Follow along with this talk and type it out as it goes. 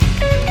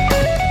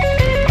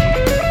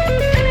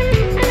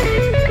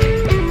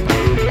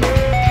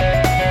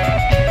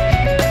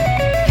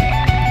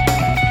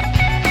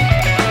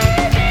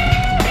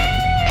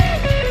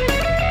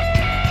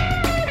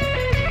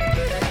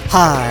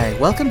Hi,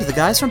 welcome to the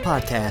Guys from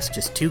Podcast,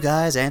 just two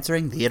guys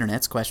answering the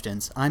internet's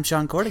questions. I'm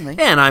Sean Cordingley.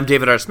 And I'm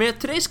David R. Smith.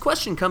 Today's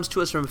question comes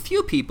to us from a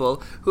few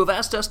people who have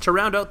asked us to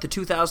round out the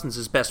 2000s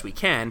as best we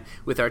can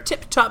with our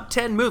top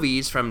 10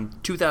 movies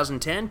from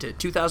 2010 to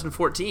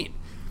 2014.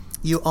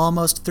 You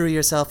almost threw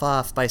yourself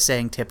off by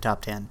saying tip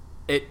top 10.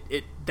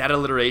 That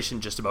alliteration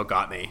just about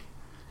got me.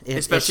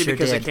 Especially sure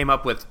because did. I came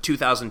up with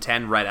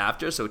 2010 right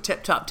after, so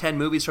top 10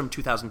 movies from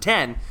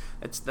 2010.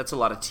 That's a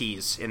lot of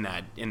T's in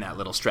that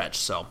little stretch.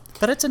 So,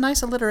 but it's a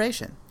nice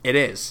alliteration. It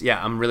is.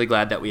 Yeah, I'm really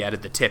glad that we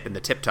added the tip in the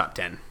tip top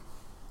 10.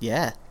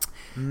 Yeah.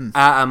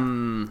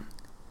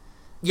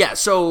 Yeah.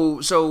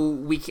 So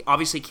we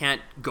obviously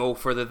can't go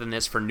further than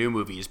this for new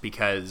movies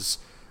because,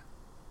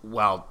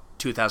 well,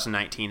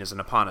 2019 isn't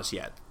upon us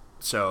yet.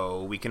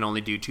 So we can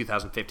only do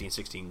 2015,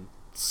 16,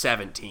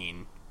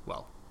 17.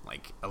 Well,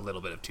 like a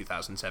little bit of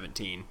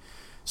 2017.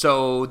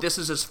 So this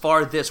is as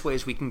far this way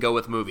as we can go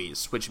with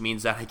movies, which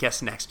means that I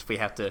guess next we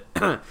have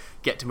to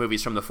get to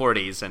movies from the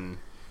 40s, and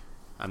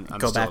I'm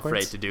still backwards?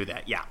 afraid to do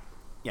that. Yeah.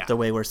 The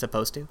way we're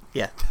supposed to?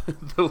 Yeah.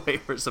 The way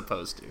we're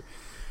supposed to.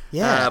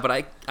 Yeah.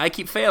 But I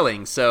keep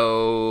failing,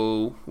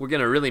 so we're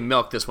going to really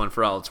milk this one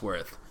for all it's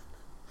worth.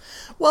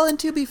 Well, and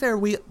to be fair,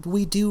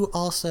 we do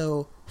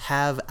also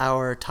have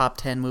our top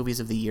 10 movies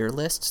of the year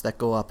lists that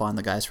go up on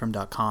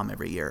theguysfrom.com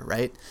every year,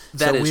 right?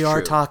 That is we are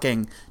true.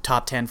 talking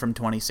top 10 from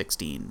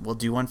 2016. We'll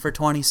do one for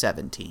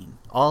 2017.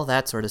 All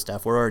that sort of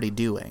stuff we're already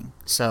doing.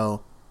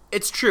 So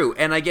It's true,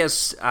 and I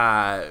guess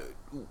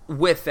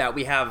with that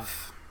we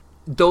have...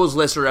 Those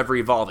lists are ever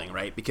evolving,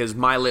 right? Because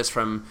my list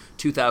from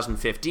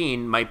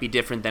 2015 might be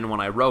different than when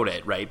I wrote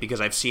it, right?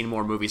 Because I've seen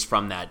more movies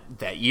from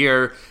that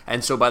year.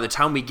 And so by the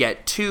time we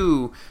get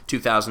to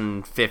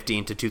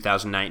 2015 to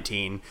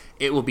 2019,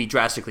 it will be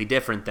drastically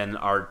different than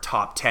our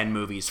top 10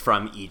 movies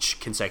from each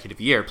consecutive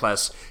year.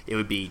 Plus, it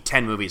would be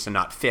 10 movies and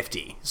not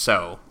 50.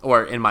 So,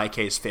 or in my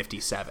case,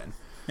 57.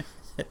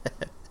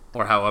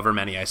 Or however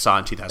many I saw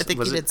in 2000. I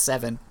think you did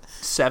 7.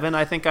 7,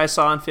 I think I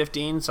saw in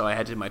 15, so I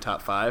had to do my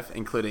top 5,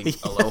 including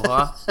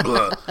Aloha.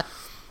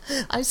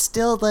 I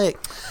still,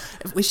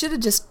 we should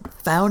have just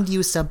found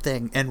you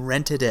something and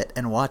rented it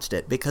and watched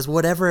it, because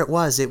whatever it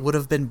would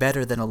have been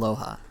better than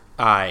Aloha.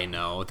 I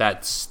know,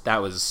 that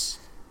was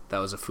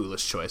a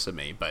foolish choice of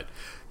me, but,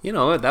 you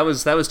know, that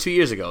was 2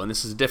 years ago, and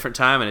this is a different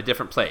time and a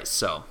different place,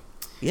 so.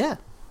 Yeah,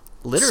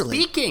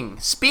 literally.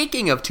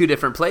 Speaking of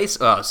different place,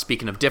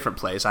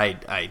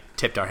 I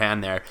tipped our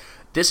hand there.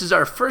 This is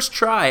our first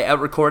try at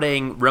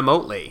recording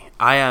remotely.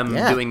 I am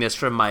doing this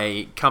from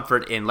my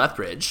comfort in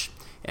Lethbridge,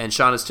 and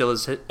Sean is still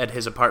at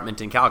his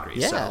apartment in Calgary.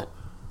 Yeah.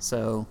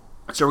 So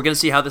we're going to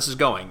see how this is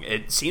going.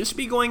 It seems to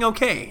be going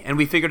okay, and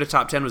we figured a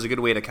top 10 was a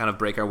good way to kind of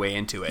break our way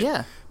into it.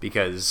 Yeah.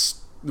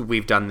 Because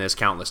we've done this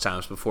countless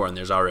times before, and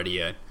there's already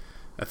a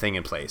thing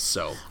in place.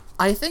 So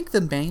I think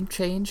the main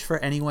change for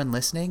anyone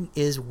listening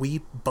is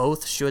we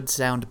both should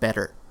sound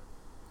better.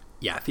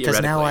 Yeah,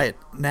 theoretically.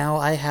 Because now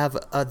I have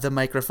the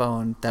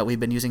microphone that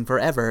we've been using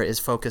forever is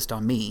focused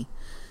on me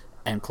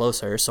and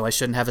closer, so I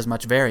shouldn't have as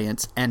much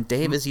variance. And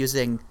Dave is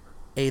using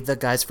the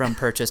Guys From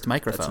purchased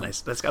microphone. That's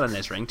nice. That's got a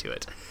nice ring to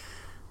it.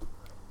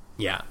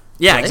 Yeah.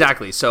 Yeah, right?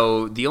 Exactly.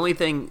 So the only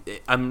thing,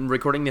 I'm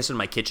recording this in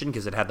my kitchen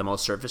because it had the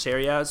most surface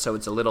area, so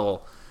it's a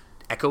little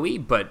echoey,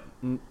 but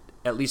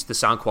at least the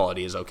sound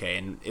quality is okay.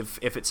 And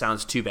if it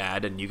sounds too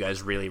bad and you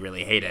guys really,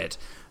 really hate it,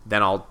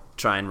 then I'll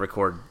try and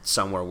record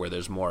somewhere where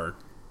there's more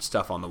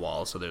stuff on the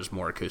wall, so there's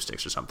more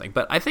acoustics or something.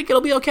 But I think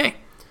it'll be okay.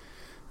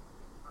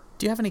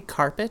 Do you have any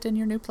carpet in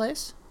your new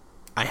place?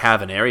 I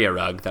have an area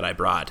rug that I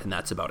brought, and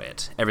that's about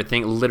it.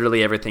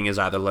 Literally everything is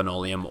either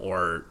linoleum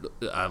or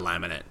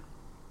laminate.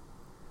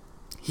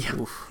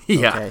 Yeah. Oof,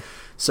 yeah. Okay.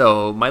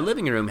 So my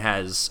living room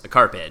has a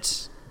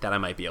carpet that I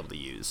might be able to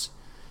use.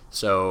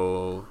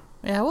 So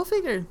yeah, we'll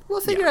figure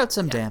out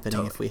some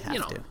dampening if we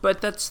have to. But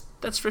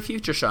that's for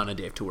future Shaun and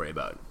Dave to worry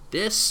about.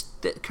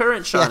 The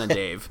current Shaun and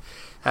Dave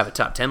have a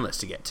top 10 list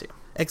to get to.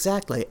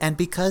 Exactly. And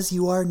because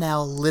you are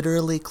now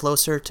literally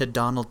closer to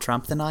Donald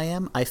Trump than I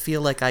am, I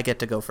feel like I get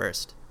to go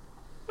first.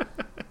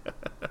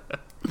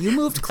 You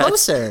moved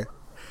closer.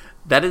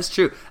 That is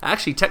true.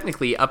 Actually,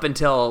 technically, up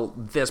until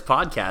this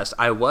podcast,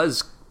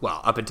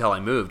 up until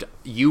I moved,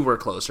 you were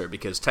closer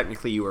because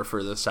technically you were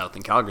further south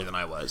in Calgary than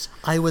I was.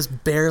 I was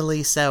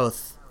barely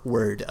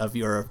southward of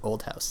your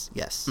old house,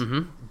 yes.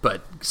 Mm-hmm.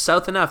 But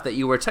south enough that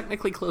you were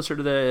technically closer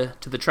to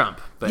the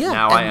Trump. But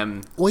now I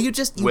am. Well, you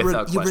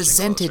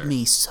resented closer.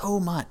 me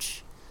so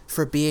much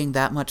for being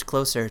that much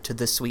closer to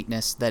the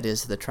sweetness that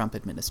is the Trump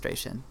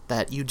administration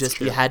that you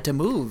had to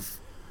move.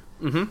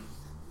 Mm-hmm.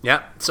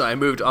 Yeah. So I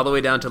moved all the way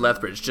down to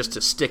Lethbridge just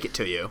to stick it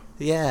to you.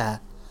 Yeah.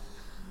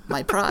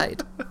 My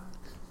pride.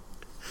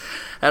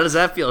 How does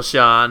that feel,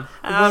 Sean?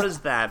 How does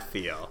that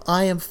feel?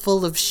 I am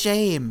full of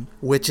shame,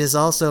 which is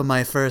also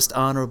my first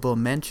honorable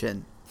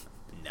mention.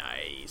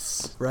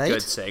 Nice. Right?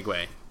 Good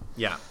segue.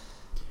 Yeah.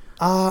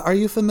 Are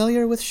you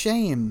familiar with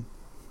Shame?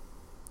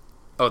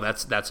 Oh,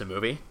 that's a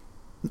movie?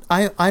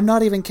 I'm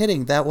not even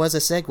kidding. That was a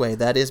segue.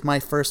 That is my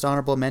first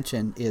honorable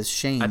mention is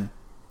Shame.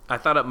 I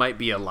thought it might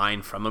be a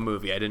line from a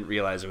movie. I didn't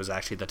realize it was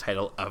actually the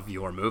title of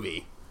your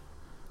movie.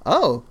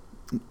 Oh,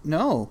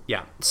 no.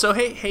 Yeah. So,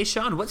 hey,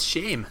 Shaun, what's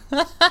shame?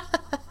 It's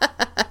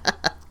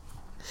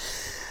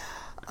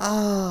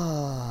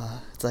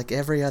like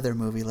every other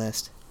movie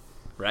list.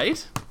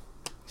 Right?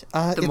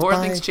 The more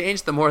things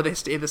change, the more they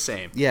stay the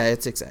same. Yeah,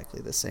 it's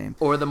exactly the same.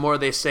 Or the more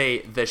they say,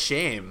 the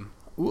shame.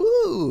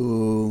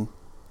 Ooh.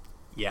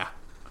 Yeah.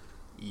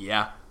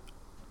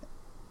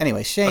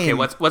 Anyway, Shame. Okay,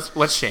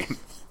 what's Shame?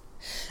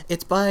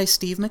 It's by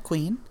Steve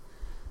McQueen.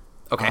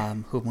 Okay.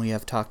 Whom we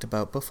have talked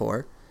about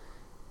before.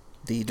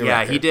 The director,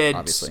 yeah, he did.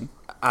 Obviously.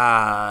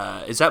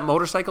 Is that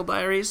Motorcycle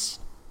Diaries?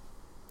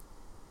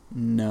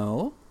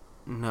 No.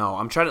 No,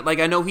 I'm trying to, like,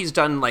 I know he's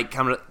done, like,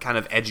 kind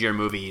of edgier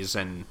movies,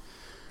 and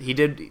he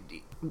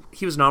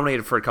was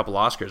nominated for a couple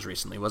Oscars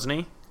recently, wasn't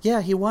he?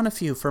 Yeah, he won a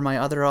few for my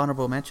other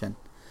honorable mention.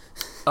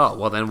 Oh,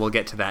 well, then we'll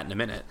get to that in a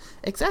minute.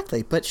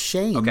 Exactly, but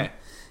Shame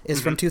is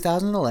from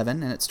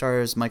 2011, and it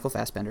stars Michael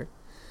Fassbender.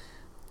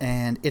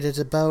 And it is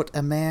about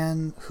a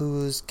man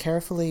whose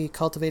carefully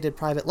cultivated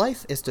private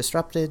life is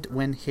disrupted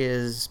when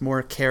his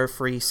more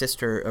carefree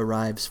sister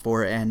arrives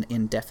for an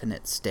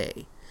indefinite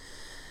stay.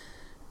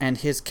 And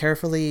his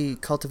carefully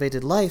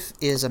cultivated life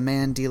is a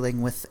man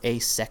dealing with a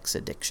sex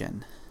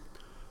addiction.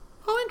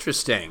 Oh,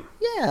 interesting.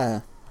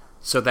 Yeah.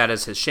 So that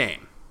is his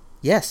shame.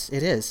 Yes,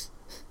 it is.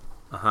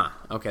 Uh-huh.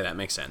 Okay, that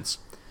makes sense.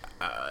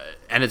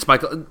 And it's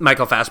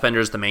Michael Fassbender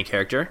is the main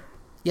character?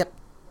 Yep.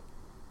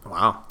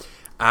 Wow.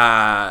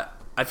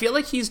 I feel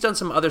like he's done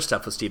some other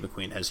stuff with Steve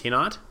McQueen, has he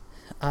not?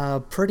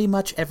 Pretty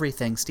much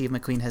everything Steve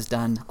McQueen has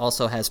done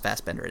also has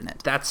Fassbender in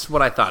it. That's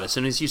what I thought. As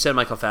soon as you said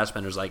Michael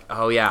Fassbender's like,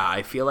 oh yeah,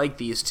 I feel like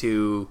these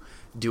two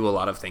do a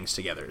lot of things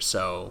together.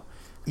 So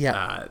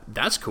yeah,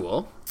 that's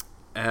cool.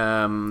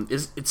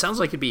 It sounds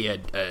like it'd be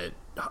a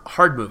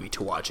hard movie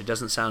to watch. It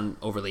doesn't sound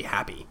overly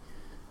happy.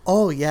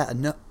 Oh yeah,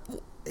 no,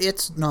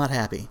 it's not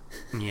happy.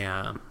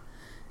 Yeah,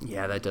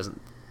 that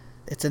doesn't.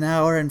 It's an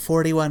hour and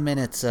 41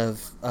 minutes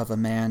of a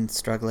man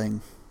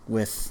struggling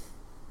with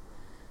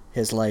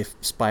his life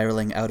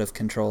spiraling out of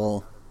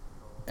control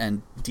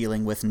and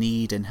dealing with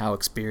need and how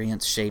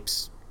experience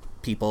shapes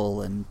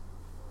people, and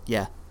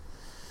yeah.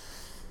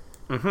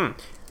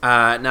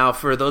 Now,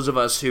 for those of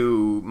us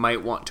who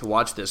might want to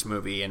watch this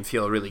movie and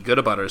feel really good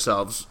about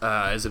ourselves,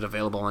 is it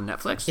available on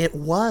Netflix? It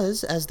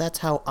was, as that's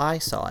how I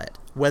saw it.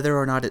 Whether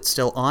or not it's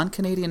still on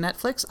Canadian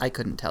Netflix, I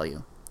couldn't tell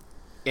you.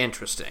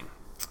 Interesting.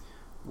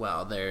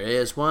 Well, there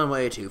is one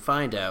way to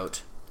find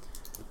out.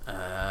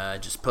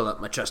 Just pull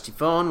up my trusty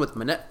phone with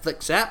my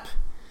Netflix app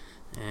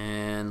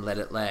and let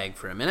it lag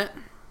for a minute.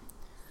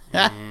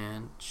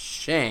 And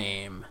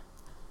Shame.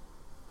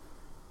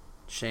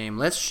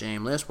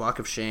 Shameless, Walk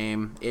of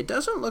Shame. It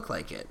doesn't look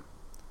like it.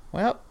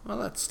 Well,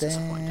 that's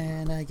disappointing.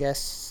 Then I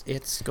guess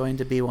it's going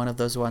to be one of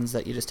those ones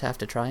that you just have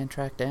to try and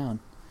track down.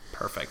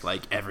 Perfect,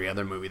 like every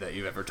other movie that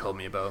you've ever told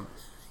me about.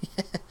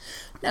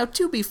 Now,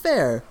 to be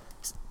fair,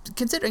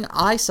 considering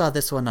I saw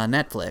this one on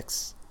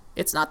Netflix,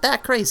 it's not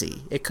that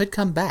crazy. It could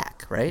come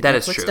back, right? That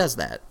Netflix is true. Does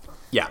that.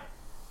 Yeah.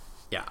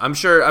 I'm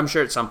sure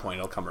at some point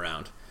it'll come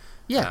around.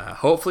 Yeah.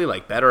 Hopefully,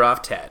 like Better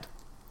Off Ted.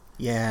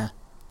 Yeah.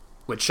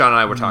 Which Shaun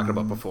and I were talking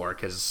about before,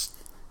 because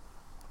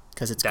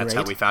it's that's great.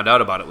 how we found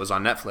out about it, was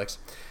on Netflix.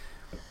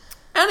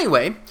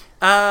 Anyway,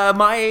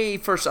 my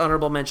first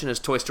honorable mention is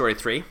Toy Story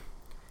 3.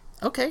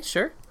 Okay,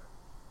 sure.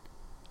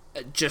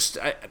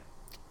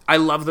 I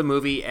love the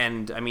movie,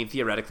 and I mean,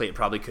 theoretically, it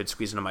probably could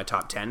squeeze into my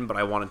top 10, but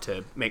I wanted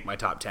to make my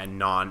top 10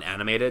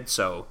 non-animated,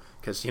 so,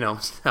 because,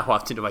 how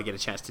often do I get a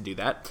chance to do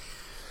that?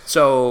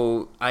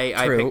 So I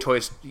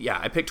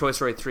picked Toy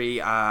Story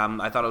 3.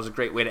 I thought it was a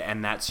great way to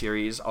end that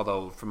series,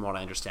 although from what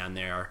I understand,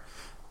 they are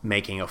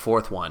making a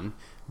fourth one.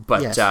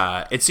 But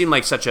yes. It seemed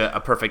like such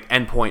a perfect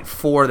endpoint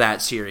for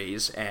that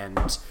series,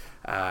 and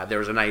there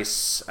was a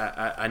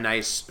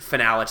nice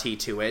finality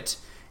to it.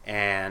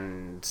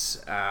 And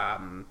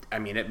I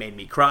mean, it made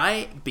me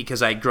cry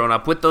because I'd grown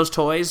up with those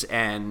toys,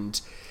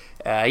 and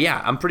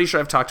I'm pretty sure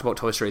I've talked about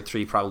Toy Story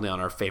 3 probably on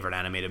our favorite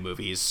animated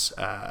movies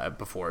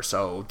before.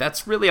 So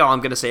that's really all I'm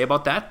going to say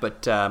about that.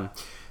 But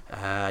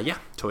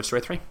Toy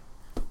Story 3.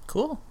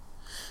 Cool.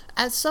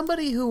 As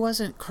somebody who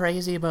wasn't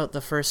crazy about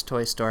the first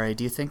Toy Story,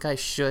 do you think I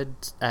should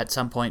at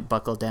some point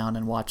buckle down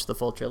and watch the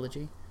full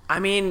trilogy? I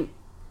mean,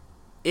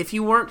 if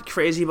you weren't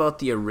crazy about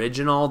the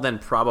original, then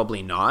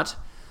probably not.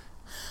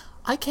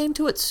 I came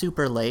to it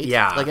super late.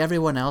 Yeah. Like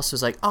everyone else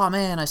was like, oh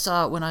man, I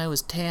saw it when I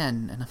was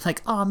 10. And I'm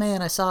like, oh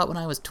man, I saw it when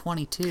I was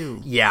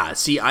 22. Yeah,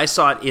 see, I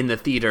saw it in the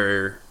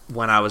theater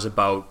when I was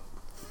about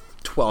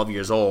 12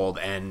 years old,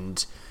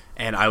 and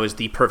I was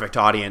the perfect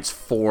audience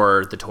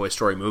for the Toy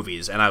Story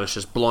movies, and I was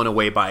just blown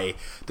away by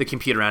the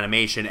computer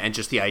animation and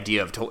just the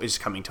idea of toys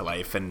coming to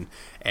life, and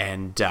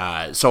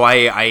so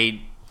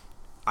I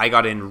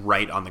got in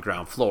right on the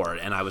ground floor,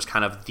 and I was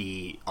kind of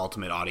the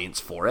ultimate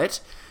audience for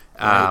it.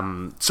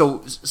 Right.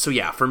 So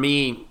yeah, for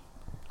me,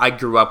 I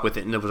grew up with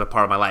it, and it was a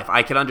part of my life.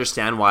 I could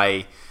understand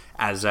why,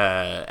 as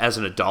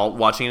an adult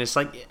watching it, it's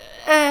like,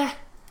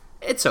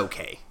 it's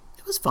okay.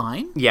 It was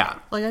fine. Yeah.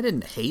 Like, I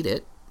didn't hate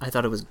it. I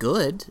thought it was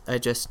good.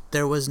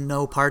 There was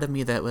no part of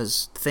me that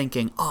was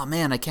thinking, oh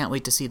man, I can't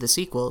wait to see the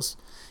sequels.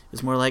 It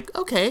was more like,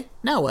 okay,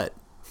 now what?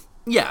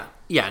 Yeah,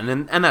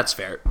 and that's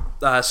fair.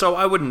 So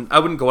I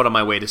wouldn't go out of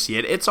my way to see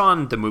it. It's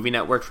on the movie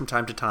network from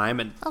time to time,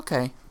 and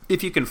okay,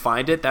 if you can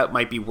find it, that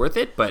might be worth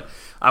it. But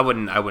I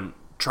wouldn't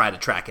try to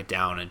track it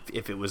down. And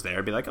if it was there,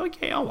 I'd be like,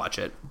 okay, I'll watch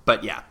it.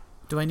 But yeah,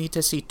 do I need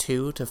to see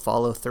 2 to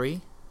follow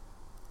 3?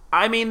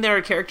 I mean, there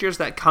are characters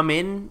that come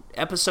in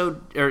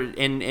episode or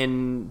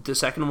in the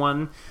second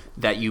one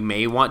that you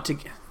may want to,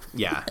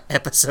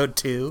 episode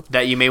 2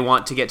 that you may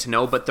want to get to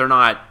know, but they're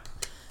not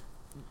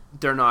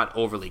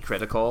overly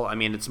critical. I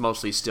mean, it's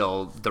mostly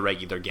still the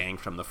regular gang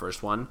from the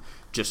first one,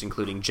 just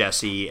including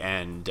Jesse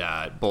and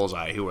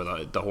Bullseye, who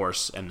are the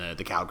horse and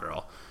the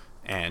cowgirl.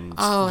 And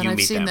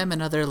I've seen them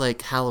in other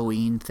like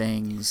Halloween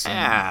things.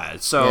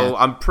 So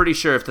I'm pretty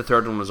sure if the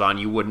third one was on,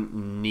 you wouldn't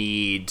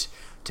need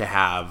to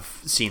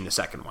have seen the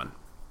second one.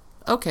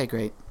 Okay,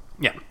 great.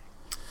 Yeah.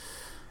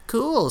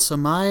 Cool. So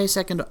my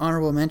second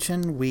honorable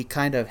mention, we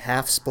kind of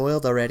half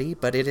spoiled already,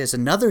 but it is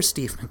another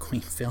Steve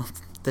McQueen film,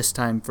 this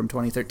time from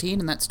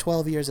 2013, and that's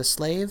 12 Years a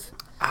Slave.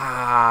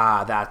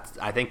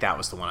 I think that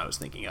was the one I was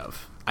thinking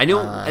of. I knew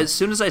as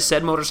soon as I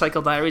said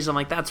Motorcycle Diaries, I'm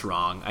like, that's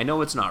wrong. I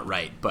know it's not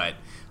right, but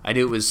I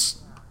knew it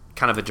was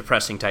kind of a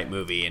depressing type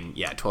movie, and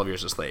 12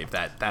 Years a Slave,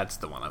 that's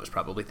the one I was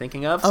probably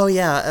thinking of. Oh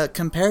yeah,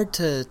 compared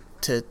to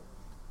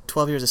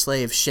 12 Years a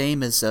Slave,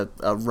 Shame is a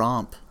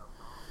romp.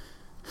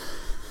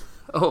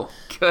 Oh,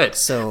 good.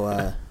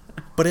 So,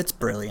 but it's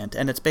brilliant,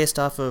 and it's based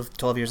off of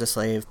 12 Years a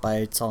Slave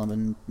by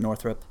Solomon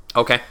Northup.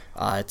 Okay.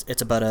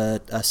 It's about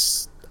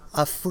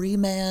a free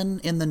man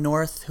in the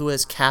North who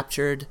is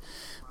captured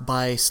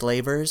by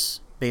slavers,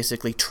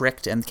 basically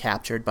tricked and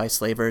captured by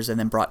slavers, and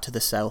then brought to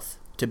the South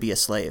to be a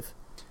slave,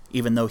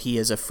 even though he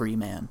is a free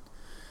man.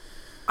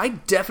 I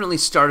definitely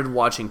started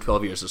watching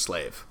 12 Years a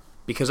Slave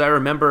because I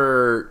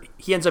remember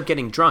he ends up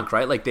getting drunk,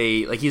 right?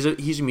 He's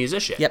a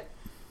musician. Yep.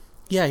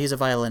 Yeah, he's a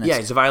violinist. Yeah,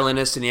 he's a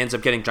violinist, and he ends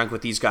up getting drunk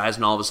with these guys,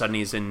 and all of a sudden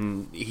he's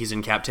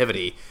in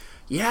captivity.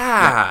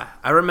 Yeah.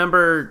 I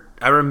remember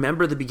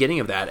the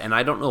beginning of that, and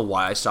I don't know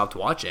why I stopped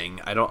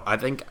watching. I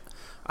think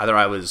either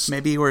I was...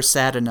 Maybe you were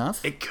sad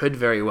enough? It could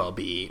very well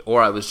be.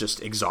 Or I was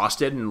just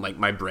exhausted, and like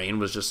my brain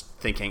was just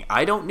thinking,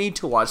 I don't need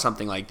to watch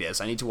something like this.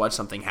 I need to watch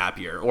something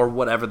happier, or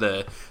whatever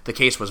the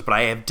case was. But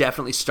I have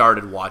definitely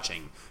started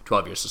watching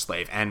 12 Years a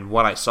Slave, and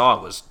what I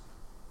saw was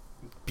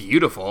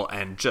beautiful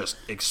and just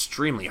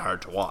extremely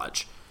hard to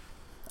watch.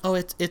 Oh,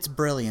 it's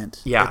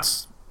brilliant. Yeah.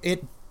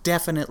 It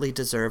definitely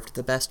deserved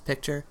the Best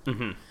Picture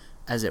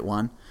as it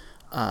won.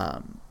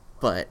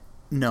 But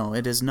no,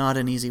 it is not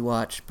an easy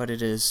watch, but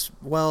it is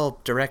well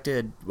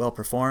directed, well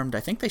performed. I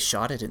think they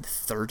shot it in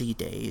 30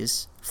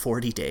 days,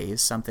 40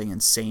 days, something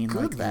insane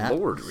like that. Good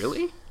Lord,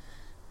 really?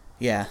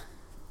 Yeah.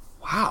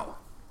 Wow.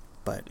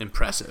 But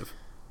impressive.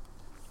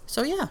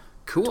 So yeah.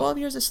 Cool. 12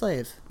 Years a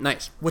Slave.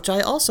 Nice. Which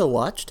I also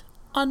watched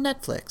on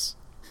Netflix.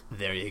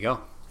 There you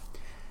go.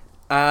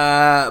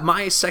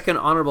 My second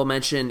honorable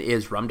mention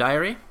is Rum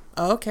Diary.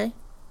 Oh, okay.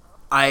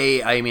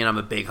 I mean, I'm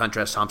a big Hunter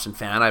S. Thompson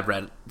fan. I've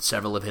read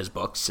several of his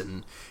books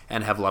and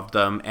have loved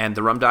them. And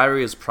The Rum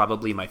Diary is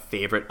probably my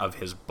favorite of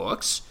his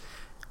books.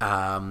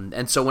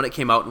 And so when it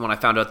came out and when I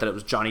found out that it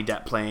was Johnny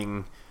Depp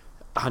playing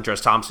Hunter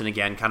S. Thompson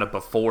again, kind of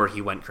before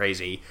he went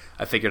crazy,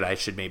 I figured I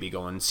should maybe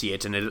go and see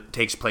it. And it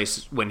takes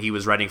place when he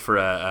was writing for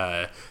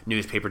a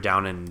newspaper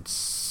down in...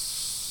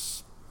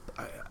 it's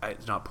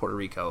not Puerto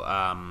Rico.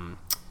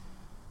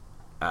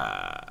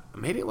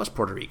 Maybe it was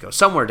Puerto Rico.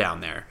 Somewhere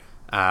down there.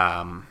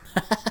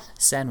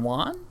 San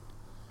Juan?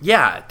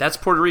 Yeah, that's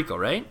Puerto Rico,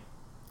 right?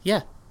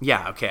 Yeah.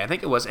 Yeah, okay, I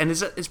think it was. And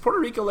is Puerto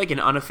Rico like an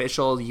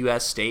unofficial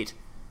U.S. state?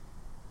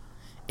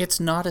 It's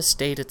not a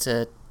state, it's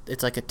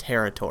like a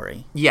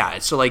territory. Yeah,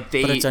 so like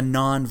But it's a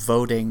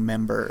non-voting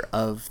member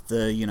of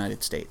the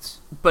United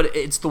States. But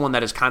it's the one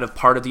that is kind of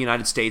part of the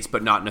United States,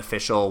 but not an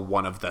official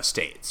one of the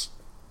states.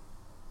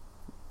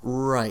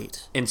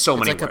 Right. In so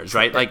many words,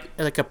 right?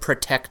 Like a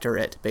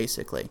protectorate,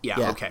 basically.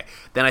 Yeah, okay.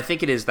 Then I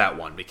think it is that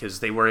one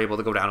because they were able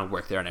to go down and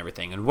work there and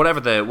everything, and whatever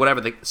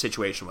the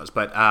situation was.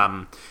 But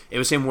it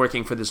was him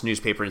working for this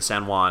newspaper in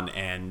San Juan,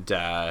 and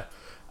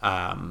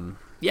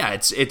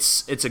it's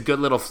a good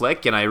little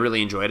flick, and I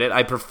really enjoyed it.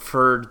 I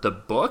preferred the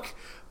book,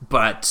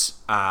 but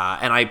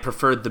and I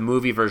preferred the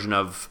movie version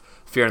of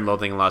Fear and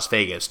Loathing in Las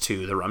Vegas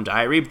to The Rum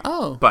Diary.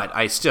 Oh, but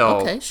I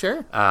still okay,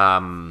 sure.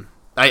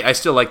 I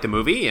still like the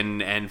movie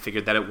and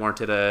figured that it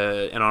warranted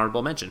an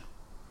honorable mention.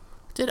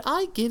 Did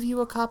I give you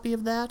a copy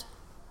of that?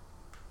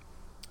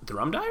 The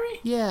Rum Diary?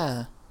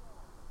 Yeah.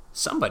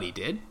 Somebody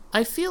did.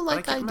 I feel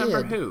like I did. I can't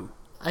remember who.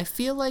 I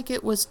feel like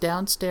it was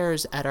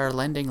downstairs at our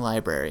lending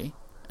library.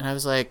 And I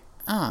was like,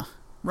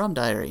 Rum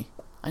Diary.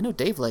 I know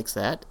Dave likes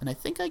that, and I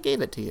think I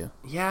gave it to you.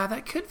 Yeah,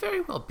 that could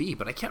very well be,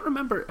 but I can't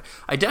remember.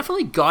 I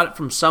definitely got it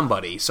from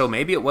somebody, so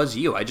maybe it was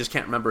you. I just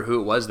can't remember who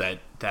it was that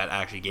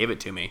actually gave it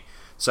to me.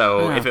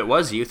 So if it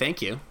was you,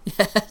 thank you.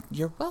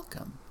 You're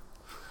welcome.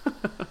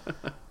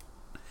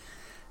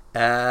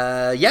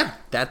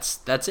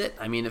 That's it.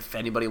 I mean, if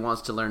anybody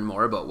wants to learn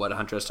more about what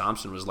Hunter S.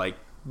 Thompson was like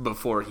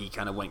before he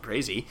kind of went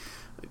crazy,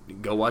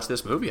 go watch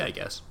this movie, I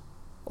guess.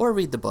 Or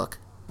read the book.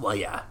 Well,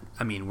 yeah.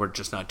 I mean, we're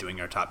just not doing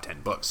our top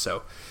 10 books,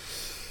 so...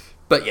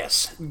 But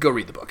yes, go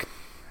read the book.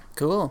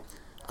 Cool.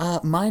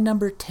 My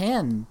number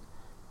 10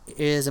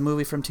 is a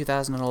movie from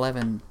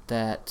 2011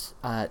 that,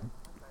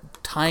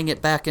 tying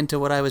it back into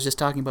what I was just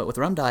talking about with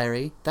Rum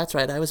Diary, that's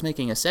right, I was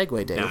making a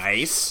segue, Dave.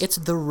 Nice. It's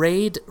The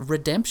Raid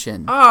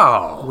Redemption.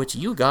 Oh! Which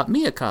you got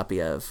me a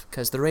copy of,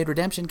 because The Raid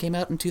Redemption came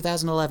out in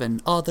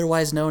 2011,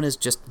 otherwise known as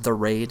just The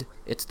Raid.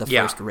 It's the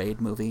first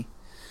Raid movie.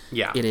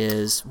 Yeah. It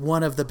is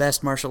one of the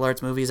best martial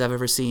arts movies I've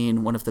ever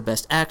seen, one of the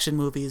best action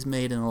movies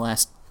made in the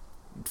last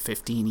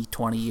 15,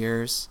 20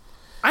 years.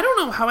 I don't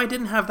know how I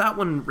didn't have that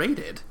one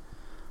rated.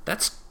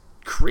 That's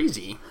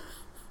crazy.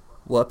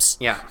 Whoops.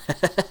 Yeah,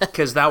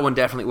 because that one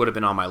definitely would have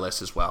been on my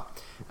list as well.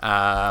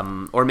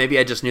 Or maybe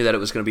I just knew that it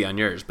was going to be on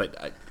yours.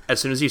 But as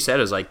soon as you said it,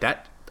 I was like,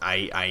 that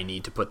I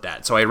need to put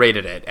that. So I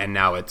rated it, and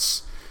now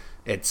it's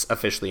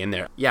officially in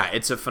there. Yeah,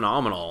 it's a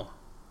phenomenal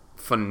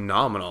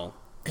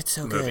It's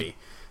so movie. good.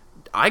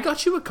 I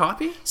got you a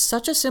copy?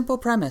 Such a simple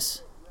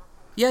premise.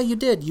 Yeah, you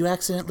did. You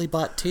accidentally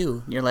bought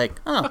 2. You're like,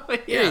 oh, yeah.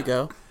 Here you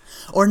go.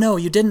 Or no,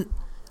 you didn't.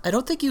 I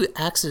don't think you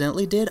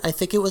accidentally did. I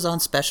think it was on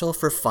special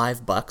for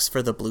 $5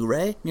 for the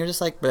Blu-ray. And you're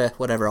just like,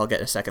 whatever, I'll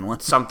get a second one.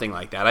 Something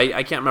like that.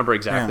 I can't remember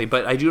exactly,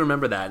 but I do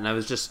remember that. And I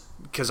was just,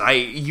 because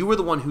you were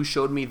the one who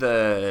showed me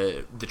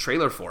the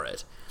trailer for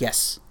it.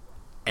 Yes.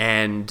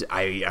 And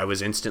I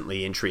was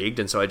instantly intrigued,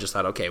 and so I just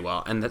thought, okay,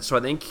 well, so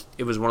I think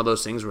it was one of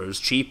those things where it was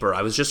cheap, or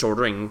I was just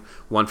ordering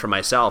one for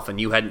myself, and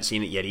you hadn't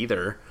seen it yet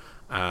either,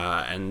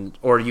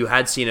 or you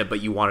had seen it,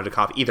 but you wanted a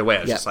copy. Either way,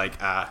 I was just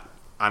like,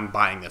 I'm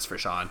buying this for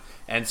Shaun,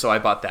 and so I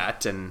bought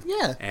that, and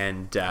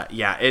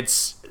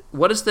it's,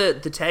 what is the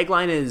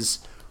tagline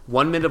is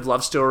 1 minute of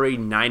love story,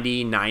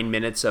 99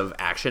 minutes of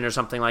action, or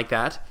something like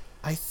that.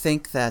 I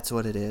think that's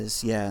what it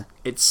is, yeah.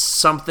 It's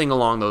something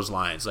along those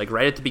lines. Like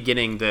right at the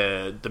beginning,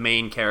 the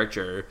main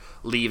character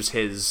leaves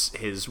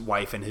his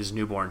wife and his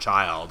newborn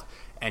child,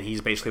 and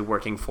he's basically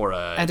working for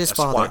a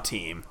SWAT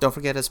team. Don't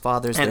forget his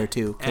father's there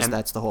too, because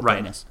that's the whole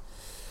premise.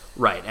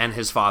 Right, and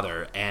his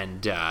father,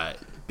 and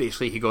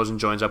basically he goes and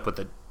joins up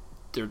with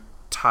their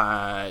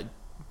Thai?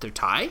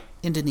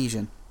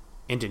 Indonesian.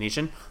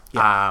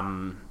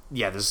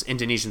 Yeah. This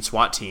Indonesian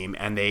SWAT team,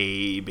 and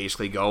they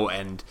basically go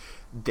and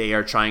they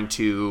are trying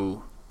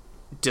to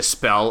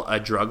dispel a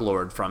drug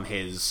lord from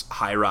his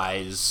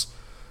high-rise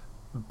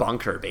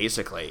bunker,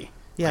 basically.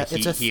 Yeah,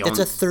 it's a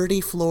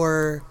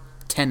 30-floor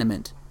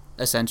tenement,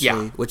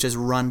 essentially, which is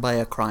run by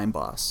a crime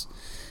boss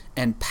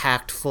and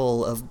packed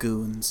full of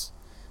goons.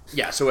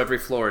 Yeah, so every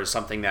floor is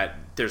something that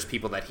there's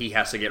people that he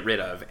has to get rid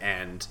of,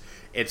 and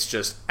it's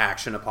just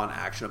action upon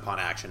action upon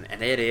action,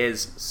 and it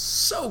is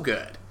so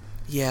good.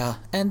 Yeah,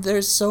 and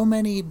there's so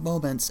many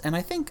moments, and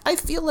I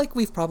feel like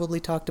we've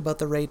probably talked about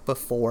The Raid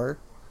before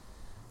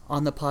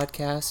on the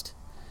podcast.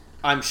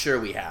 I'm sure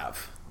we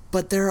have.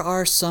 But there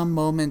are some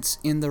moments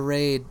in The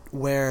Raid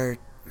where,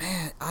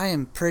 man, I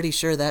am pretty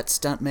sure that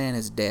stuntman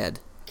is dead.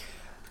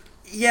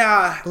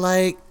 Yeah.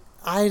 Like,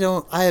 I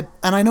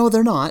know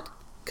they're not,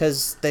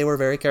 because they were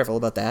very careful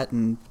about that,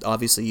 and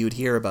obviously you'd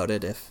hear about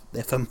it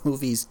if a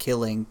movie's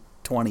killing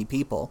 20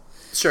 people.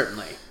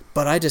 Certainly.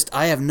 But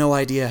I have no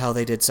idea how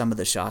they did some of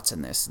the shots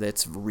in this.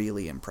 That's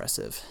really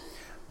impressive.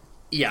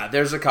 Yeah,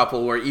 there's a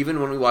couple where even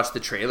when we watched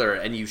the trailer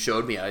and you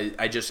showed me,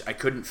 I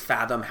couldn't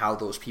fathom how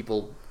those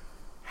people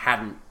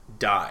hadn't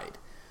died.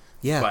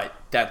 Yeah. But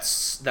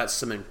that's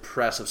some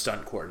impressive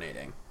stunt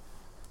coordinating.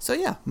 So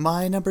yeah,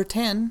 my number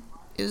 10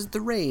 is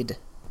The Raid.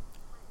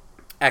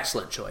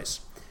 Excellent choice.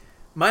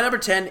 My number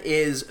 10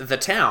 is The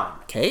Town.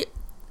 Okay.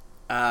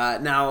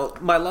 Now,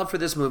 my love for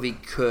this movie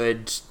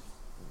could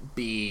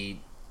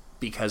be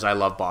because I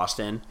love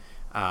Boston.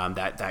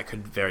 That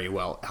could very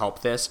well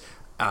help this.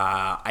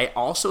 I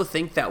also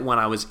think that when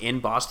I was in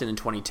Boston in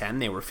 2010,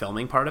 they were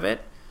filming part of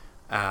it.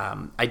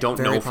 I don't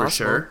know for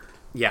sure.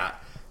 Yeah,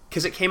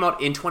 because it came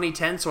out in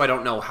 2010, so I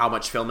don't know how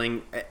much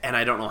filming, and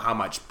I don't know how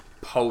much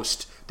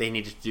post they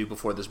needed to do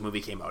before this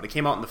movie came out. It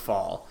came out in the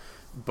fall,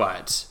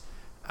 but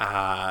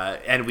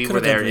and we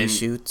were there in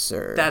reshoots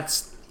or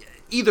that's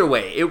either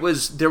way.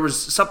 There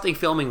was something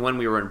filming when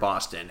we were in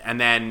Boston,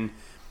 and then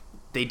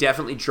they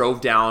definitely drove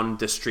down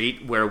the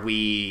street where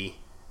we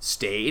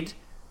stayed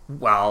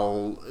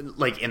while,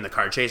 like, in the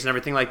car chase and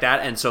everything like that.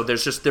 And so there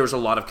was a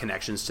lot of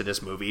connections to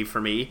this movie for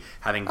me,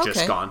 having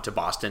just gone to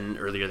Boston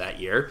earlier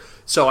that year.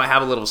 So I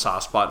have a little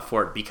soft spot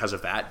for it because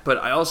of that. But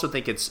I also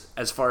think it's,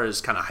 as far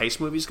as kind of heist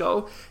movies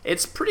go,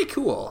 it's pretty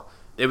cool.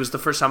 It was the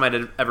first time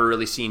I'd ever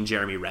really seen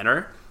Jeremy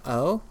Renner.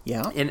 Oh,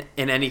 yeah. In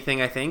anything,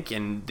 I think.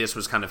 And this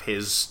was kind of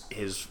his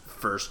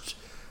first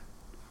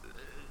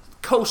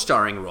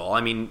co-starring role.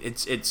 I mean,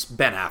 it's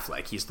Ben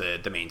Affleck. He's the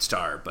main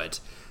star, but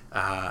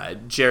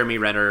Jeremy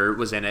Renner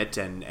was in it,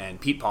 and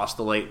Pete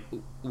Postlewaite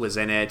was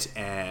in it,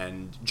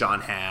 and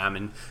John Hamm,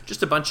 and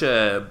just a bunch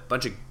of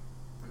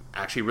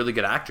actually really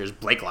good actors.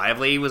 Blake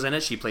Lively was in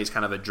it. She plays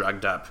kind of a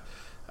drugged up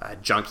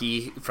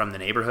junkie from the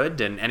neighborhood.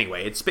 And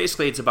anyway,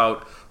 it's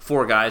about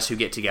 4 guys who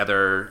get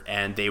together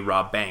and they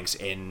rob banks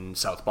in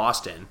South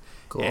Boston.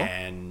 Cool.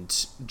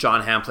 And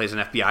John Hamm plays an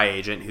FBI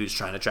agent who's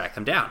trying to track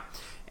them down.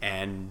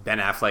 And Ben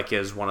Affleck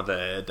is one of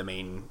the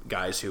main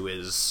guys who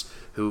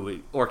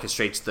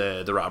orchestrates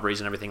the robberies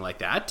and everything like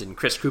that. And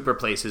Chris Cooper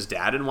plays his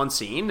dad in one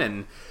scene,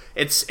 and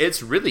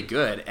it's really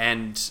good.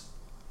 And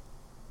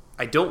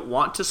I don't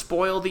want to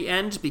spoil the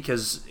end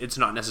because it's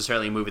not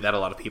necessarily a movie that a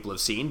lot of people have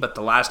seen, but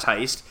the last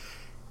heist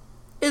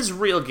is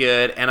real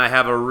good, and I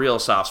have a real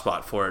soft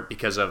spot for it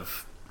because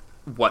of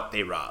what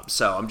they rob.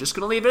 So I'm just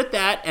going to leave it at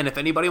that, and if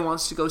anybody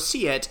wants to go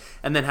see it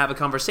and then have a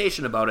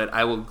conversation about it,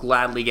 I will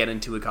gladly get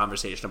into a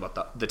conversation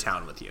about the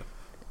town with you.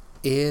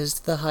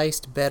 Is the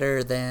heist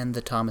better than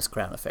the Thomas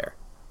Crown Affair?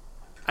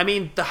 I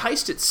mean, the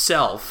heist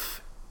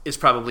itself is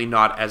probably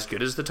not as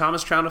good as the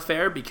Thomas Crown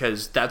Affair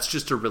because that's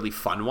just a really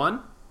fun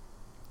one,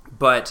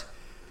 but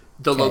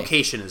the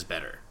location is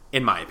better,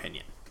 in my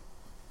opinion.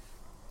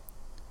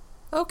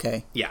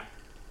 Okay. Yeah.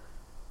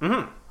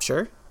 Mm-hmm.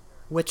 Sure.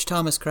 Which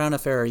Thomas Crown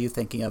Affair are you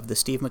thinking of? The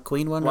Steve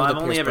McQueen one well, or the I've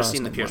Pierce only ever Brosnan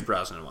seen the Pierce one?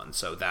 Brosnan one,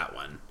 so that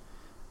one.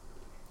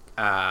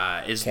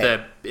 Is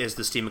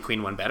the Steve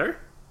McQueen one better?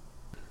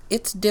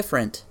 It's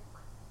different.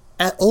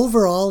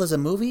 Overall, as a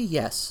movie,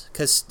 yes.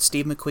 Because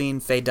Steve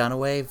McQueen, Faye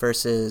Dunaway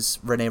versus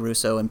Rene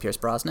Russo and Pierce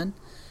Brosnan.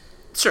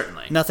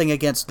 Certainly. Nothing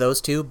against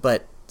those two,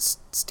 but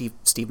Steve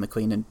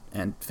McQueen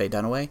and Faye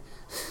Dunaway.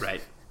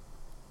 Right.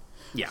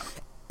 Yeah.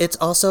 It's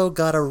also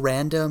got a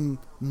random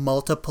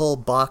multiple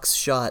box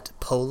shot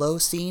polo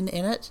scene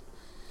in it.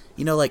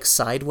 You know, like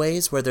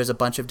Sideways, where there's a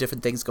bunch of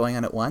different things going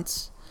on at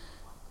once.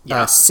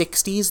 Yeah.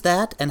 60s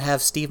that, and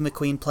have Steve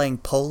McQueen playing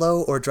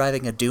polo or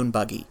driving a dune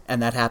buggy.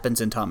 And that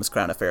happens in Thomas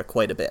Crown Affair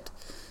quite a bit.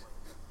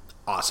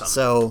 Awesome.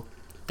 So,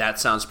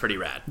 that sounds pretty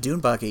rad. Dune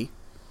buggy.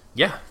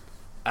 Yeah.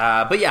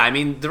 But yeah, I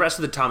mean, the rest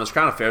of the Thomas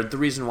Crown Affair, the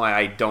reason why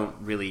I don't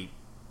really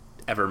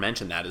ever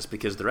mention that is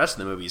because the rest of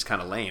the movie is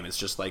kind of lame. It's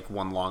just like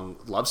one long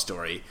love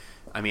story.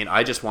 I mean,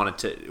 I just wanted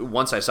to,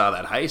 once I saw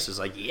that heist, it's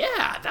like,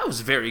 yeah, that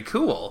was very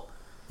cool.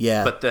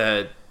 Yeah. But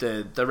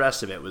the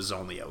rest of it was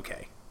only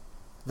okay.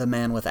 The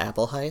Man with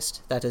Apple heist?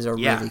 That is a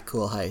really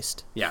cool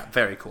heist. Yeah,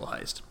 very cool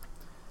heist.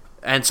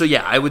 And so,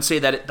 yeah, I would say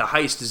that the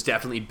heist is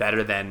definitely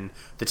better than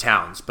the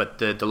towns, but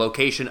the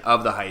location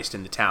of the heist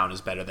in the town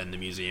is better than the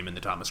museum in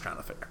the Thomas Crown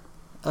Affair.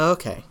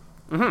 Okay.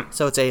 Mm-hmm.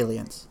 So it's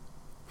aliens.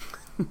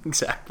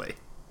 Exactly.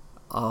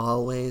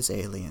 Always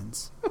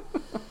aliens.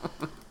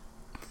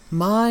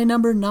 My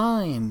number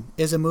 9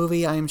 is a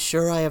movie I'm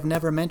sure I have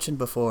never mentioned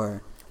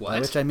before. What? By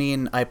which I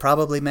mean I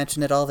probably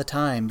mention it all the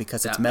time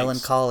because it's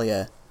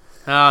Melancholia.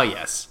 Oh,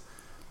 yes.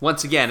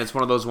 Once again, it's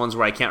one of those ones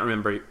where I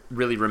can't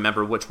really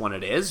remember which one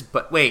it is.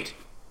 But wait,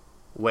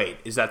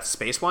 is that the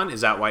space one?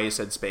 Is that why you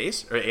said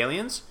space or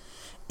aliens?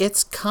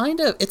 It's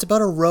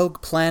about a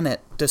rogue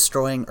planet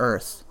destroying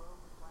Earth.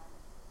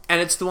 And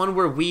it's the one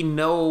where we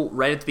know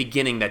right at the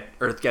beginning that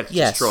Earth gets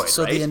destroyed,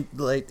 so right?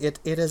 it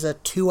is a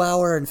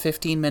 2-hour and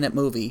 15-minute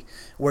movie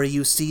where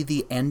you see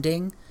the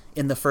ending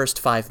in the first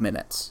 5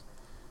 minutes.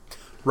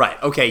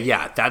 Right. Okay.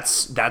 Yeah.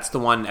 That's the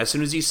one. As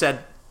soon as you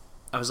said,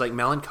 I was like,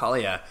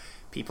 Melancholia.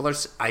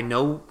 I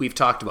know we've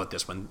talked about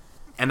this one,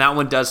 and that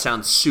one does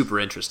sound super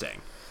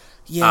interesting.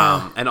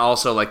 Yeah. And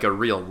also like a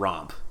real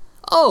romp.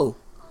 Oh,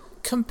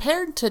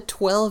 compared to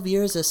 12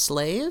 Years a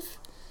Slave,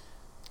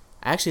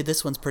 actually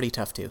this one's pretty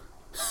tough too.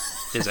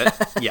 Is it?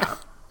 Yeah.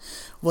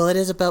 Well, it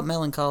is about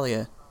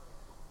melancholia,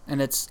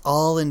 and it's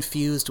all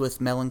infused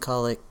with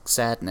melancholic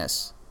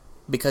sadness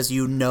because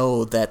you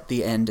know that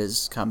the end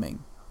is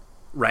coming.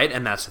 Right,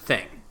 and that's the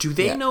thing. Do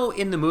they know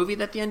in the movie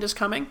that the end is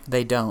coming?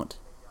 They don't.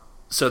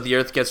 So the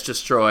Earth gets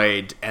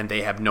destroyed, and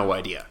they have no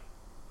idea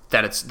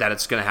that it's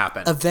going to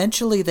happen.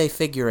 Eventually, they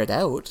figure it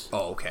out.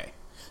 Oh, okay.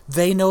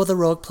 They know the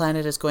rogue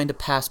planet is going to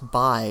pass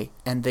by,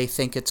 and they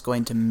think it's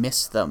going to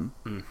miss them.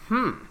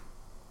 Mm-hmm.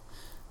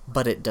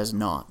 But it does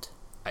not.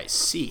 I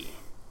see.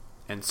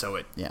 And so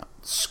it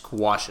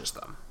squashes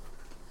them,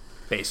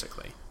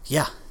 basically.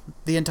 Yeah,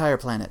 the entire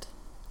planet.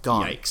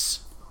 Gone.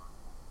 Yikes.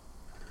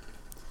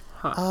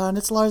 Huh. And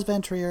it's Lars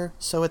von Trier,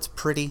 so it's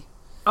pretty.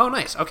 Oh,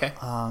 nice. Okay.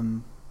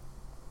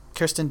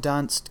 Kirsten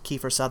Dunst,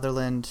 Kiefer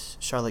Sutherland,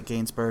 Charlotte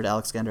Gainsbourg,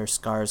 Alexander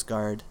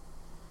Skarsgård,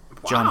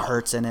 Wow. John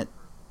Hurt's in it.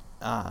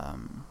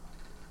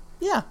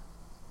 Yeah.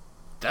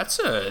 That's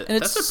a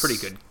pretty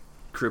good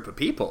group of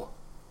people.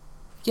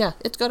 Yeah,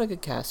 it's got a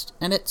good cast.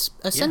 And it's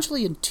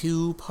essentially in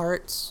 2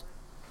 parts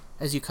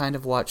as you kind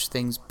of watch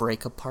things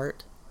break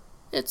apart.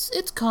 It's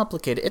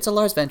complicated. It's a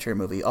Lars von Trier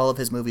movie. All of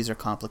his movies are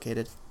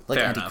complicated. Like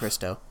Fair Andy enough.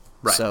 Cristo.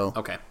 Right. So,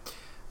 okay.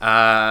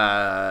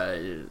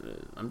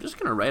 I'm just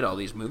going to write all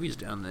these movies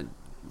down. That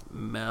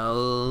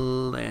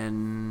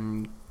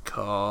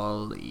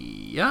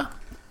Melancholia.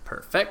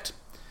 Perfect.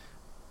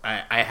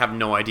 I have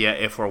no idea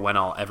if or when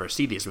I'll ever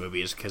see these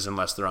movies, because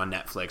unless they're on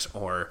Netflix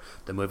or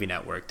the Movie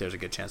Network, there's a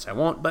good chance I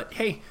won't. But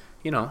hey,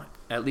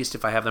 at least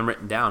if I have them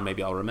written down,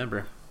 maybe I'll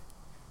remember.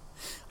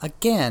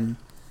 Again,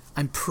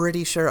 I'm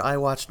pretty sure I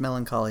watched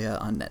Melancholia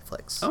on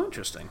Netflix. Oh,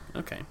 interesting.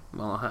 Okay.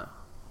 Well,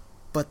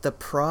 But the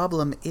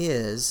problem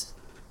is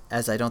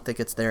as I don't think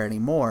it's there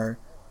anymore,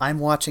 I'm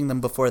watching them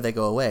before they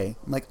go away.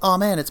 I'm like, oh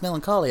man, it's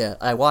Melancholia.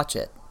 I watch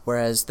it.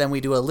 Whereas then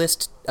we do a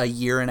list a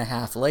year and a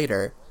half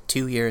later,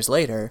 2 years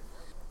later,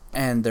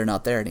 and they're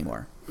not there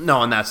anymore.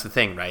 No, and that's the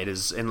thing, right?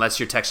 Is unless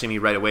you're texting me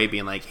right away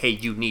being like, hey,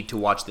 you need to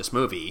watch this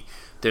movie,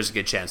 there's a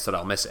good chance that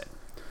I'll miss it.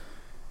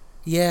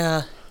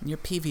 Yeah, your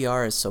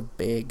PVR is so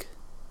big.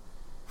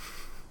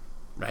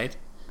 Right?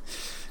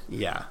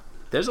 Yeah.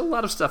 There's a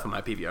lot of stuff on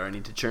my PVR I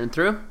need to churn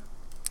through.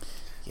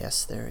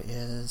 Yes, there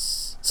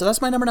is. So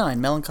that's my number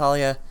 9,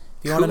 Melancholia.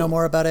 If you want to know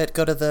more about it,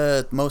 go to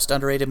the Most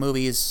Underrated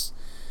Movies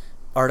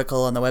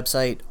article on the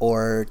website,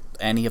 or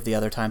any of the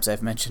other times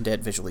I've mentioned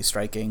it, Visually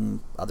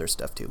Striking, other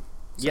stuff too.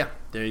 So. Yeah,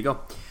 there you go.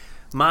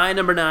 My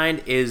number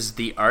 9 is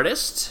The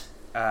Artist.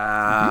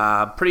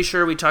 Pretty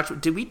sure we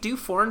talked... Did we do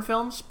foreign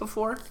films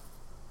before?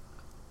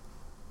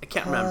 I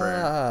can't remember.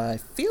 I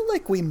feel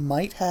like we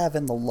might have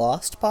in the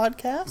Lost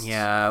podcast.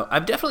 Yeah,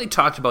 I've definitely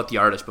talked about The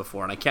Artist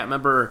before, and I can't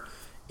remember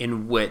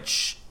in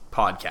which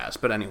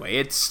podcast. But anyway,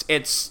 it's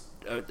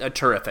a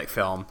terrific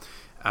film.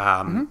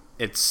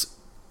 It's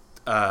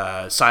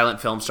a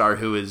silent film star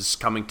who is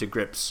coming to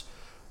grips.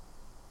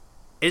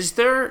 Is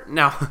there...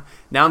 Now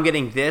I'm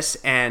getting this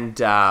and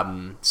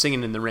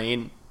Singing in the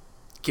Rain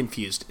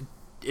confused.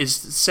 Is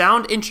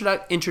sound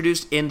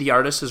introduced in The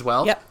Artist as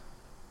well? Yep.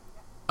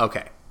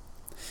 Okay.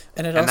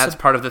 And that's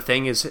part of the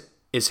thing is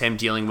him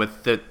dealing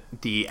with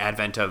the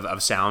advent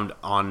of sound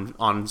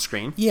on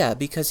screen? Yeah,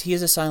 because he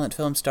is a silent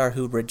film star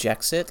who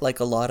rejects it, like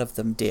a lot of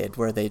them did,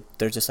 where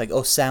they're just like,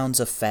 oh,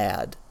 sound's a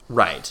fad.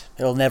 Right.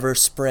 It'll never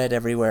spread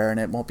everywhere and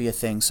it won't be a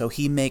thing. So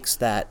he makes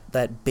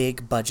that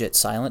big budget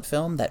silent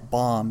film that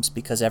bombs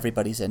because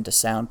everybody's into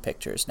sound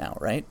pictures now,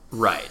 right?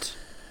 Right.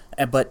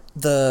 But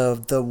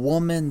the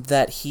woman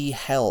that he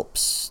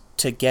helps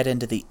to get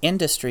into the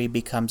industry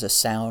becomes a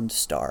sound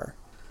star.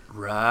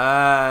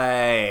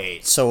 Right.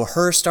 So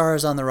her star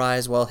is on the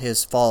rise while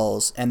his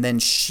falls, and then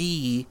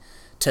she,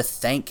 to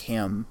thank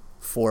him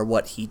for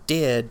what he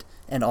did,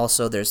 and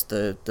also there's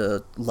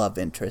the love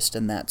interest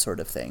and that sort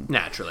of thing.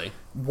 Naturally.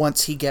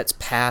 Once he gets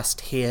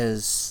past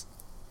his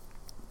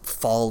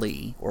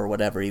folly, or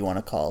whatever you want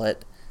to call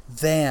it,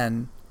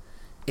 then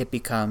it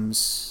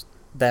becomes...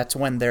 That's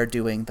when they're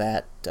doing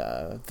that,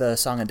 the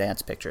song and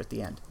dance picture at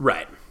the end.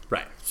 Right.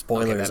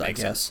 Spoilers, okay, I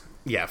guess. Sense.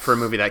 Yeah, for a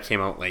movie that came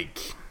out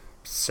like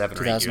 7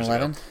 or 8 years ago.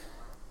 2011?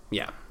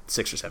 Yeah,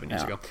 6 or 7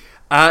 years ago.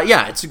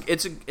 Yeah,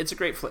 it's a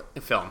great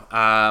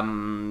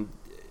film.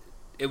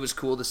 It was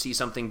cool to see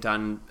something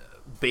done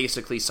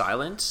basically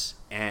silent,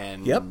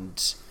 and yep.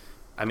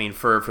 I mean,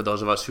 for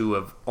those of us who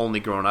have only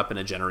grown up in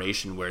a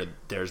generation where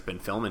there's been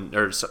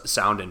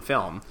sound and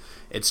film,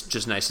 it's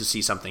just nice to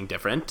see something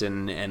different,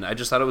 and I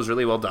just thought it was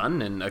really well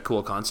done and a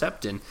cool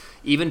concept. And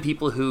even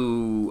people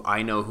who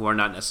I know who are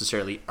not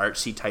necessarily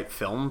artsy type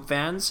film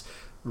fans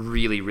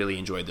really, really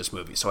enjoyed this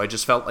movie. So I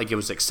just felt like it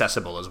was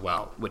accessible as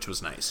well, which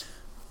was nice.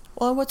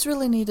 Well, what's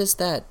really neat is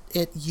that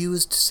it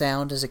used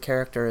sound as a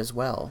character as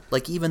well.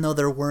 Like, even though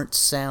there weren't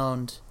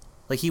sound...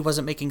 Like, he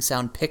wasn't making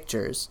sound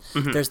pictures.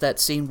 Mm-hmm. There's that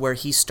scene where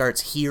he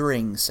starts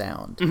hearing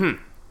sound.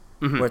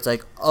 Mm-hmm. Mm-hmm. Where it's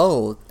like,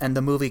 oh, and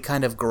the movie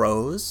kind of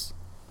grows.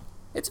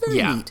 It's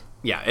very neat.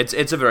 Yeah,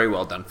 it's a very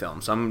well done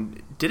film. So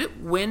did it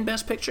win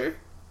Best Picture?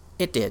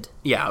 It did.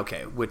 Yeah,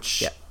 okay,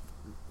 which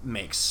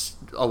makes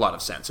a lot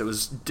of sense. It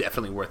was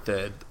definitely worth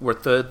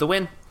the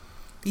win.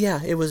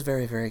 Yeah, it was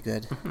very, very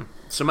good. Mm-hmm.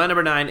 So my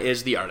number 9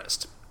 is The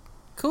Artist.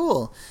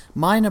 Cool.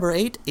 My number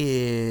 8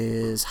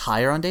 is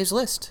higher on Dave's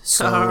list,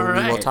 so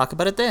we will talk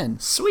about it then.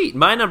 Sweet.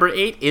 My number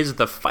 8 is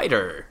The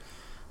Fighter.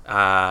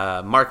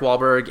 Mark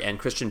Wahlberg and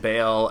Christian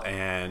Bale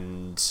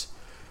and...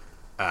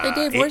 hey,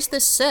 Dave, where's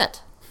this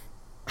set?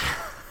 I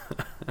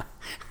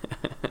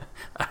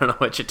don't know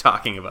what you're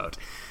talking about.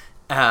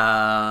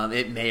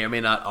 It may or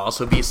may not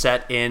also be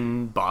set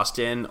in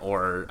Boston,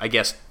 or I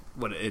guess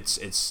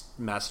it's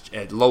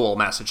Lowell,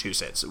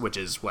 Massachusetts, which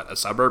is a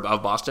suburb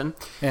of Boston.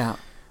 Yeah.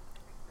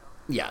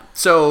 Yeah.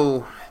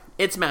 So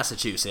it's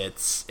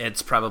Massachusetts.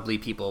 It's probably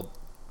people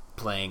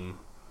playing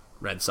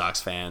Red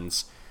Sox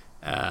fans.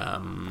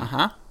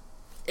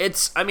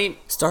 It's, I mean,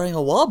 starring a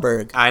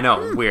Wahlberg. I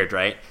know, weird,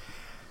 right?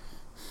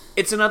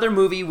 It's another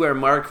movie where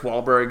Mark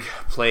Wahlberg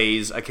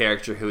plays a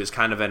character who is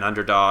kind of an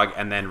underdog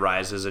and then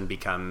rises and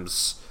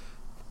becomes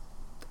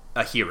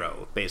a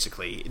hero,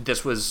 basically.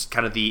 This was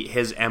kind of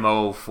his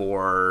MO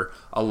for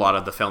a lot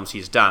of the films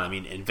he's done. I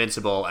mean,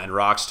 Invincible and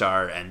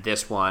Rockstar and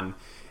this one,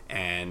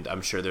 and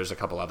I'm sure there's a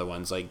couple other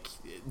ones. Like,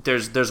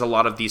 there's a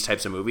lot of these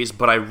types of movies,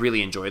 but I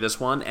really enjoy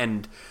this one,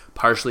 and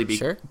partially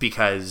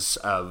because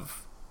of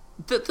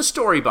the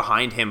story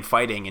behind him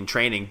fighting and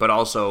training, but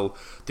also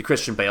the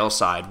Christian Bale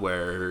side,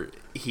 where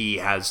he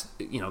has,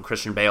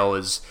 Christian Bale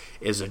is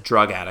a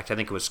drug addict. I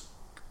think it was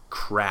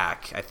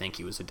crack. I think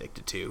he was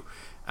addicted to,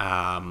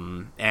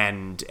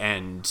 and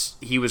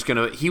he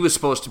was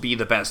supposed to be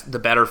the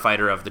better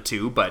fighter of the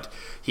two, but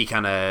he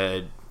kind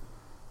of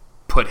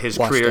put his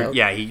career,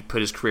 he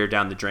put his career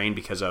down the drain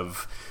because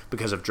of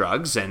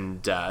drugs,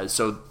 and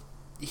so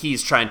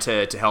he's trying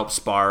to help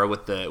spar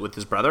with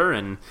his brother,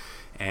 and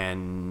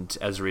and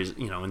as a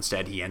reason,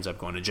 instead he ends up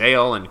going to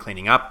jail and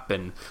cleaning up.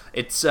 And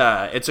it's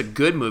a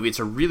good movie. It's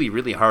a really,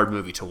 really hard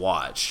movie to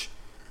watch.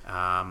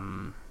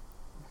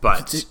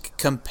 But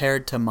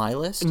compared to my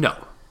list,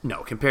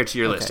 no, compared to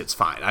your list, it's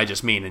fine. I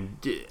just mean,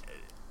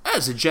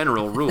 as a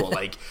general rule,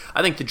 like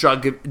I think the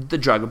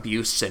drug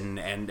abuse and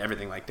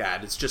everything like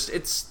that.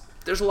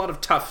 There's a lot of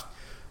tough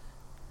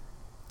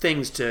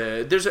things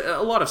there's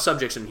a lot of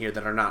subjects in here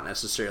that are not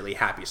necessarily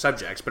happy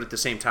subjects, but at the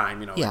same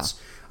time,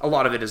 it's a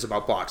lot of it is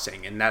about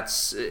boxing, and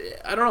that's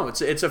I don't know.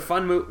 It's a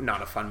fun movie,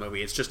 not a fun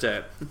movie. It's just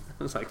I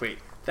was like, wait,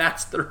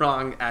 that's the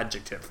wrong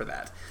adjective for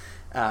that.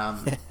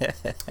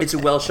 It's a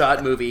well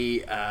shot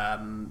movie,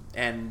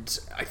 and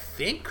I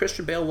think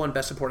Christian Bale won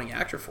Best Supporting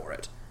Actor for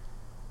it.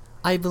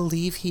 I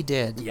believe he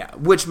did. Yeah,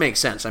 which makes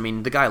sense. I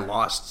mean, the guy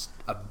lost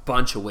a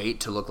bunch of weight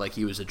to look like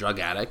he was a drug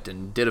addict,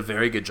 and did a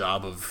very good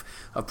job of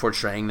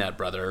portraying that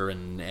brother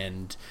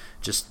and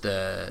just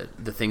the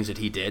things that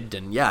he did.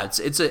 And yeah,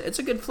 it's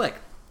a good flick.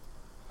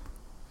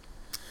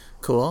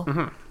 Cool.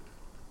 Mm-hmm.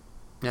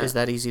 Yeah. Is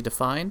that easy to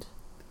find?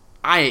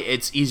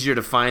 It's easier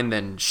to find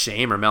than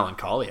Shame or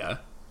Melancholia.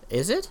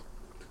 Is it?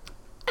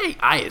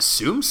 I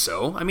assume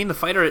so. I mean, The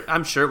Fighter,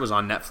 I'm sure it was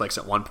on Netflix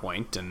at one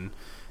point, and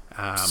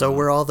so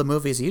were all the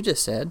movies you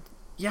just said.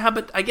 Yeah,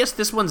 but I guess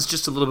this one's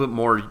just a little bit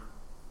more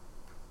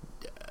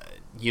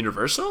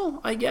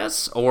universal, I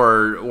guess,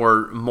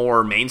 or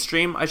more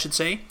mainstream, I should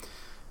say.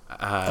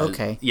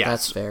 Okay, yes.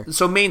 That's fair.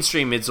 So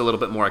mainstream is a little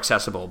bit more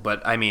accessible,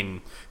 but I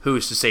mean,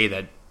 who's to say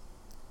that?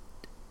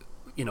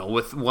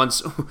 With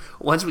once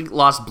we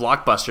lost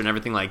Blockbuster and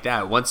everything like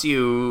that, once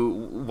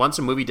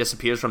a movie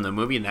disappears from the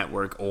movie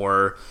network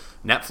or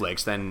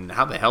Netflix, then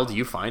how the hell do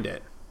you find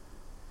it?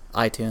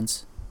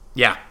 iTunes.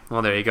 Yeah,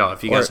 well, there you go.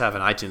 If you guys have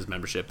an iTunes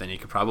membership, then you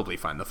could probably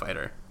find The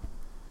Fighter.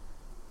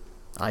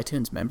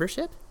 iTunes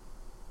membership?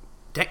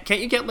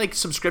 Can't you get like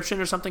subscription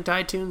or something to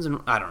iTunes?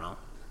 And I don't know,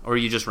 or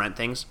you just rent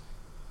things?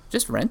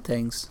 Just rent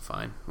things.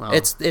 Fine. Well,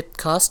 it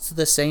costs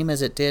the same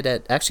as it did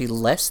actually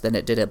less than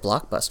it did at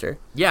Blockbuster.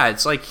 Yeah,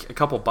 it's like a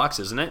couple bucks,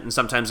 isn't it? And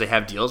sometimes they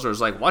have deals where it's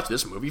like, watch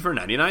this movie for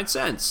 99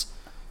 cents.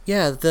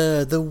 Yeah,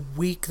 the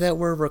week that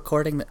we're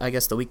recording, I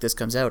guess the week this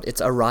comes out, its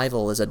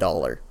Arrival is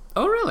 $1.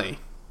 Oh, really?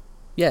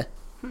 Yeah.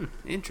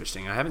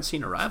 Interesting. I haven't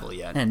seen Arrival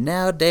yet. And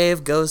now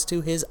Dave goes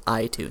to his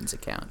iTunes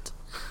account.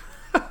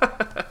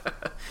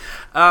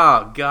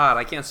 Oh, God,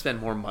 I can't spend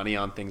more money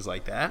on things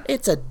like that.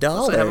 It's $1.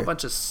 Also, I have a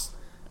bunch of...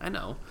 I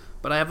know,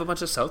 but I have a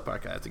bunch of South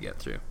Park I have to get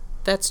through.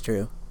 That's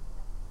true.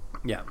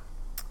 Yeah.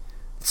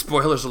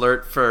 Spoilers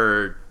alert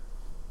for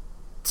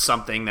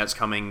something that's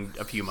coming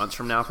a few months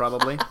from now,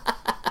 probably.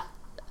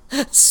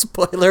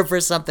 Spoiler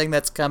for something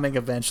that's coming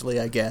eventually,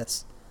 I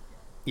guess.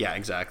 Yeah,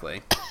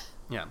 exactly.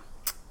 Yeah.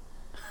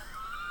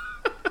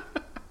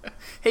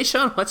 Hey,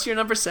 Sean, what's your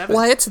number 7?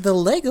 Why, it's the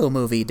Lego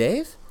Movie,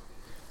 Dave.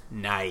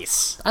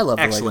 Nice. I love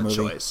the Excellent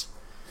Lego Movie. choice.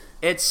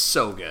 It's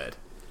so good.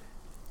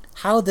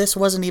 How this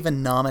wasn't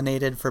even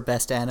nominated for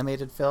Best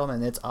Animated Film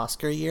in its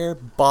Oscar year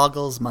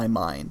boggles my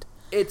mind.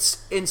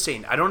 It's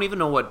insane. I don't even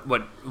know what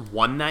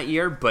won that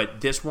year,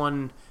 but this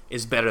one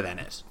is better than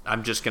it.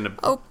 I'm just going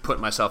to put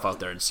myself out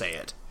there and say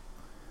it.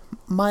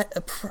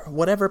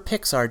 Whatever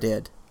Pixar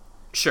did.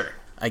 Sure.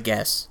 I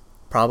guess.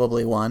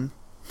 Probably won.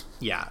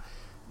 Yeah.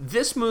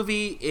 This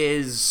movie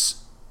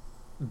is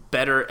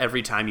better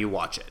every time you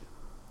watch it.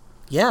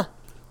 Yeah.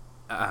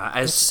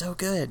 It's so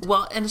good.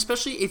 Well, and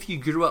especially if you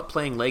grew up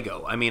playing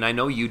Lego. I mean, I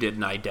know you did,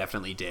 and I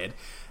definitely did.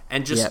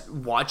 And just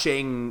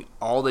watching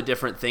all the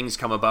different things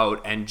come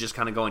about and just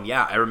kind of going,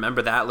 yeah, I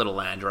remember that little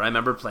land, or I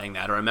remember playing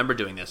that, or I remember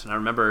doing this, and I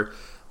remember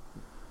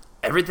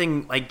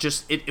everything, like,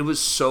 just, it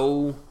was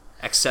so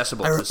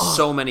accessible to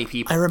so many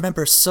people. I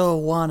remember so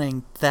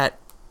wanting that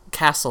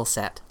castle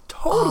set.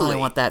 Totally. Oh, I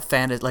want that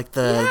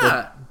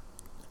the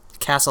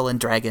castle and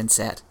dragon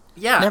set.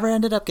 Yeah. Never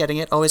ended up getting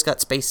it. Always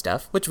got space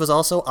stuff, which was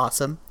also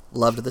awesome.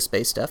 Loved the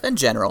space stuff in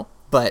general,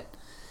 but...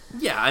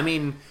 Yeah, I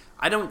mean,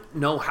 I don't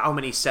know how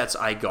many sets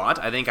I got.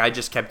 I think I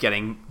just kept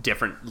getting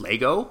different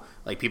Lego.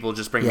 Like, people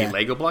just bring me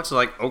Lego blocks. I'm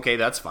like, okay,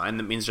 that's fine.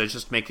 That means I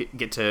just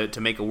get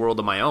to make a world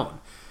of my own.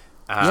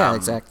 Yeah,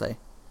 exactly.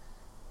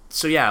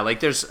 So, yeah, like,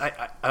 there's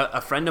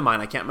a friend of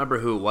mine, I can't remember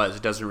who it was.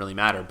 It doesn't really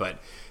matter,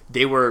 but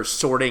they were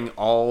sorting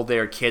all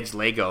their kids'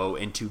 Lego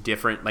into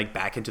different, like,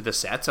 back into the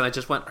sets, and I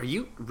just went, are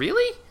you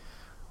really?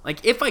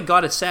 Like, if I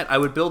got a set, I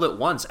would build it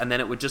once, and then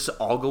it would just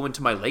all go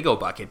into my Lego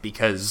bucket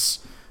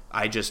because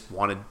I just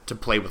wanted to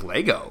play with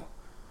Lego.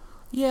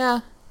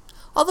 Yeah.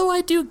 Although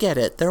I do get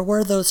it. There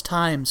were those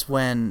times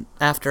when,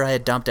 after I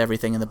had dumped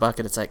everything in the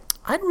bucket, it's like,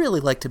 I'd really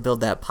like to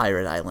build that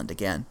pirate island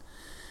again.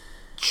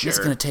 Sure. It's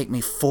going to take me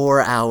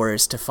 4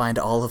 hours to find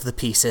all of the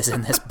pieces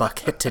in this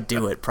bucket to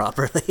do it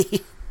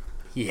properly.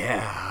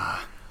 Yeah.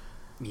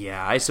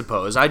 Yeah, I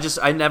suppose. I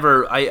just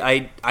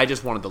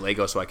wanted the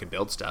Lego so I could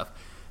build stuff.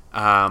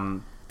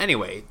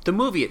 Anyway, the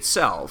movie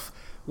itself,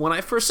 when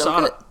I first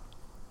saw it,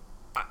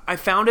 I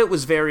found it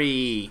was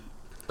very,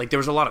 like, there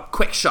was a lot of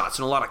quick shots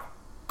and a lot of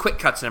quick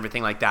cuts and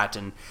everything like that,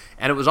 and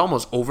it was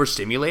almost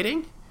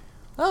overstimulating.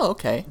 Oh,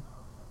 okay.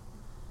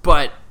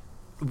 But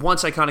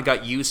once I kind of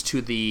got used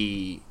to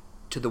the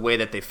way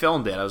that they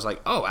filmed it, I was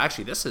like, oh,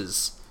 actually, this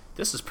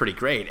is pretty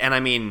great. And I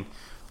mean,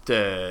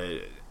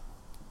 the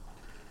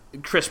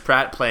Chris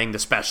Pratt playing the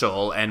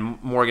special,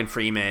 and Morgan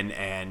Freeman,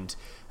 and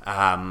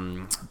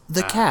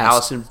the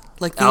cast,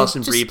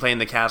 Alison Brie playing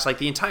the cast, like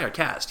the entire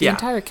cast. The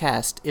entire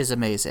cast is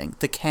amazing.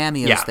 The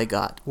cameos they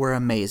got were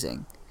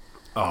amazing.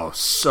 Oh,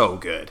 so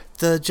good.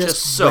 The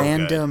just so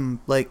random,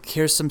 good. Like,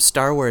 here's some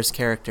Star Wars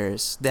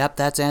characters.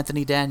 That's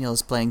Anthony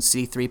Daniels playing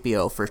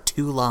C-3PO for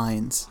 2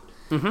 lines.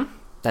 Mm-hmm.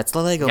 That's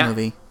the Lego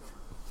movie.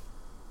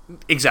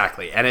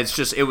 Exactly. And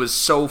it was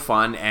so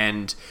fun.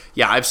 And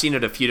yeah, I've seen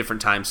it a few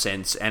different times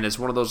since. And it's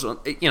one of those,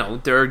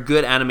 there are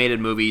good animated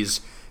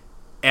movies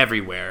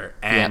everywhere.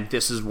 And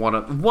this is one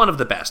of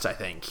the best, I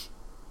think,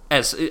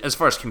 as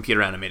far as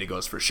computer animated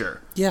goes, for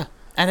sure. Yeah.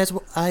 And as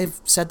I've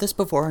said this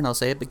before, and I'll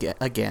say it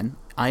again,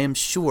 I am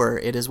sure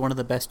it is one of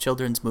the best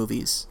children's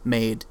movies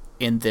made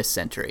in this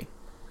century.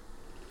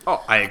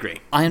 Oh, I agree.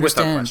 I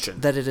understand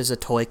that it is a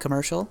toy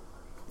commercial.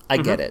 I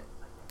get it.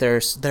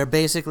 They're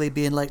basically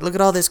being like, look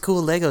at all this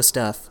cool Lego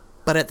stuff.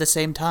 But at the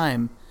same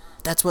time,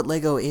 that's what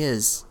Lego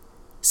is.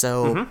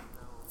 So,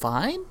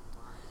 fine?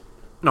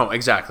 No,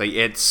 exactly.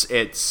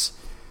 It's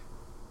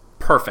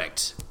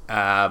perfect.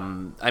 I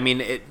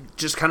mean, it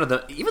just kind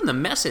of even the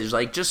message,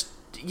 like, just,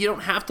 you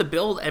don't have to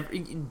build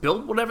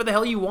whatever the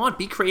hell you want.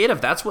 Be creative.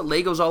 That's what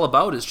Lego's all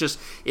about. It's just,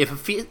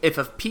 if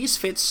a piece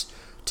fits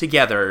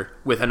together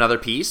with another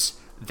piece,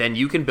 then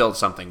you can build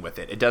something with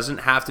it. It doesn't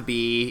have to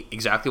be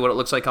exactly what it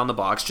looks like on the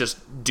box.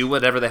 Just do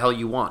whatever the hell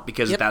you want,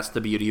 because that's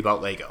the beauty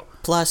about Lego.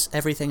 Plus,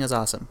 everything is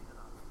awesome.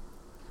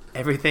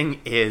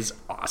 Everything is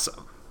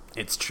awesome.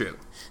 It's true.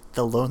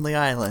 The Lonely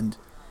Island,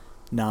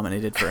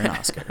 nominated for an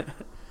Oscar.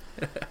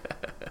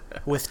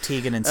 With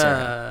Tegan and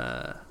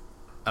Sarah.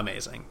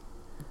 Amazing.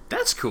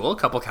 That's cool. A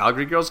couple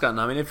Calgary girls got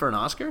nominated for an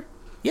Oscar?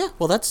 Yeah,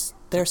 well, that's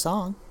their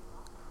song.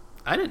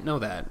 I didn't know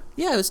that.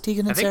 Yeah, it was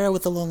Tegan and Sarah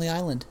with The Lonely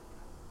Island.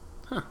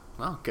 Huh.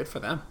 Well, good for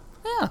them.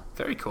 Yeah.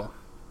 Very cool.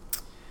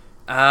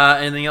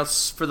 Anything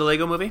else for the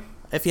Lego movie?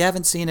 If you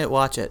haven't seen it,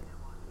 watch it.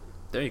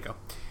 There you go.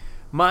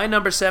 My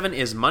number 7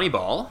 is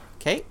Moneyball.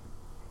 Okay.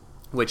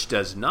 Which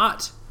does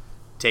not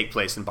take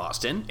place in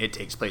Boston. It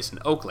takes place in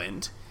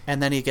Oakland.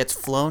 And then he gets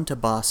flown to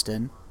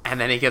Boston. I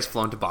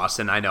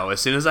know. As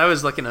soon as I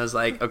was looking, I was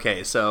like,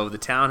 okay, so the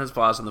town has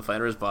Boston, the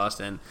fighter is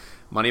Boston,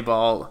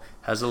 Moneyball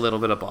has a little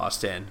bit of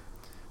Boston.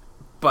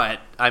 But,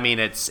 I mean,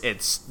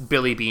 it's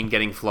Billy Beane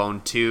getting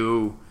flown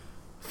to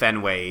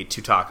Fenway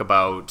to talk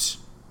about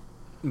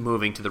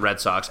moving to the Red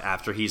Sox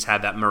after he's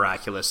had that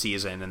miraculous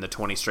season and the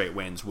 20 straight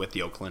wins with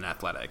the Oakland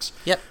Athletics.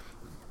 Yep.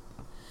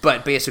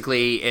 But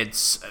basically,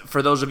 it's,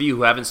 for those of you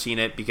who haven't seen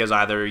it, because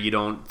either you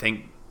don't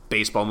think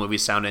baseball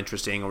movies sound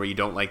interesting, or you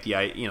don't like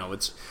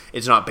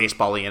it's not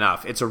baseball-y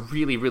enough. It's a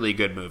really, really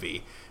good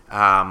movie.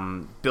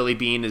 Billy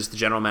Beane is the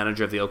general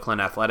manager of the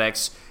Oakland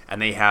Athletics,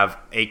 and they have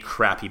a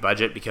crappy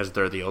budget because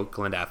they're the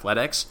Oakland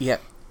Athletics.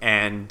 Yep.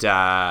 And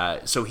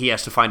so he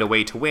has to find a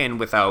way to win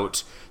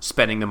without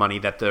spending the money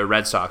that the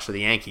Red Sox or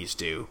the Yankees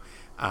do.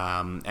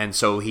 And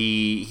so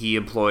he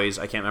employs,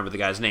 I can't remember the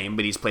guy's name,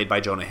 but he's played by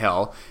Jonah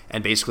Hill,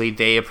 and basically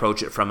they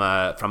approach it from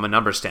a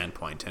number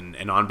standpoint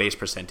and on-base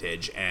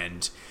percentage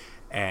and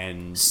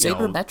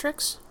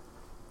sabermetrics?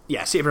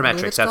 Yeah,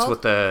 sabermetrics. That's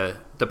what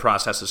the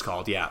process is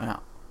called. Yeah.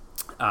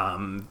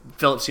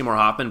 Philip Seymour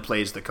Hoffman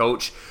plays the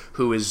coach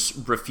who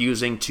is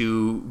refusing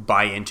to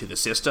buy into the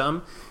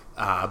system.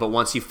 But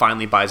once he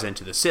finally buys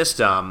into the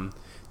system,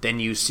 then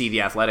you see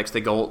the Athletics.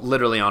 They go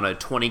literally on a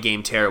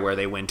 20-game tear where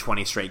they win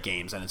 20 straight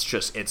games, and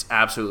it's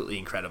absolutely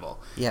incredible.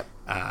 Yep.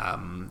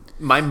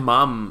 My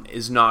mom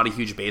is not a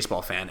huge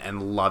baseball fan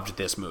and loved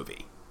this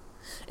movie.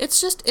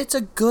 It's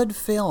a good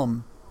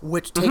film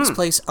which takes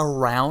place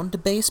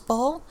around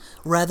baseball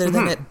rather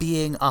than it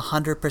being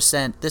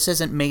 100%. This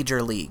isn't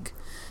Major League.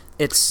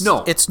 It's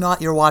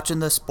not you're watching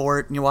the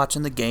sport and you're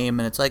watching the game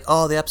and it's like,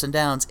 oh, the ups and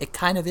downs. It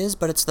kind of is,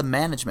 but it's the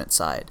management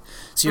side.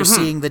 So you're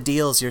seeing the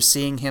deals. You're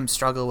seeing him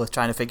struggle with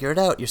trying to figure it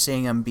out. You're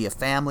seeing him be a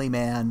family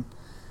man.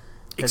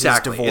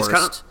 Exactly. He's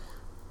divorced.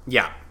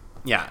 Yeah,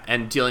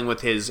 and dealing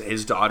with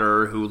his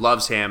daughter who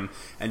loves him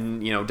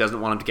and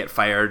doesn't want him to get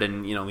fired,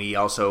 and he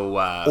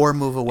also or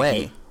move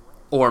away.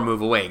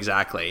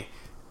 Exactly.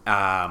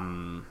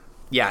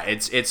 Yeah,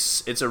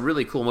 it's a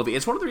really cool movie.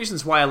 It's one of the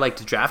reasons why I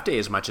liked Draft Day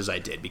as much as I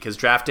did, because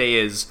Draft Day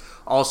is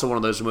also one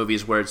of those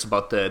movies where it's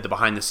about the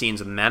behind the scenes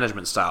and the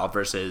management style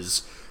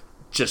versus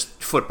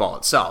just football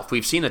itself.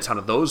 We've seen a ton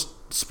of those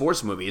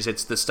sports movies.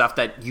 It's the stuff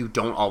that you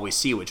don't always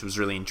see, which was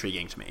really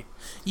intriguing to me.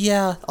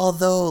 Yeah,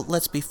 although,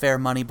 let's be fair,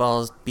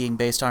 Moneyball being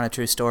based on a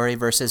true story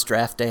versus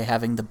Draft Day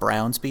having the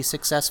Browns be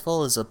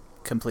successful is a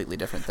completely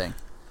different thing.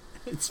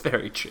 It's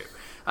very true.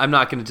 I'm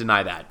not going to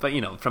deny that, but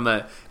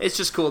it's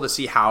just cool to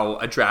see how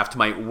a draft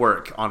might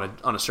work on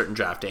a certain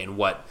draft day and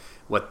what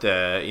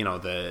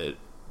the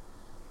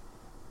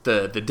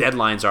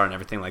deadlines are and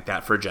everything like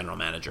that for a general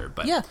manager.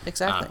 But yeah,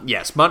 exactly.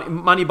 Yes,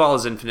 Moneyball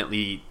is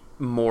infinitely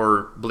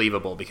more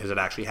believable because it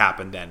actually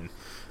happened than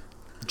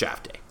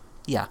Draft Day.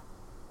 Yeah,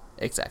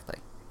 exactly.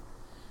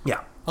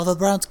 Yeah. Although the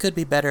Browns could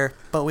be better,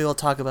 but we will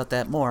talk about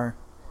that more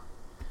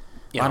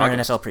on our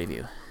NFL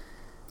preview.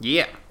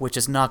 Yeah. Which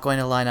is not going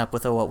to line up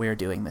with what we are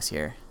doing this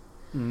year.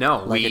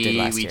 No, like it did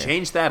last we year.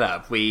 Changed that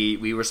up.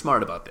 We were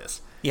smart about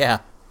this. Yeah,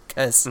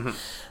 because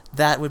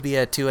that would be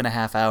a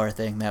 2.5 hour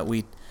thing that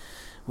we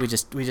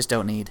just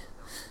don't need.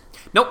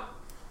 Nope.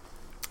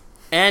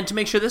 And to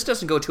make sure this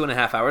doesn't go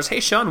 2.5 hours, hey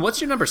Sean,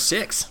 what's your number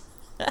 6?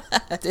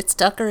 It's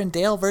Tucker and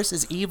Dale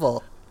versus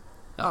Evil.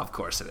 Oh, of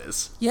course it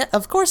is. Yeah,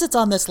 of course it's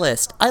on this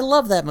list. I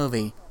love that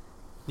movie.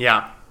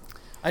 Yeah.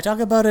 I talk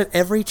about it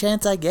every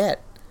chance I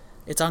get.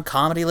 It's on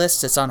comedy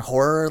lists. It's on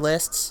horror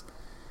lists.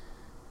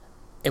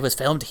 It was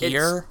filmed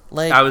here.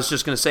 I was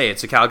just going to say,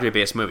 it's a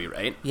Calgary-based movie,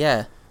 right?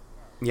 Yeah.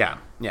 Yeah.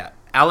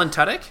 Alan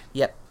Tudyk?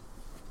 Yep.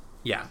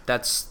 Yeah,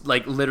 that's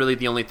like literally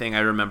the only thing I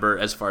remember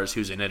as far as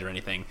who's in it or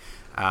anything.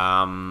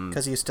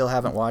 Because you still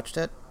haven't watched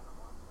it?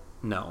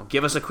 No.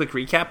 Give us a quick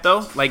recap,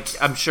 though. Like,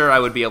 I'm sure I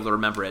would be able to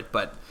remember it,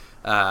 but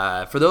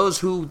for those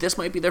who this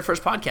might be their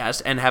first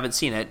podcast and haven't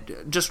seen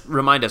it, just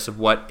remind us of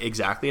what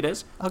exactly it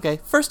is. Okay,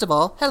 first of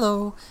all,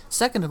 hello.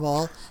 Second of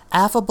all,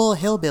 affable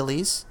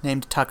hillbillies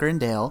named Tucker and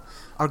Dale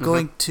are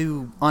going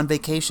on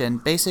vacation.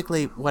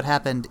 Basically, what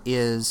happened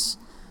is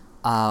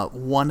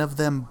one of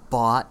them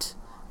bought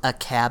a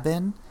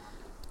cabin.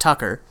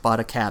 Tucker bought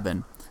a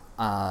cabin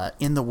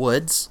in the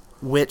woods,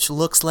 which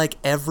looks like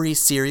every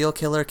serial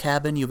killer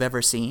cabin you've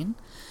ever seen.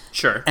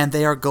 Sure. And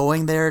they are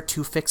going there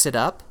to fix it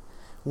up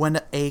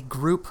when a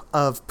group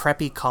of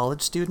preppy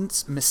college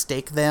students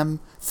mistake them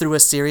through a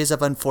series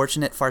of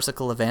unfortunate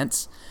farcical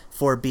events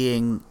for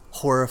being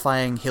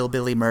horrifying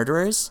hillbilly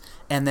murderers.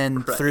 And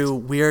then through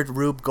weird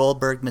Rube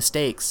Goldberg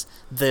mistakes,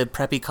 the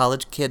preppy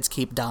college kids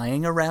keep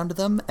dying around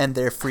them and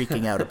they're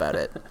freaking out about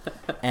it.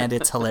 And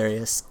it's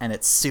hilarious and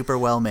it's super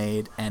well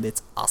made and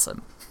it's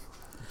awesome.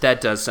 That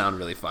does sound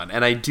really fun.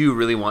 And I do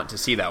really want to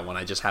see that one.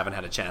 I just haven't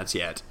had a chance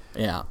yet.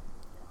 Yeah.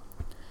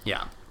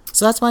 Yeah.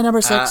 So that's my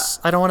number 6.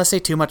 I don't want to say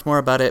too much more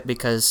about it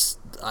because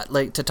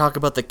to talk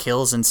about the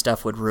kills and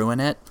stuff would ruin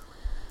it.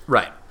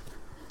 Right.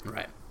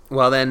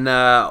 Well, then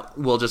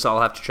we'll just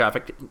all have to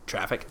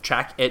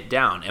track it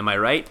down. Am I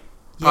right,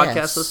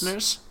 podcast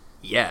listeners?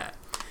 Yeah.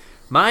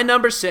 My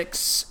number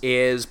 6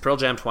 is Pearl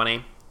Jam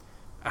 20.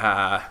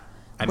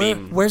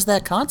 Where's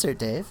that concert,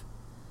 Dave?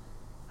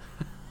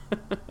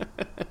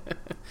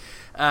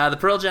 The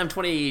Pearl Jam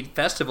 20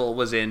 festival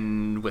was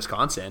in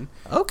Wisconsin.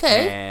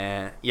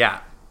 Okay.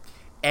 Yeah.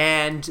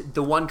 And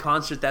the one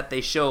concert that they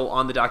show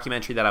on the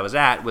documentary that I was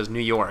at was New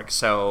York.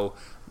 So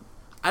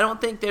I don't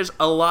think there's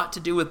a lot to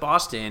do with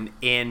Boston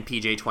in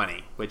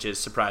PJ20, which is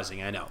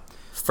surprising, I know.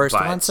 First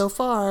one so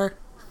far.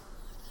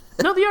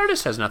 No, the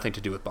artist has nothing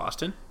to do with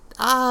Boston.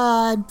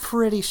 I'm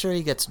pretty sure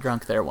he gets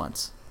drunk there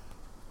once.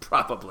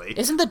 Probably.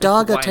 Isn't the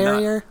dog a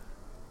terrier?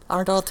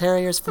 Aren't all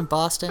terriers from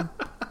Boston?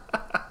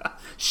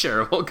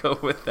 Sure, we'll go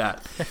with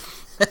that.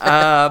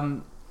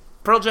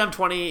 Pearl Jam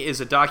 20 is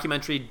a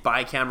documentary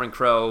by Cameron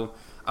Crowe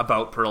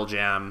about Pearl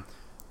Jam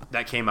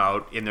that came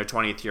out in their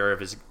 20th year of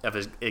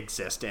his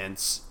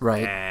existence.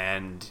 Right.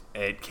 And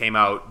it came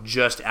out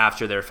just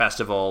after their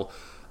festival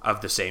of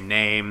the same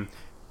name.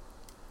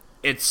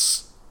 It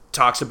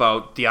talks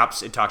about the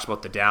ups, it talks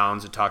about the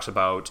downs, it talks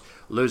about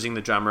losing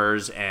the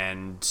drummers,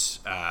 and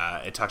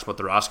it talks about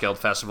the Roskilde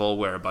Festival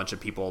where a bunch of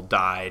people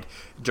died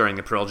during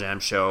the Pearl Jam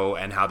show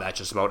and how that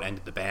just about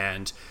ended the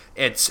band.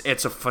 It's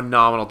a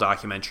phenomenal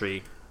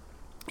documentary.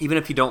 Even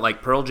if you don't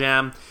like Pearl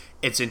Jam,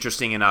 it's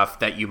interesting enough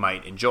that you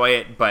might enjoy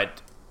it,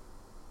 but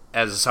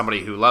as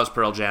somebody who loves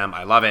Pearl Jam,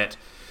 I love it.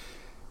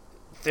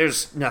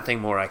 There's nothing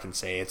more I can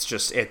say.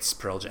 It's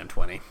Pearl Jam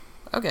 20.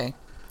 Okay.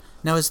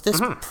 Now, is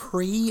this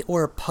pre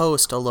or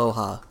post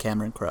Aloha,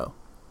 Cameron Crowe?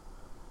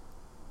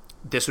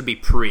 This would be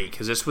pre,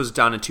 because this was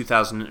done in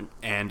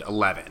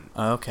 2011.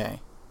 Okay.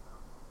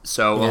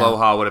 So yeah.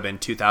 Aloha would have been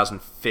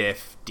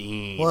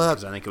 2015,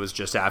 because I think it was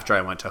just after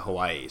I went to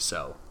Hawaii,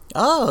 so...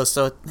 Oh,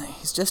 so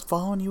he's just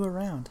following you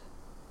around.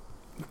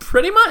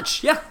 Pretty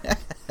much, yeah.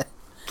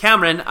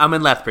 Cameron, I'm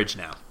in Lethbridge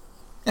now.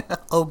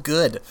 Oh,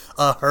 good.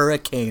 A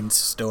hurricane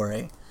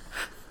story.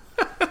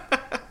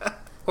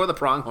 Or the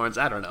pronghorns,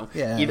 I don't know.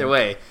 Yeah. Either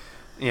way,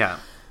 yeah.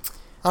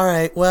 All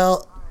right,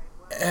 well,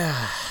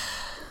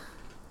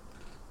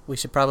 we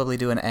should probably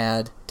do an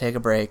ad, take a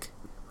break,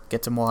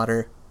 get some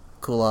water,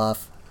 cool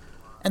off,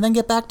 and then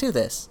get back to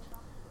this.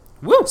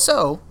 Woo!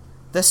 So,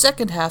 the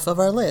second half of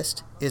our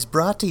list is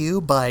brought to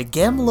you by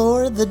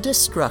Gemlor the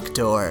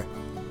Destructor.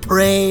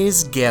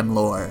 Praise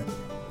Gemlor.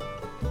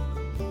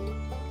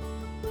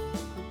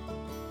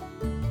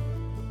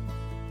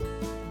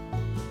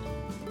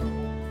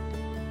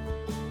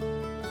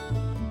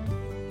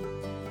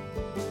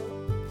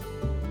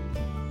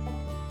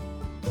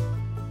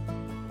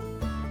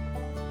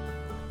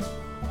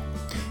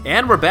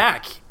 And we're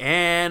back,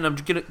 and I'm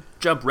going to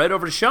jump right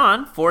over to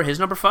Sean for his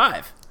number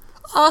 5.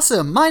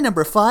 Awesome. My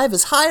number 5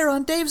 is higher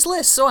on Dave's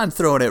list, so I'm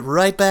throwing it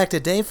right back to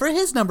Dave for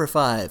his number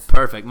 5.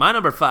 Perfect. My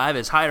number 5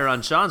 is higher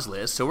on Sean's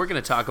list, so we're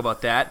going to talk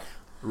about that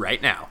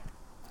right now.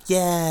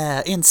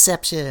 Yeah,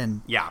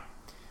 Inception. Yeah.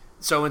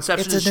 So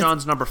Inception is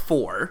Sean's number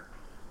 4.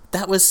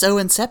 That was so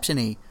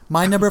Inception-y.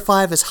 My number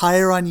 5 is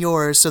higher on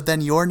yours, so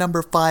then your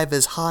number 5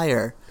 is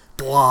higher.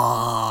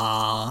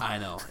 Blah. I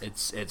know.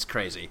 It's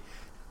crazy.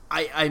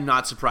 I'm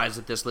not surprised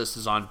that this list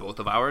is on both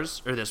of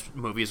ours, or this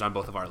movie is on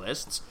both of our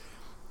lists.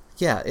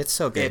 Yeah, it's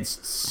so good.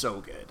 It's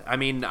so good. I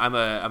mean, I'm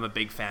a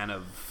big fan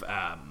of.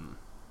 Now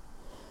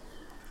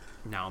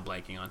I'm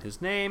blanking on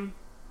his name.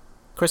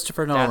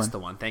 Christopher Nolan. That's the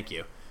one. Thank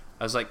you.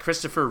 I was like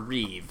Christopher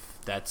Reeve.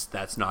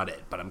 That's not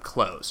it, but I'm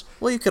close.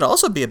 Well, you could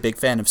also be a big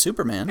fan of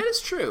Superman. It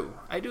is true.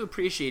 I do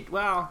appreciate.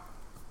 Well,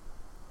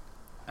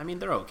 I mean,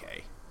 they're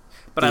okay,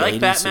 but The I like 80s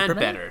Batman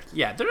Superman? better.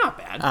 Yeah, they're not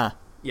bad.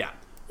 Yeah.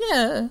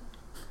 Yeah.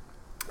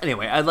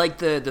 Anyway, I like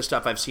the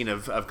stuff I've seen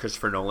of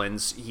Christopher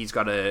Nolan's. He's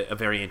got a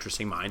very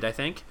interesting mind, I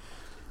think.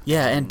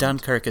 Yeah, and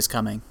Dunkirk is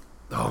coming.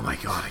 Oh my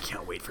god, I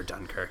can't wait for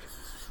Dunkirk.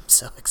 I'm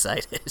so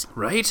excited.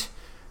 Right?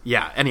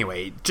 Yeah,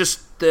 anyway,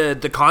 just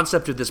the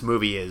concept of this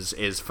movie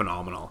is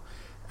phenomenal.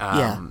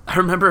 Yeah. I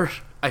remember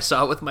I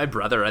saw it with my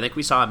brother. I think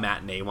we saw a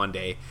matinee one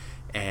day,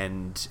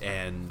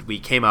 and we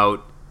came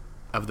out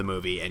of the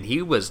movie, and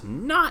he was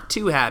not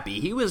too happy.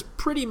 He was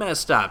pretty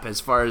messed up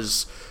as far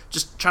as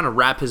just trying to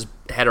wrap his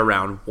head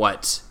around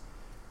what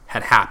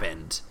had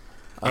happened.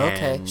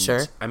 Okay, And,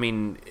 sure. I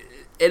mean,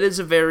 it is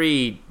a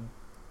very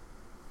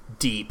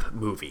deep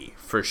movie,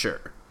 for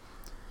sure.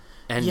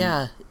 And,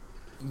 Yeah.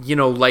 you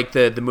know, like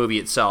the movie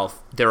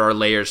itself, there are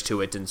layers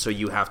to it, and so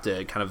you have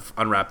to kind of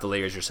unwrap the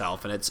layers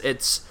yourself, and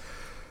it's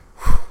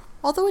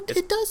Although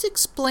it does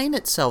explain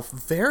itself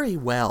very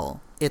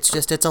well.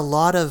 It's a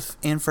lot of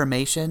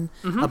information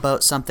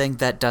about something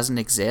that doesn't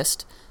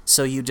exist,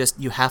 so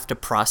you have to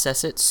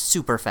process it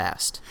super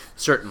fast.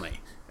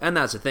 certainly. And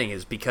that's the thing,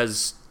 is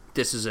because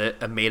this is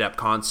a made-up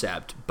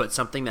concept, but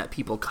something that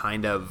people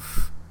kind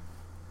of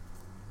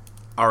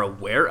are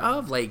aware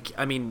of. Like,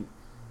 I mean,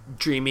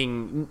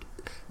 dreaming,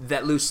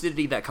 that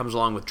lucidity that comes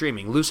along with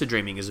dreaming. Lucid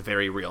dreaming is a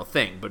very real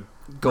thing, but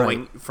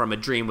going from a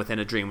dream within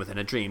a dream within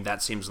a dream,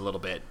 that seems a little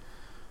bit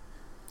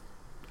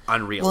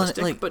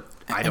unrealistic, but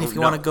I don't know. And if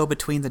you want to go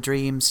between the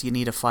dreams, you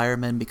need a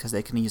fireman because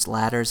they can use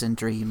ladders in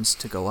dreams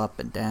to go up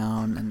and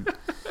down. And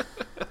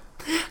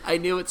I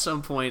knew at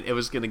some point it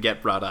was going to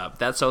get brought up.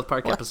 That South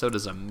Park episode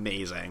is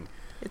amazing.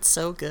 It's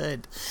so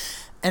good.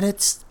 And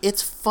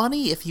it's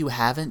funny if you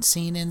haven't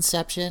seen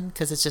Inception,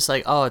 because it's just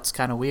like, oh, it's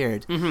kind of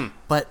weird. Mm-hmm.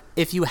 But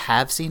if you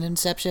have seen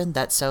Inception,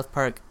 that South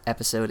Park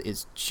episode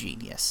is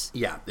genius.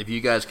 Yeah, if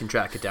you guys can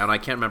track it down. I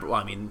can't remember. Well,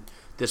 I mean,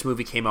 this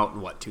movie came out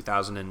in,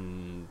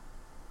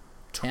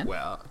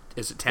 2012?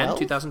 Is it 10?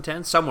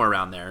 2010? Somewhere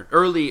around there.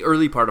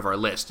 Early part of our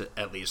list,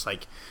 at least.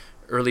 Like,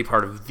 early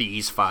part of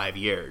these 5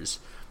 years.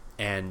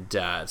 And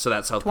so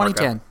that South Park...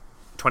 2010.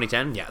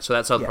 2010? Yeah, so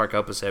that South Park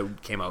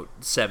episode came out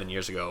 7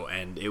 years ago,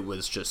 and it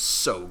was just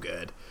so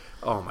good.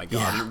 Oh my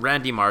god. Yeah.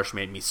 Randy Marsh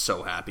made me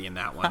so happy in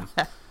that one.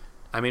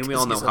 I mean, we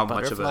all know how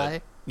much of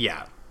a...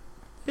 Yeah.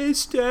 Hey,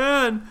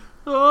 Stan!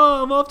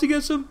 Oh, I'm off to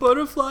get some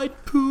butterfly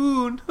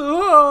poon.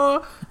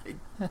 Oh.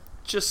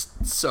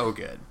 Just so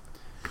good.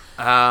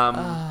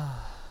 But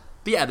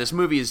yeah, this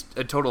movie is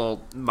a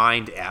total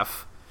mind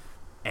F.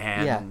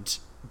 And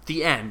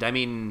the end, I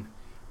mean,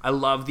 I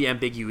love the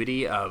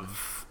ambiguity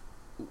of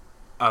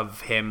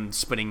him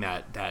spinning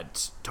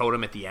that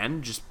totem at the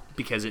end, just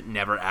because it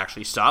never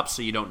actually stops,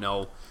 so you don't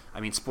know. I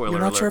mean, spoiler alert.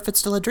 You're not sure if it's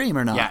still a dream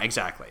or not. Yeah,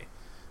 exactly.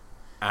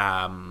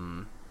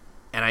 And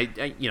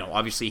I you know,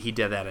 obviously he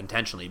did that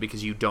intentionally,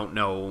 because you don't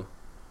know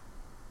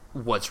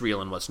what's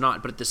real and what's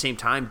not. But at the same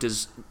time,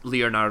 does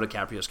Leonardo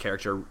DiCaprio's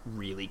character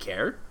really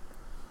care?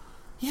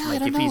 Yeah,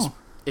 like, I don't know.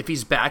 If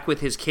he's back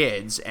with his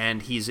kids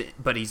and he's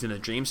in a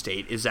dream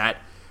state, is that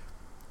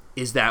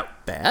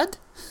bad?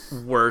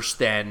 Worse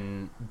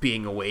than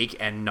being awake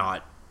and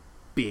not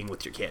being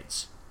with your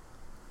kids?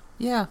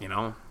 Yeah. You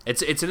know,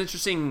 it's an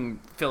interesting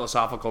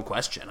philosophical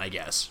question, I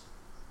guess.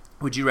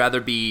 Would you rather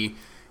be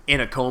in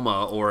a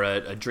coma or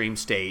a dream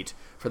state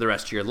for the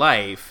rest of your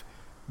life,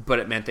 but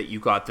it meant that you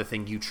got the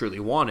thing you truly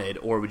wanted,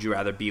 or would you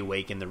rather be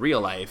awake in the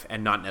real life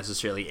and not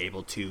necessarily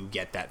able to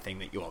get that thing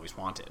that you always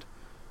wanted?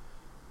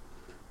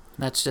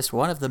 That's just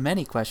one of the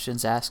many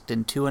questions asked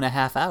in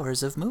 2.5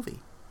 hours of movie.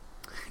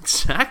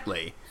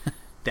 Exactly.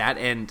 That,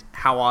 and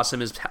how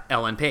awesome is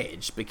Ellen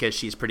Page, because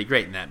she's pretty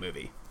great in that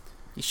movie.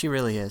 She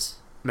really is.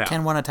 Yeah.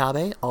 Ken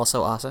Watanabe,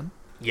 also awesome.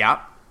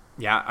 Yeah.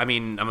 Yeah, I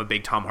mean, I'm a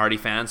big Tom Hardy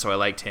fan, so I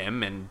liked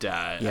him, and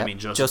I mean,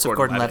 Joseph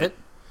Gordon-Levitt.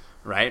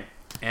 Right?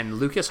 And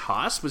Lucas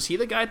Haas, was he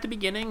the guy at the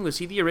beginning? Was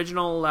he the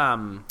original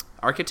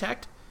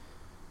architect?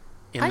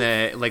 When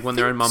they're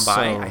in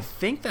Mumbai? So. I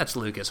think that's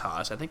Lucas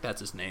Haas. I think that's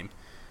his name.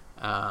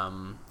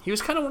 He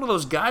was kind of one of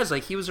those guys,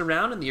 like, he was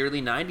around in the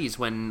early 90s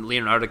when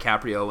Leonardo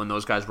DiCaprio and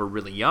those guys were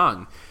really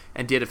young,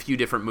 and did a few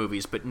different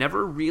movies, but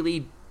never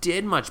really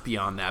did much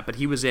beyond that. But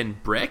he was in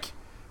Brick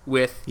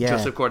with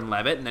Joseph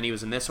Gordon-Levitt, and then he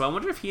was in this. So I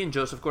wonder if he and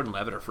Joseph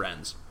Gordon-Levitt are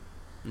friends.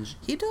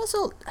 He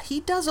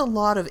does a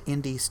lot of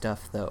indie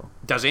stuff, though.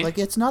 Does he? Like,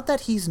 it's not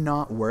that he's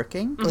not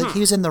working. Mm-hmm. Like,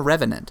 he's in The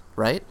Revenant,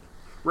 right?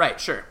 Right,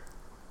 sure.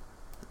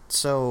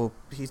 So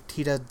he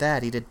did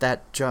that. He did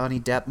that Johnny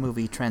Depp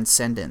movie,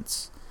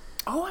 Transcendence.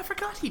 Oh, I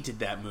forgot he did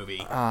that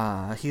movie.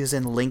 He was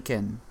in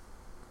Lincoln.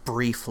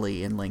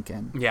 briefly in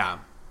Lincoln. Yeah.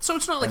 So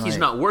it's not like he's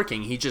not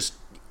working. He just,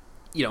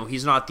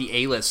 he's not the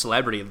A-list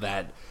celebrity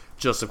that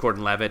Joseph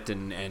Gordon-Levitt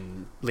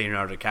and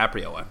Leonardo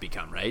DiCaprio have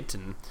become, right?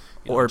 And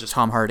or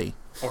Tom Hardy.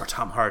 Or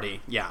Tom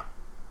Hardy, yeah.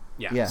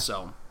 Yeah,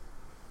 so.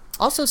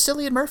 Also,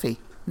 Cillian Murphy.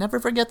 Never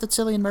forget that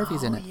Cillian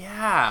Murphy's in it.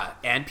 Yeah,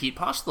 and Pete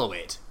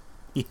Postlethwaite.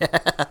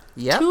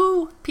 Yeah.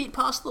 2 Pete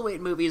Postlethwaite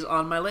movies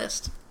on my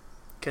list.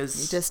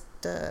 Cause you just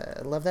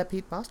love that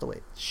Pete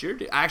Postlethwaite. Sure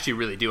do. I actually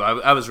really do.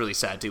 I was really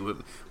sad,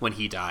 too, when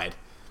he died.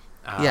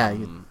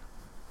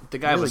 The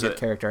guy was a good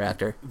character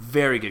actor.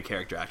 Very good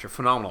character actor.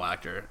 Phenomenal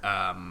actor.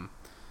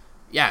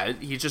 Yeah,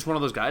 he's just one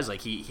of those guys.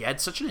 Like he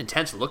had such an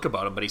intense look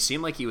about him, but he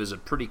seemed like he was a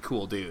pretty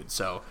cool dude.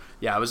 So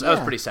I was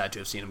pretty sad to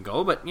have seen him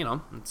go, but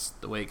it's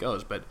the way it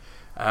goes. But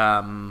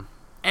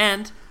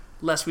and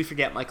lest we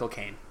forget Michael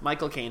Caine.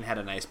 Michael Caine had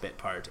a nice bit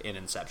part in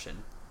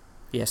Inception.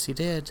 Yes, he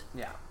did.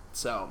 Yeah.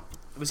 So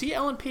was he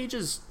Ellen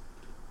Page's?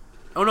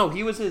 Oh no,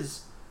 he was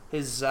his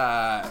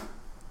Leonardo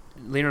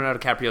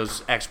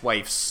DiCaprio's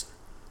ex-wife's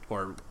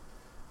or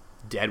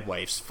dead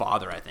wife's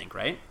father, I think,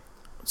 right?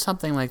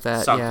 Something like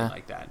that, Something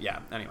like that, yeah.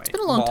 Anyway. It's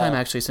been a long time,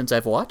 actually, since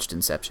I've watched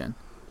Inception.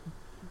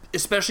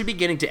 Especially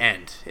beginning to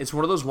end. It's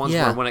one of those ones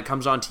where when it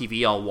comes on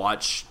TV, I'll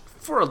watch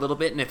for a little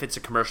bit, and if it's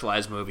a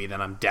commercialized movie, then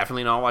I'm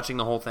definitely not watching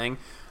the whole thing.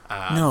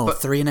 But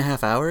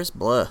 3.5 hours?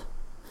 Blah.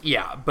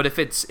 Yeah, but if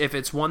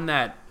it's one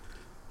that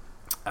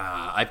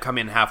I've come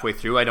in halfway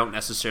through, I don't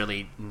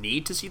necessarily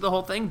need to see the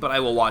whole thing, but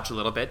I will watch a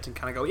little bit and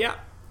kind of go, yeah,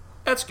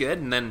 that's good,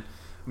 and then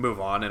move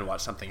on and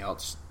watch something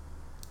else.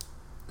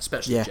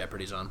 Especially if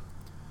Jeopardy's on.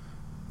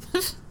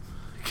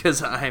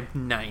 Because I'm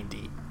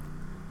 90.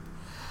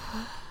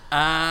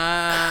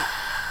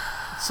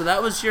 So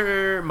that was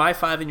my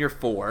 5 and your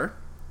 4.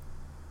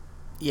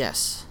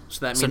 Yes.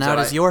 So that means now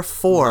it is your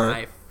 4.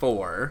 My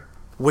 4.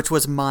 Which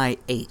was my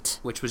 8.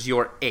 Which was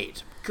your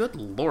 8. Good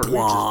Lord,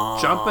 we're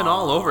just jumping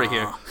all over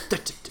here.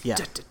 Yeah.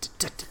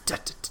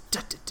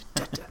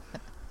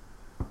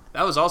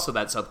 That was also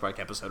that South Park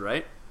episode,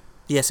 right?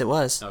 Yes, it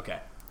was. Okay.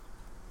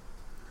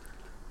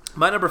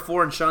 My number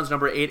 4 and Sean's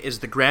number 8 is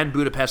the Grand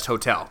Budapest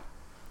Hotel.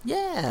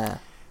 Yeah.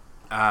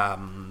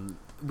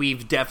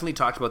 We've definitely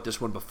talked about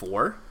this one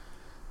before.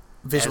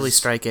 Visually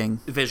striking,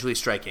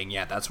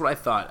 yeah, that's what I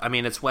thought. I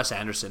mean, it's Wes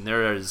Anderson.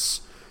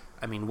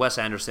 Wes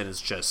Anderson is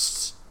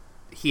just...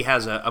 He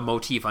has a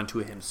motif unto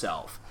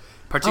himself.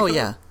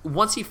 Particularly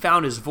once he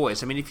found his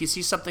voice. I mean, if you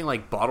see something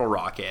like Bottle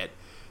Rocket...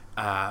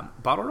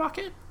 Bottle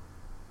Rocket?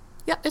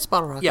 Yeah, it's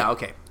Bottle Rocket. Yeah,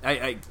 okay.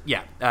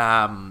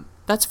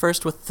 That's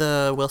first with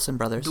the Wilson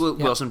brothers. The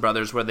Wilson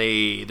brothers, where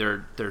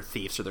they're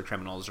thieves or they're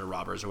criminals or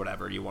robbers or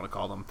whatever you want to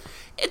call them.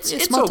 It's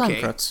small okay.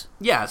 Time crooks.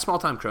 Yeah, small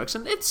time crooks,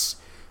 and it's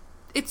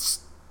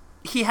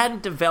he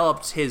hadn't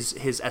developed his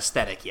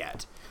aesthetic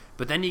yet.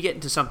 But then you get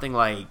into something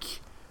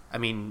like,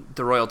 the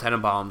Royal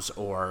Tenenbaums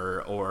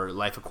or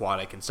Life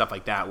Aquatic and stuff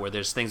like that, where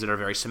there's things that are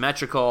very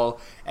symmetrical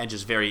and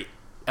just very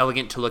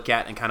elegant to look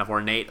at and kind of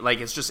ornate. Like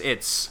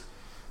it's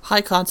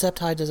high concept,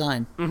 high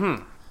design.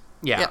 Mm-hmm.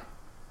 Yeah. Yep.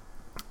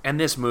 And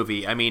this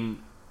movie,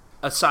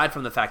 aside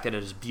from the fact that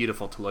it is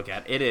beautiful to look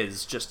at,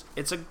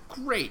 it's a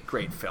great,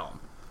 great film.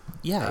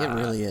 Yeah, it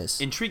really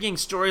is. Intriguing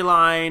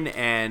storyline,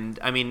 and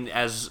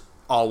as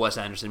all Wes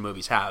Anderson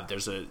movies have,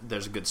 there's a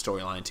good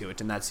storyline to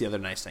it, and that's the other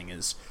nice thing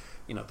is,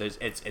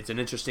 it's an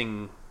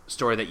interesting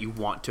story that you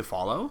want to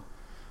follow.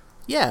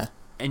 Yeah.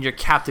 And you're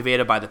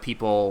captivated by the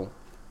people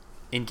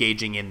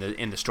engaging in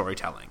the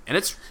storytelling. And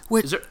is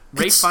it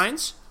Ralph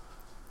Fiennes?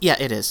 Yeah,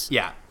 it is.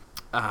 Yeah.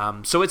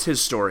 So it's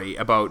his story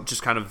about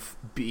just kind of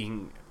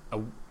being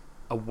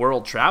a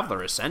world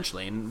traveler,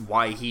 essentially, and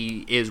why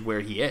he is where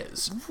he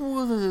is.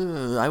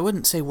 I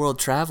wouldn't say world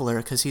traveler,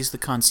 because he's the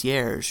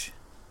concierge.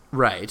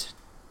 Right.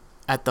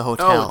 At the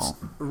hotel.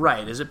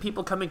 Right. Is it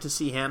people coming to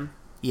see him?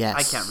 Yes.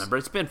 I can't remember.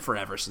 It's been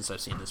forever since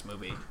I've seen this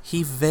movie.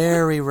 He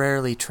very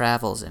rarely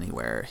travels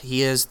anywhere.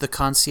 He is the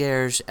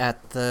concierge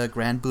at the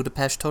Grand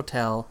Budapest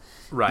Hotel.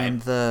 Right. In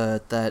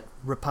that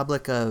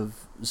Republic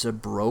of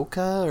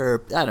Zabroka,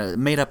 or I don't know,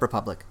 made up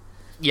republic.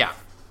 Yeah.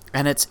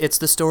 And it's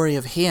the story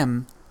of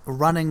him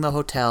running the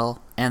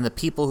hotel and the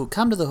people who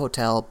come to the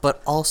hotel,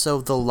 but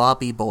also the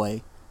lobby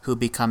boy who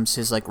becomes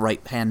his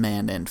right-hand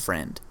man and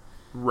friend.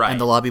 Right.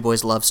 And the lobby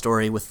boy's love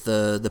story with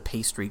the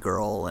pastry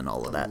girl and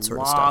all of that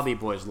sort of stuff. Lobby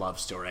boy's love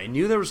story. I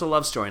knew there was a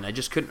love story and I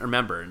just couldn't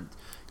remember. And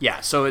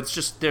yeah, so it's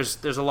just there's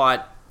a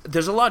lot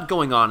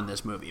going on in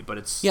this movie, but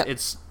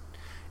it's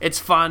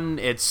fun,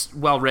 it's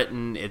well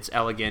written, it's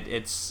elegant,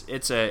 it's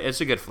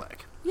a good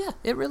flick. Yeah,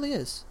 it really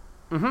is.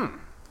 Mm-hmm.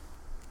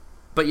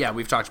 But yeah,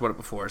 we've talked about it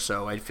before,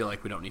 so I feel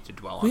like we don't need to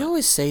dwell on it. We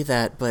always say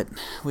that, but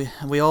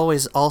we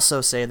always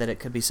also say that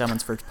it could be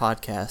someone's first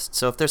podcast.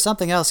 So if there's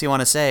something else you want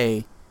to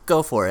say,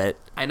 go for it.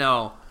 I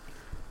know.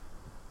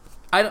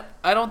 I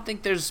don't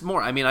think there's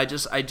more. I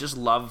just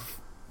love,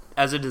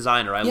 as a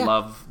designer, I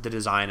love the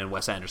design in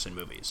Wes Anderson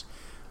movies.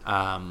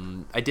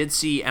 I did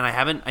see, and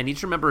I need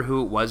to remember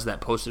who it was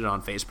that posted it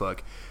on Facebook,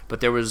 but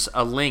there was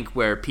a link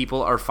where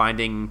people are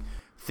finding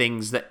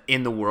things that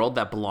in the world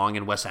that belong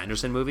in Wes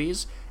Anderson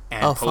movies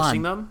and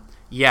posting them.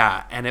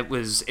 Yeah, and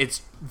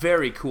it's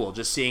very cool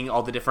just seeing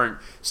all the different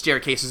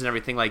staircases and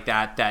everything like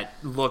that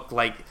look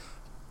like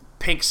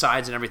pink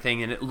sides and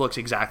everything, and it looks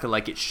exactly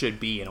like it should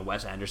be in a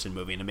Wes Anderson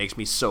movie, and it makes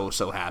me so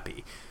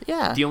happy.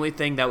 Yeah. The only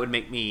thing that would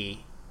make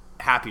me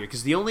happier,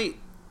 because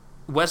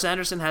Wes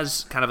Anderson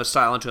has kind of a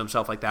style unto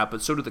himself like that,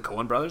 but so do the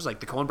Coen brothers. Like,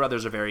 the Coen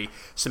brothers are very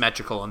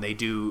symmetrical, and they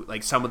do,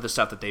 like, some of the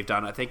stuff that they've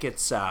done. I think it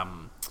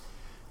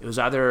was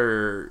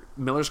either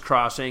Miller's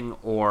Crossing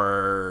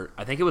or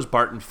I think it was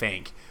Barton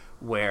Fink,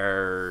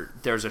 where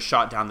there's a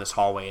shot down this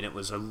hallway, and it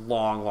was a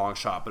long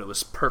shot, but it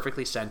was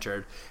perfectly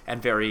centered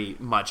and very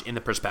much in the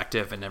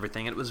perspective and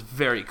everything. And it was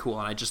very cool,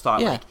 and I just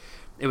thought, like,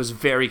 it was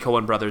very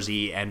Coen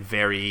Brothers-y and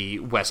very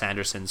Wes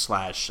Anderson /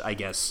 I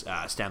guess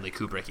Stanley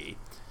Kubrick-y.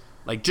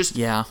 Like, just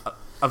a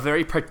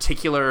very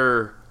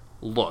particular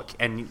look,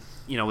 and,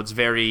 you know, it's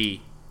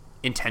very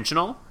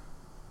intentional.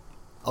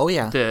 Oh,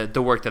 yeah.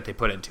 The work that they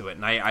put into it,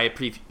 and I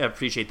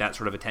appreciate that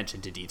sort of attention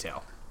to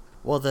detail.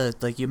 Well,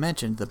 like you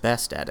mentioned, the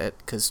best at it,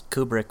 because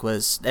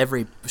Kubrick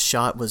every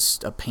shot was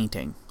a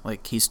painting.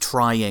 Like, he's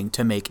trying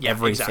to make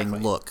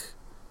everything look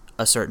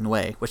a certain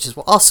way, which is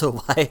also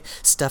why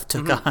stuff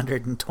took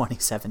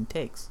 127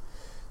 takes.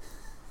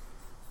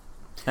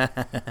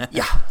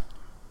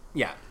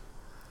 Yeah.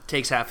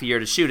 Takes half a year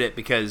to shoot it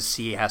because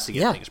he has to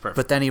get things perfect.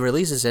 But then he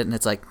releases it, and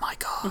it's like, my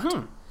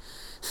God.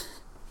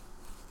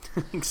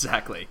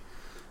 Exactly.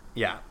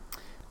 Yeah.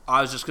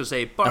 I was just going to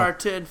say,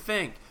 Barton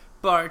Fink,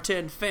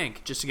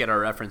 just to get our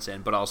reference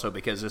in, but also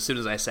because as soon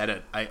as I said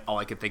it, all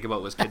I could think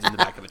about was kids in the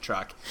back of a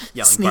truck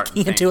yelling Sneaking Barton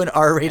Fink. into an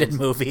R-rated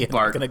movie, and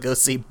I'm going to go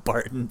see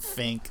Barton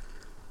Fink.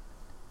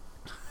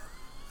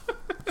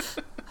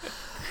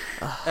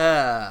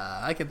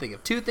 I can think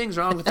of two things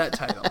wrong with that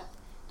title.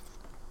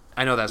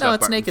 I know that's not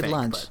it's Barton Naked Fink,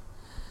 Lunch.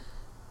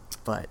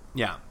 But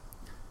yeah.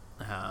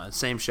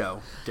 Same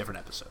show, different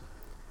episode.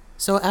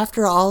 So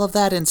after all of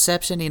that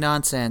Inception-y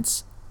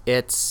nonsense,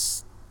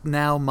 it's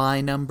now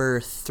my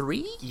number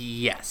 3?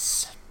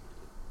 Yes.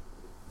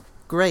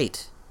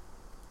 Great.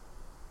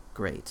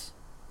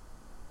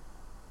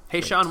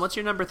 Hey, Sean, what's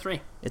your number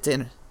 3? It's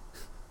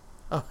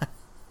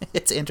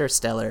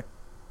Interstellar.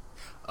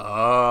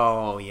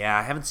 Oh, yeah,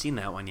 I haven't seen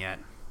that one yet.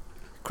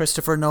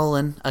 Christopher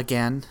Nolan,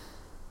 again.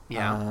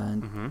 Yeah.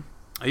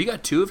 Oh, you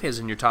got 2 of his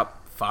in your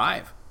top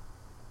 5.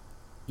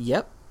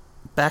 Yep.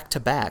 Back to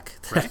back.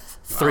 Right?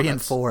 3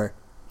 and 4.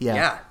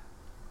 Yeah.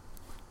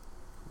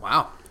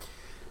 Wow.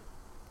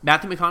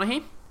 Matthew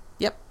McConaughey?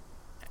 Yep.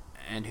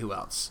 And who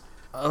else?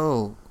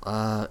 Oh,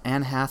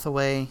 Anne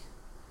Hathaway.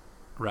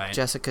 Right.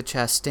 Jessica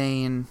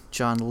Chastain,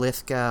 John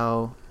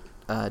Lithgow,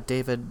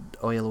 David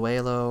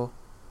Oyelowo.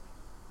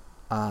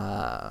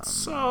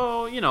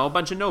 So, you know, a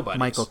bunch of nobodies.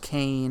 Michael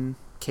Caine,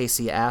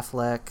 Casey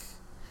Affleck,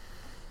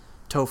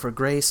 Topher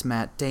Grace,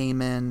 Matt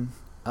Damon.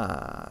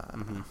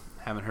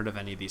 Haven't heard of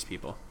any of these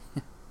people.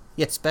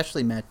 Yeah,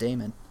 especially Matt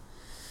Damon.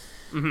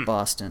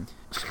 Boston.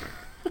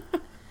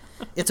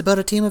 It's about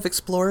a team of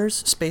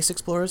space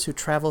explorers, who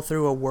travel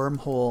through a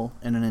wormhole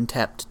in an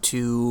attempt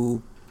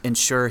to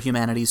ensure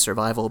humanity's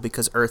survival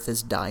because Earth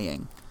is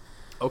dying.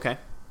 Okay.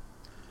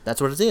 That's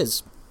what it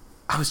is.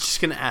 I was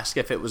just going to ask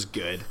if it was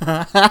good.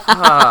 Yeah,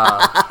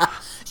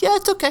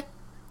 it's okay.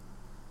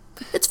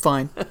 It's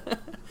fine.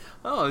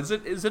 Oh, is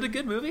it a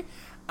good movie?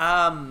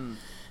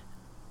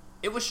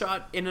 It was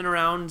shot in and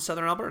around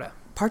southern Alberta.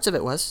 Parts of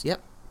it was,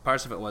 yep.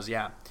 Parts of it was,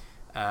 yeah.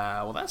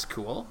 Well, that's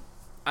cool.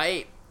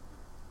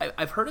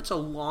 I've heard it's a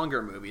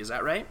longer movie. Is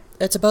that right?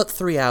 It's about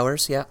 3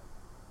 hours, yeah.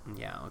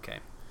 Yeah, okay.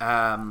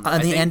 And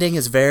the ending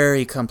is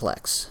very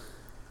complex.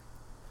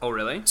 Oh,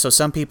 really? So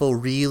some people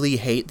really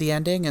hate the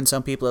ending, and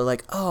some people are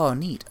like, oh,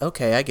 neat,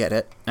 okay, I get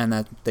it, and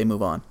then they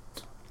move on.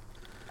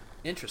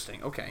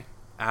 Interesting, okay.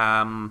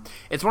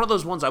 It's one of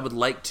those ones I would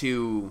like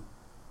to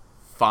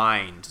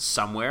find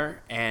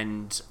somewhere,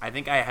 and I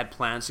think I had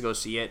plans to go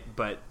see it,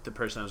 but the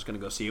person I was going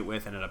to go see it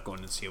with ended up going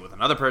to see it with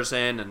another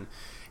person, and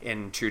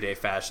in true Dave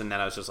fashion,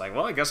 then I was just like,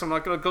 well, I guess I'm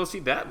not going to go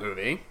see that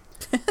movie.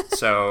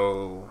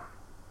 So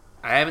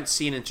I haven't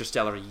seen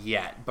Interstellar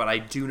yet, but I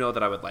do know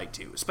that I would like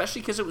to,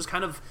 especially because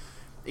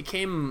it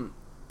came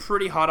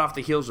pretty hot off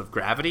the heels of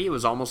Gravity. It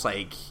was almost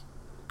like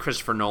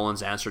Christopher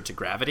Nolan's answer to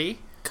Gravity.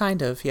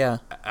 Kind of, yeah.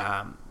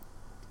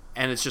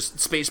 And it's just,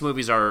 space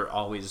movies are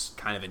always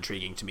kind of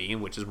intriguing to me,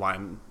 which is why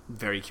I'm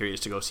very curious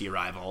to go see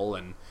Arrival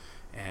and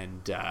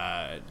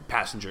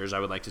Passengers. I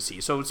would like to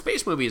see. So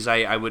space movies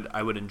I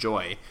would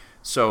enjoy.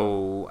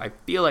 So I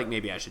feel like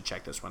maybe I should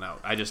check this one out.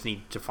 I just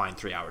need to find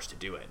 3 hours to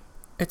do it.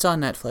 It's on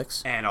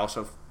Netflix. And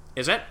also,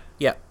 is it?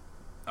 Yeah.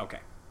 Okay.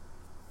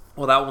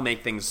 Well, that will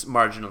make things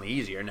marginally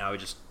easier. Now we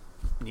just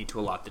need to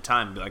allot the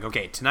time and be like,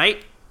 okay,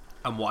 tonight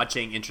I'm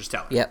watching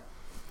Interstellar. Yep.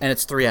 And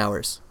it's 3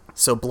 hours.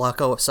 So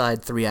block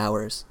aside 3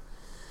 hours.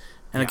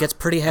 And it gets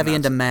pretty heavy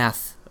into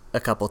math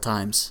a couple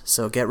times.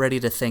 So get ready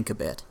to think a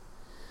bit.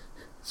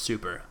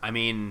 Super. I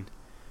mean,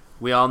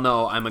 we all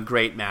know I'm a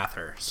great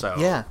mather. So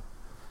yeah.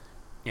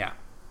 Yeah.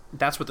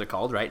 That's what they're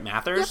called, right?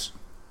 Mathers?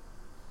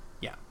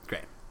 Yep. Yeah,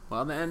 great.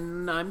 Well,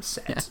 then I'm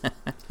set.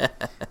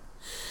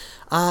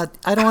 I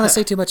don't want to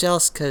say too much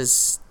else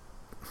because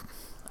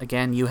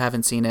Again, you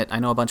haven't seen it. I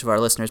know a bunch of our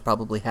listeners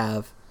probably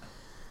have.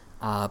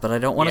 But I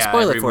don't want to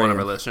spoil it for you. Every one of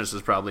our listeners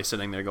is probably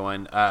sitting there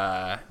going,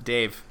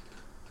 Dave,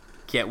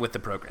 get with the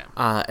program.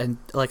 And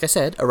like I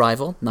said,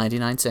 Arrival,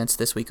 99 cents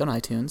this week on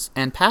iTunes.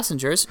 And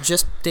Passengers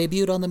just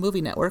debuted on the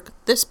Movie Network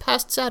this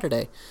past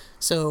Saturday.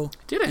 So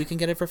you can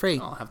get it for free.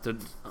 I'll have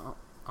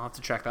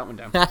to track that one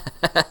down.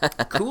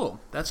 Cool.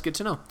 That's good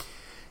to know.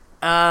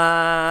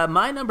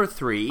 My number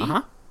 3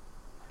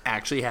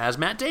 actually has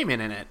Matt Damon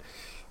in it.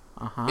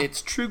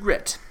 It's True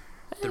Grit.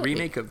 The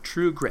remake of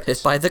True Grit.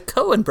 It's by the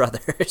Coen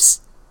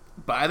brothers.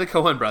 By the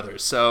Coen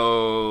brothers.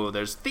 So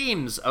there's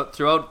themes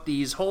throughout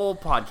these whole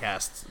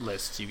podcast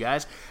lists, you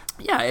guys.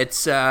 Yeah,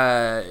 it's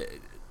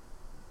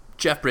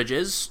Jeff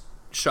Bridges.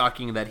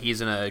 Shocking that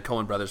he's in a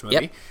Coen brothers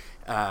movie.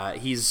 Yep.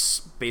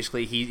 He's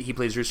basically, he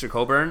plays Rooster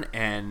Cogburn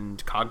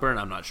and Cogburn.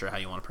 I'm not sure how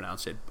you want to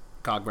pronounce it.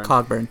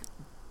 Cogburn.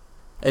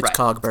 It's right.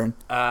 Cogburn.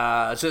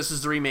 So this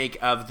is the remake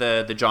of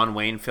the John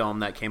Wayne film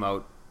that came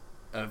out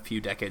a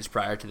few decades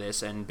prior to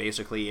this, and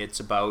basically it's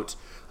about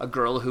a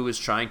girl who is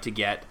trying to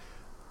get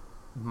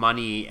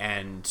money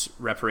and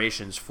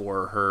reparations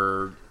for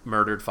her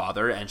murdered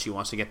father, and she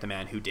wants to get the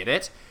man who did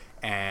it,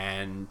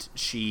 and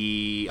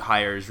she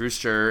hires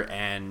Rooster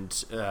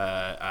and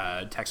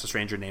a Texas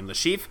Ranger named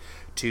LaChief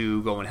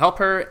to go and help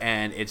her,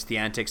 and it's the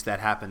antics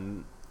that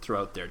happen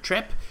throughout their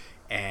trip.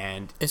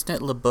 And isn't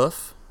it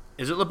LaBeouf?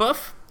 Is it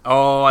LaBeouf?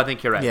 Oh, I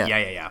think you're right.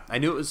 Yeah. I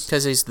knew it was...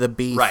 Because he's the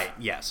beef. Right,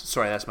 yes.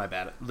 Sorry, that's my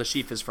bad.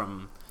 LaChief is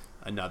from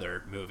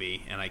another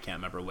movie, and I can't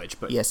remember which.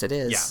 But yes, it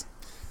is.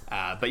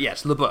 Yeah. But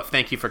yes, LaBeouf.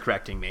 Thank you for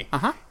correcting me.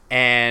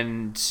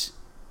 And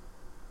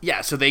yeah,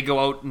 so they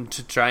go out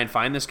to try and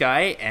find this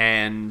guy,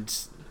 and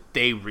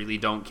they really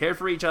don't care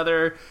for each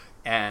other,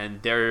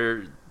 and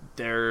their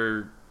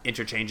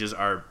interchanges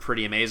are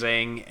pretty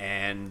amazing,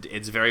 and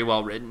it's very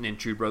well written in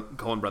true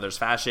Coen Brothers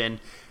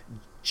fashion.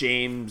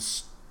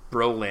 Josh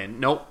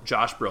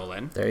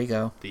Brolin. There you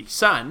go. The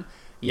son.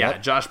 Yeah,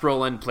 Yep. Josh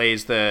Brolin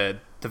plays the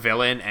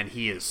villain, and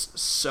he is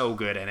so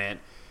good in it.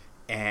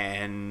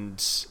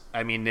 And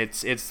I mean,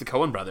 it's the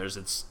Coen brothers.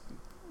 It's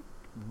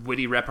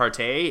witty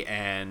repartee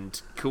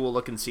and cool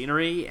looking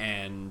scenery,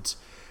 and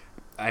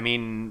I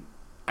mean,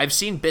 I've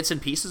seen bits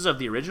and pieces of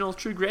the original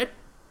True Grit,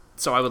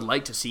 so I would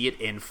like to see it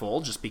in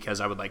full just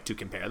because I would like to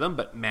compare them.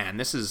 But man,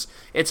 it's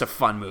a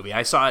fun movie.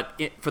 I saw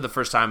it for the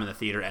first time in the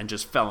theater and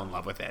just fell in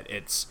love with it.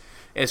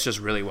 It's just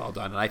really well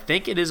done, and I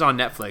think it is on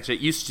Netflix. It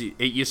used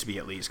to be,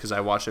 at least, because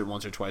I watched it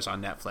once or twice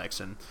on Netflix,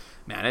 and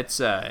man, it's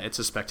a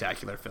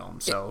spectacular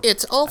film. So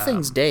it's all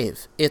things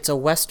Dave. It's a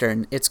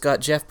Western. It's got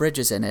Jeff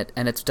Bridges in it,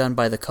 and it's done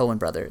by the Coen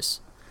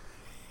brothers.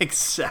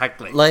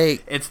 Exactly.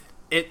 Like it.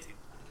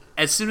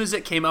 As soon as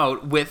it came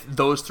out with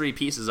those 3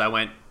 pieces, I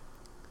went,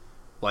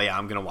 well, yeah,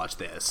 I'm gonna watch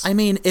this. I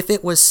mean, if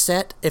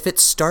it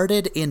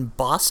started in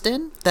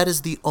Boston, that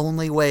is the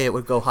only way it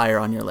would go higher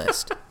on your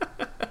list.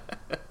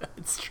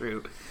 It's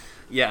true.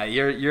 Yeah,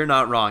 you're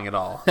not wrong at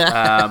all.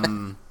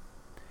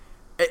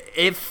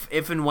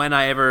 If and when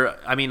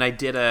I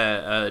did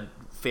a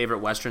favorite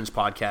westerns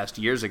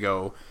podcast years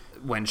ago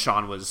when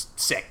Shaun was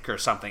sick or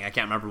something. I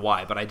can't remember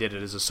why, but I did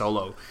it as a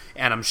solo,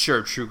 and I'm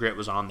sure True Grit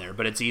was on there.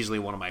 But it's easily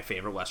one of my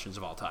favorite westerns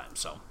of all time.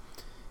 So,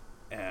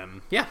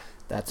 yeah,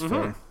 that's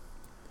fair.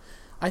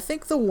 I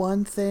think the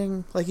one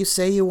thing, like you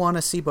say, you want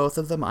to see both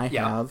of them. I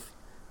have.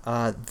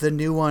 The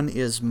new one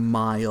is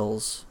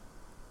miles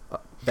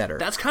better.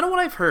 That's kind of what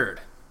I've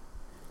heard.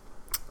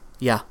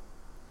 Yeah.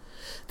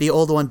 The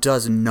old one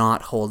does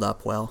not hold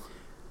up well.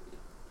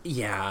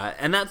 Yeah,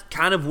 and that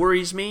kind of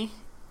worries me.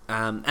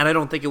 And I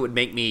don't think it would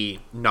make me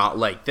not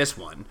like this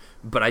one,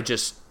 but I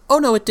just... Oh,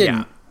 no, it didn't.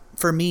 Yeah.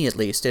 For me, at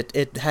least.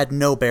 It had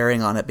no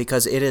bearing on it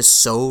because it is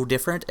so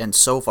different and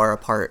so far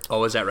apart.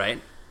 Oh, is that right?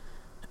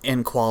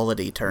 In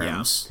quality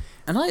terms.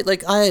 Yeah. And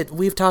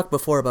we've talked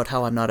before about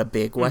how I'm not a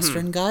big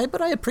Western guy,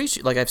 but I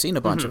appreciate... Like, I've seen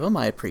a bunch of them.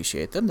 I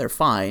appreciate them. They're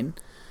fine.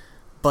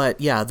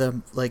 But yeah,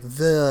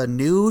 the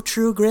new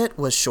True Grit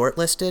was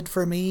shortlisted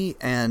for me,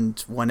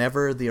 and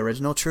whenever the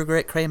original True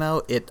Grit came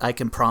out, I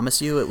can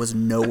promise you it was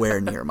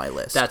nowhere near my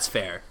list. That's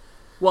fair.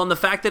 Well, and the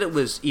fact that it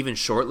was even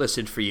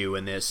shortlisted for you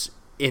in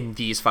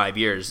these 5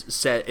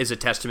 years is a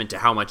testament to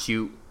how much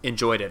you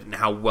enjoyed it and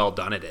how well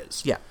done it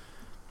is. Yeah.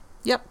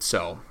 Yep.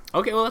 So,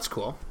 okay, well, that's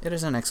cool. It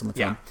is an excellent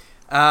film.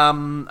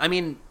 Yeah. I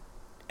mean,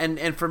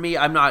 and for me,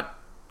 I'm not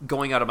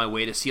going out of my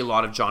way to see a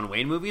lot of John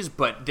Wayne movies,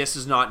 but this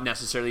is not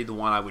necessarily the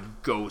one I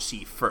would go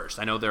see first.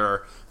 I know there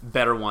are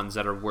better ones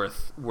that are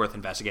worth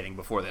investigating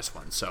before this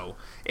one. So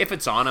if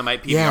it's on, I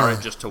might PVR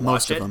it just to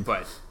watch it,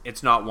 but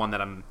it's not one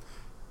that I'm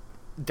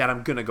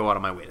gonna go out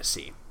of my way to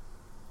see.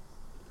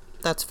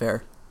 That's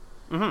fair.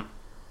 Number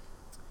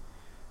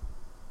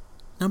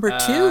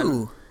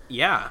 2.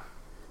 Yeah.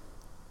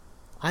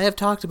 I have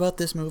talked about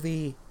this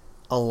movie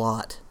a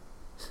lot.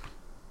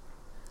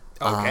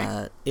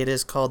 Okay. It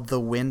is called The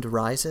Wind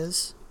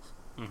Rises.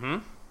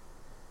 Do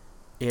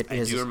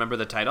you remember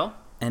the title?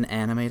 An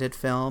animated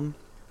film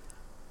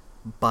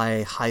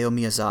by Hayao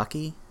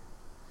Miyazaki.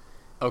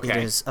 Okay. It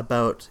is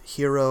about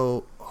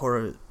Hiro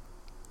Horikoshi.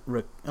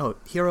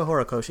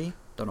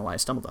 Don't know why I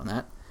stumbled on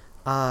that.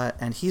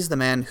 And he's the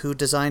man who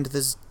designed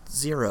the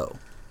Zero.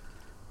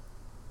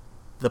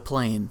 The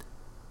plane.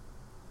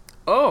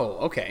 Oh,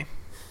 okay.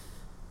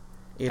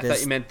 I It thought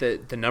is... you meant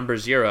the number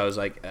 0. I was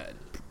like,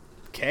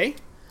 okay?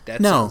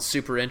 That No. sounds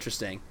super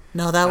interesting.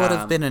 No, that would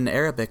have been an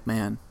Arabic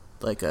man,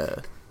 like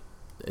a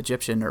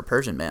Egyptian or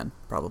Persian man,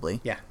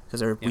 probably. Yeah.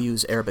 Because we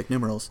use Arabic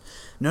numerals.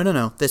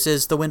 No. This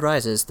is The Wind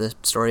Rises, the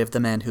story of the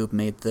man who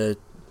made the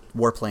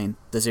warplane,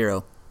 the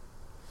Zero.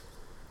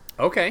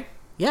 Okay.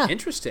 Yeah.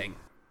 Interesting.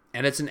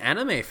 And it's an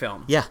anime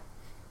film. Yeah.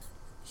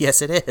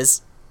 Yes, it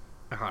is.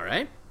 All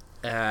right.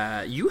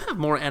 You have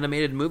more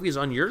animated movies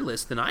on your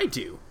list than I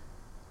do.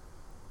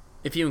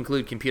 If you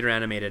include computer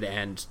animated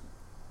and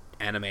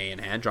anime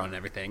and hand-drawn and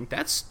everything,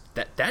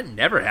 that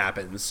never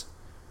happens.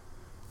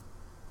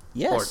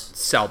 Yes. Or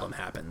seldom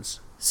happens.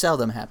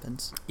 Seldom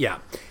happens. Yeah.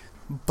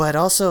 But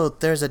also,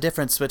 there's a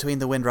difference between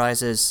The Wind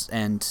Rises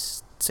and,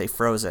 say,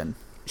 Frozen.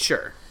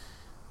 Sure.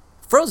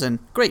 Frozen,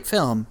 great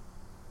film,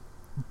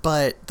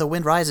 but The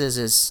Wind Rises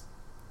is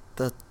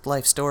the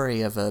life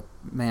story of a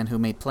man who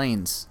made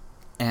planes.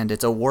 And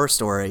it's a war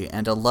story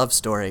and a love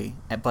story,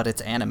 but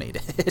it's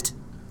animated.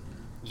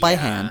 By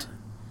hand.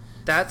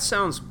 That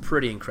sounds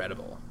pretty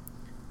incredible.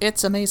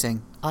 It's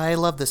amazing. I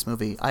love this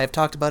movie. I have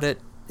talked about it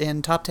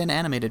in top 10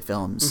 animated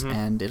films,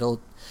 and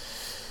it'll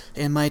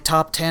in my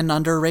top 10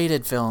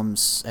 underrated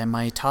films, and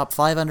my top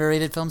 5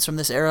 underrated films from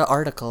this era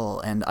article,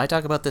 and I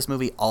talk about this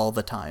movie all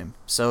the time.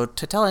 So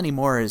to tell any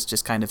more is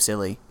just kind of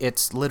silly.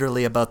 It's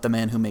literally about the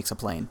man who makes a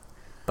plane,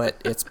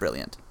 but it's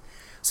brilliant.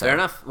 So, fair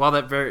enough. Well,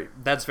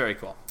 that's very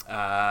cool.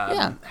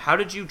 Yeah. How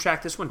did you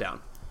track this one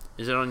down?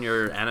 Is it on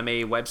your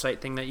anime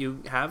website thing that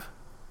you have?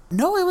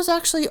 No, it was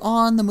actually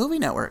on the Movie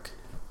Network.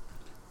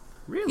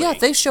 Really? Yeah,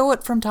 they show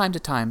it from time to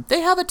time.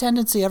 They have a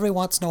tendency every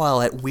once in a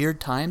while at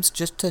weird times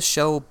just to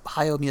show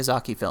Hayao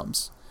Miyazaki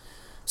films.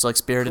 So like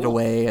Spirited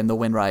Away and The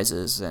Wind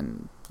Rises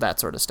and that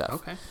sort of stuff.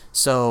 Okay.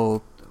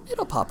 So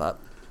it'll pop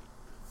up.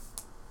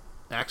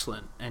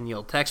 Excellent. And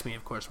you'll text me,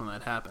 of course, when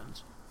that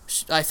happens.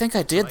 I think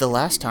I did the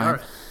last time.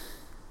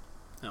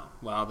 Oh,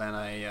 well, then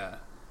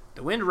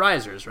The Wind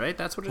Risers, right?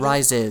 That's what it is?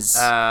 Rises.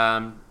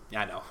 Yeah,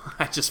 I know.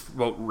 I just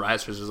wrote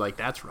Risers. I was like,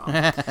 that's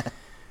wrong.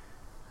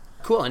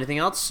 Cool. Anything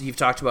else? You've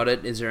talked about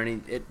it. Is there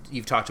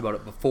you've talked about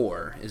it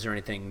before. Is there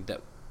anything that...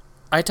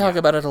 I talk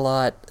about it a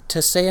lot.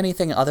 To say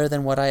anything other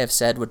than what I have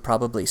said would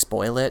probably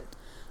spoil it.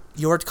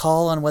 Your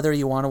call on whether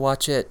you want to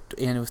watch it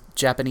in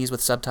Japanese with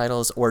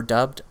subtitles or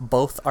dubbed,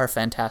 both are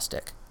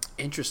fantastic.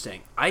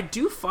 Interesting. I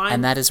do find...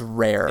 And that is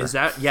rare. Is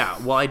that... Yeah.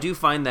 Well, I do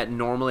find that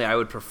normally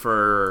I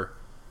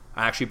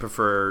actually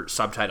prefer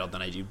subtitled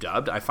than I do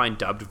dubbed. I find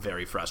dubbed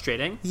very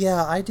frustrating.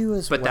 Yeah, I do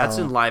as well. But that's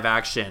in live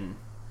action.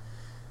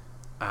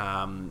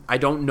 I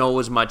don't know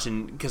as much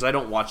because I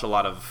don't watch a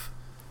lot of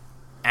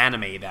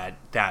anime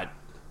that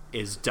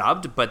is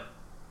dubbed, but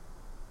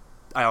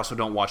I also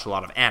don't watch a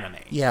lot of anime.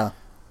 Yeah.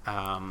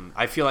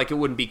 I feel like it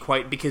wouldn't be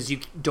quite, because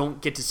you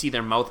don't get to see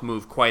their mouth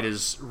move quite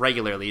as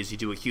regularly as you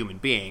do a human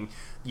being.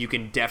 You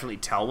can definitely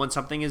tell when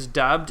something is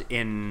dubbed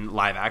in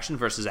live action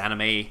versus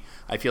anime.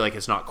 I feel like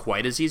it's not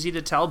quite as easy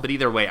to tell, but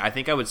either way, I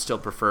think I would still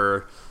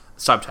prefer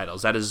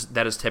subtitles. That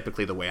is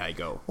typically the way I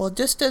go. Well,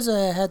 just as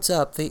a heads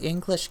up, the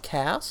English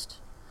cast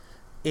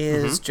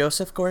is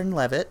Joseph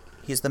Gordon-Levitt.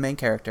 He's the main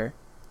character.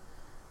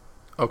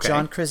 Okay.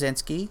 John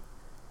Krasinski,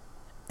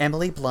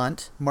 Emily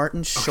Blunt,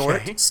 Martin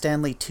Short,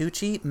 Stanley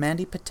Tucci,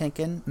 Mandy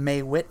Patinkin,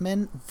 Mae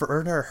Whitman,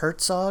 Werner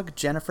Herzog,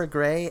 Jennifer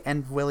Grey,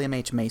 and William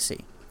H.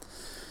 Macy.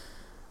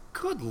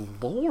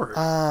 Good lord.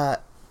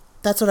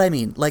 That's what I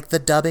mean. Like, the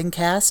dubbing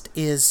cast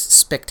is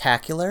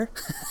spectacular.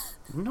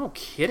 No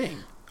kidding.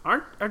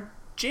 Are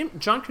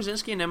John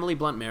Krasinski and Emily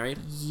Blunt married?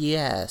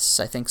 Yes,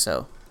 I think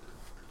so.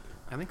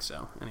 I think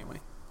so. Anyway,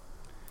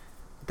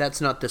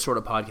 that's not the sort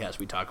of podcast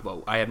we talk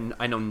about. I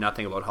know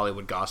nothing about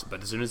Hollywood gossip,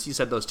 but as soon as you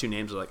said those two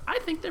names, I was like, I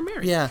think they're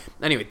married. Yeah.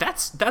 Anyway,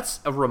 that's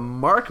a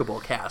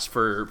remarkable cast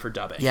for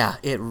dubbing. Yeah,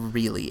 it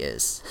really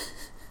is.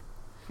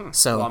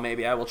 So, well,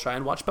 maybe I will try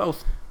and watch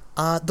both.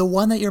 The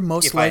one that you're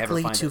most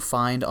likely to it.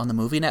 find on the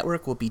Movie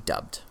Network will be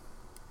dubbed.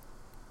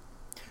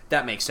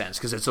 That makes sense,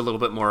 because it's a little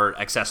bit more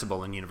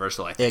accessible and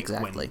universal, I think,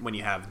 exactly. when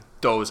you have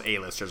those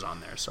A-listers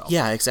on there. So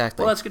yeah,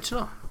 exactly. Well, that's good to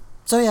know.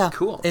 So yeah,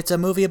 cool. It's a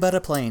movie about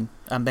a plane,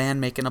 a man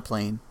making a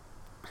plane.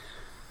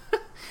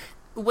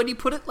 When you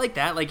put it like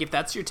that, like if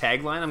that's your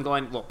tagline, I'm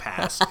going, well,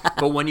 pass.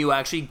 But when you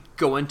actually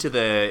go into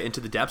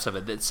the depths of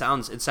it, it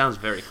sounds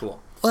very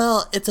cool.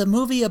 Well, it's a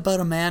movie about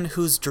a man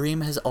whose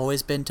dream has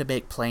always been to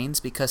make planes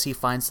because he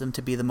finds them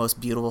to be the most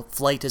beautiful.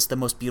 Flight is the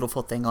most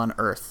beautiful thing on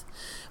Earth.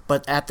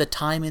 But at the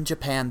time in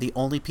Japan, the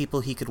only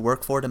people he could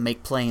work for to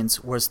make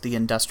planes was the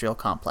industrial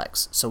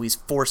complex. So he's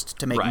forced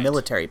to make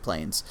military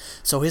planes.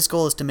 So his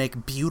goal is to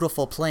make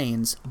beautiful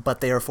planes,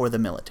 but they are for the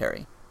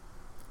military.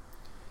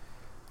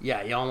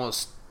 Yeah, you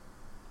almost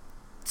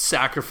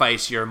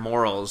sacrifice your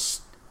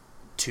morals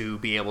to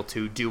be able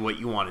to do what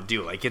you want to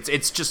do. Like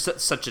it's just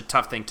such a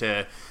tough thing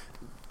to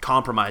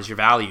compromise your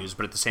values,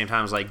 but at the same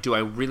time it's like, do I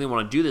really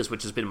want to do this,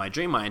 which has been my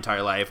dream my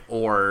entire life,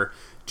 or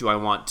do I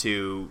want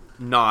to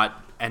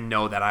not and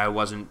know that I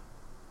wasn't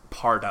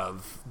part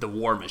of the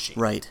war machine.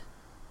 Right.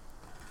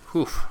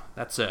 Whew,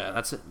 that's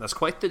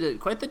quite the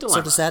dilemma.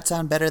 So does that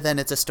sound better than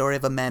It's a Story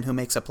of a Man Who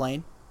Makes a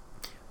Plane?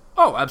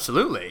 Oh,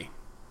 absolutely.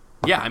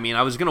 Yeah, I mean,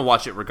 I was going to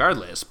watch it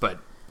regardless, but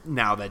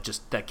now that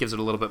gives it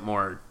a little bit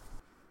more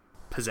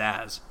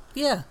pizzazz.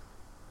 Yeah.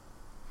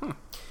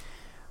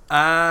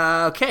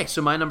 Okay,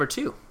 so my number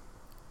 2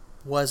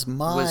 was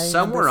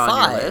somewhere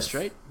on your list,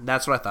 right?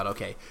 That's what I thought.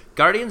 Okay,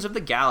 Guardians of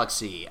the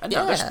Galaxy,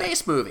 another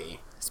space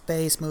movie.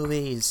 Space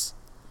movies.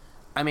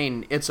 I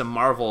mean, it's a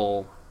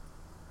Marvel,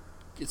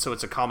 so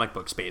it's a comic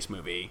book space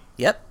movie.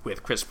 Yep.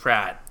 With Chris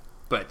Pratt,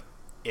 but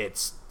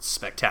it's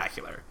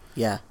spectacular.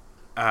 Yeah.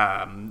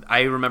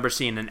 I remember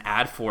seeing an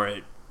ad for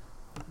it.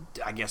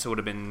 I guess it would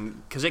have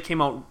been because it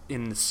came out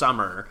in the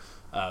summer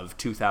of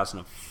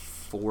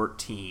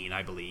 2014,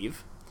 I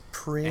believe.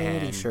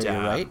 Pretty sure you're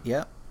right.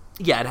 Yep.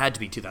 Yeah, it had to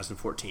be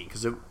 2014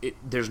 because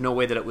there's no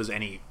way that it was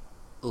any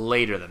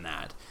later than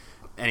that.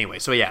 Anyway,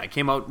 so yeah, it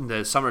came out in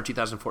the summer of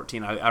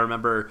 2014. I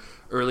remember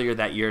earlier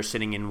that year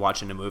sitting and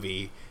watching a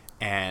movie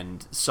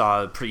and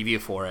saw a preview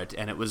for it,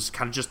 and it was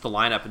kind of just the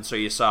lineup. And so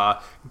you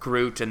saw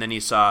Groot, and then you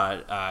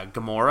saw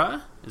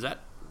Gamora. Is that?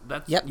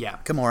 Yep. Yeah,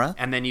 Gamora.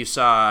 And then you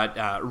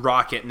saw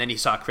Rocket, and then you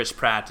saw Chris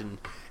Pratt,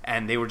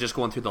 and they were just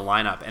going through the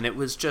lineup, and it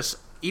was just,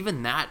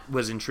 even that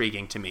was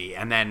intriguing to me.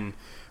 And then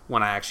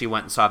when I actually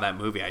went and saw that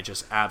movie, I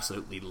just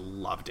absolutely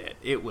loved it.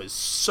 It was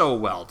so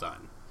well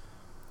done.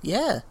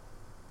 Yeah.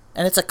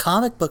 And it's a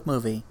comic book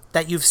movie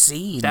that you've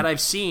seen. That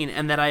I've seen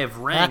and that I have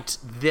ranked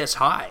this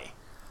high.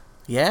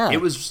 Yeah.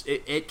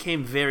 It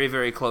came very,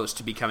 very close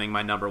to becoming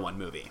my number 1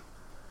 movie.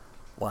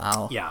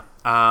 Wow. Yeah.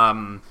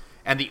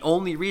 And the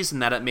only reason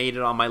that it made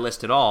it on my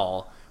list at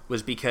all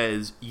was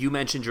because you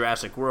mentioned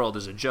Jurassic World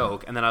as a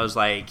joke, and then I was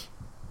like,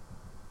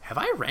 have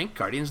I ranked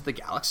Guardians of the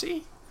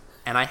Galaxy?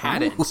 And I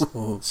hadn't.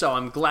 Ooh. So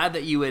I'm glad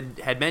that you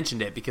had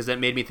mentioned it, because that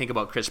made me think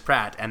about Chris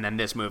Pratt and then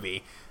this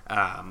movie.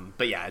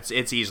 But yeah,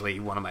 it's easily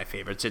one of my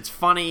favorites. It's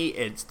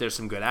funny. There's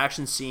some good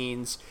action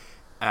scenes.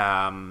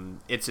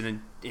 It's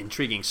an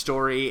intriguing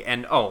story.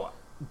 And,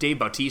 Dave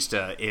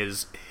Bautista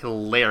is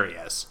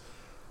hilarious.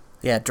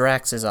 Yeah,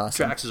 Drax is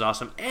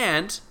awesome.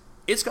 And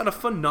it's got a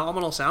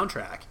phenomenal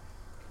soundtrack.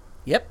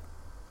 Yep.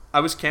 I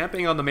was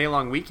camping on the May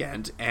long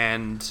weekend,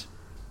 and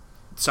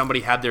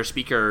somebody had their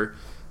speaker,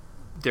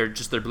 their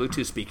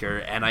Bluetooth speaker,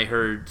 and I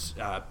heard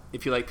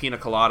If You Like Pina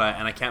Colada,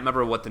 and I can't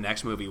remember what the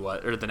next movie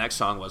was, or the next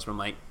song was, but I'm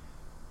like,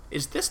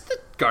 is this the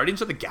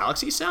Guardians of the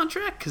Galaxy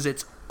soundtrack? Because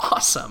it's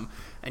awesome.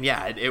 And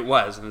yeah, it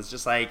was. And it's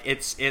just like,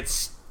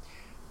 it's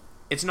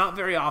not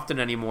very often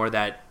anymore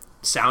that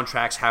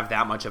soundtracks have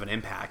that much of an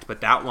impact,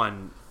 but that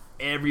one,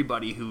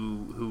 everybody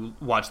who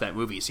watched that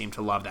movie seemed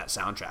to love that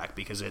soundtrack,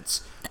 because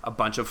it's a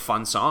bunch of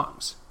fun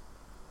songs.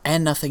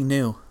 And nothing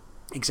new.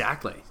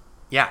 Exactly.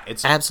 Yeah,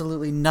 it's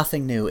absolutely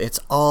nothing new. It's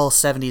all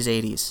 70s,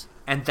 80s.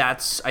 And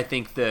that's, I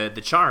think,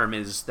 the charm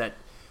is that,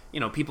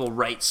 people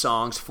write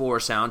songs for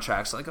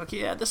soundtracks. Like,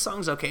 okay, yeah, this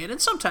song's okay. And then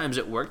sometimes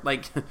it worked.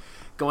 Like,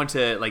 going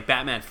to, like,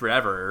 Batman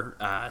Forever,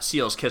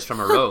 Seal's Kiss from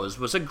a Rose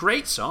was a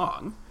great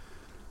song.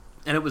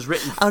 And it was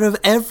written... Out of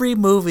every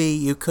movie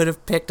you could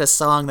have picked a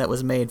song that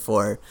was made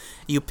for,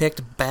 you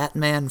picked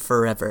Batman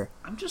Forever.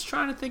 I'm just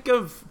trying to think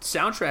of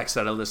soundtracks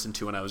that I listened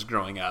to when I was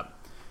growing up.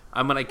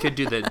 I could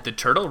do the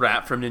Turtle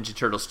Rap from Ninja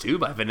Turtles 2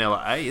 by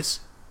Vanilla Ice.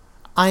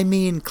 I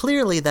mean,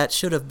 clearly that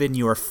should have been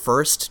your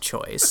first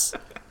choice.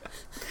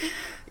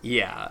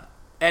 Yeah.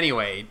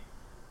 Anyway,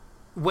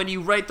 when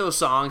you write those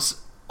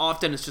songs,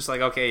 often it's just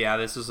like, okay, yeah,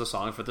 this is a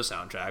song for the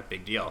soundtrack,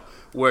 big deal.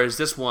 Whereas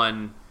this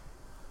one,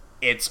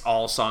 it's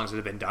all songs that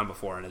have been done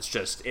before, and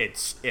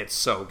it's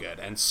so good,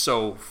 and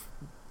so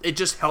it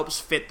just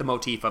helps fit the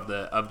motif of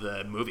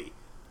the movie.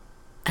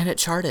 And it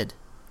charted.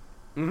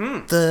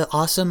 Mm-hmm. The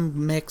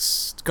Awesome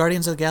Mix,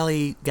 Guardians of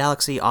the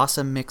Galaxy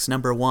Awesome Mix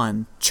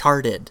 #1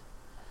 charted.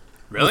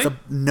 Really?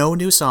 With no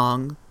new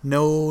song,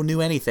 no new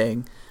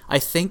anything. I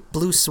think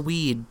Blue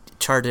Swede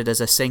charted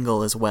as a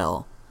single as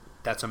well.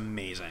 That's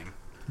amazing.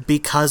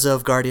 Because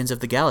of Guardians of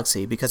the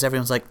Galaxy, because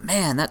everyone's like,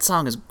 man, that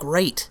song is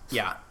great.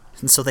 Yeah.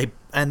 And so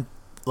and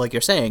like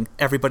you're saying,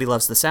 everybody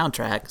loves the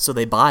soundtrack, so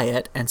they buy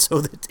it, and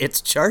so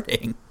it's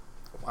charting.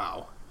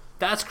 Wow.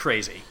 That's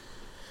crazy.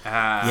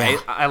 Yeah.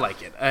 I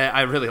like it.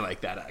 I really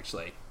like that,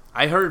 actually.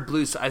 I heard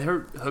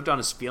Hooked on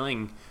His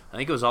Feeling, I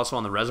think it was also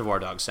on the Reservoir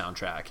Dogs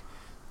soundtrack,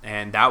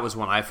 and that was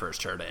when I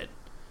first heard it.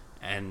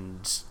 And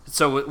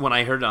so when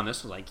I heard it on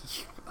this, I was like,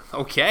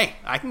 okay,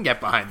 I can get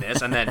behind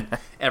this. And then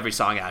every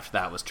song after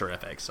that was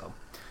terrific. So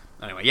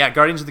anyway, yeah,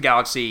 Guardians of the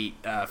Galaxy,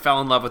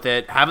 fell in love with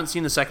it. Haven't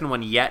seen the second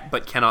one yet,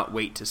 but cannot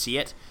wait to see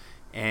it.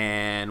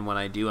 And when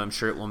I do, I'm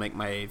sure it will make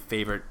my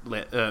favorite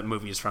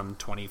movies from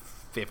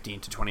 2015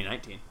 to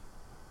 2019.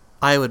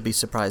 I would be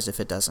surprised if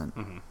it doesn't.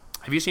 Mm-hmm.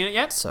 Have you seen it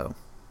yet? So,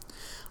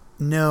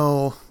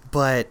 no,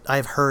 but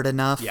I've heard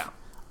enough. Yeah.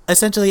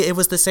 Essentially, it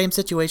was the same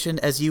situation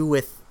as you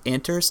with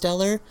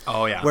Interstellar.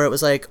 Oh, yeah. Where it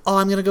was like, oh,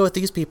 I'm going to go with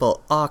these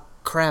people. Oh,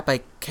 crap,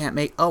 I can't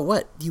make... Oh,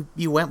 what?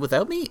 You went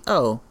without me?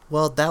 Oh,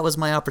 well, that was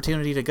my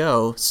opportunity to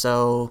go,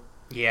 so...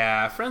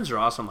 Yeah, friends are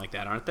awesome like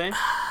that, aren't they?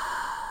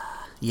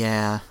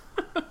 Yeah.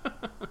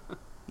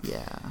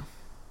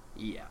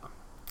 Yeah.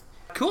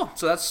 Cool.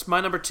 So that's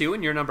my number 2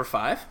 and your number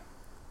 5.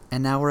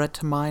 And now we're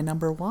to my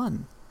number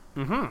 1.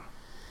 Mm-hmm.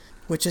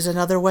 Which is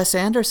another Wes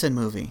Anderson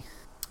movie.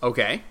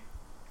 Okay.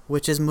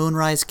 Which is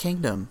Moonrise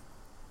Kingdom.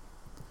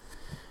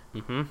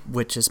 Mm-hmm.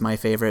 Which is my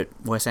favorite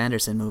Wes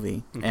Anderson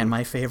movie. Mm-hmm. And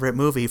my favorite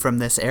movie from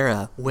this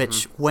era.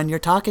 Which, when you're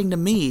talking to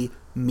me,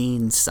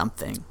 means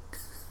something.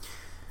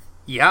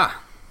 Yeah.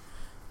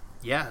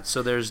 Yeah,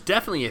 so there's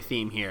definitely a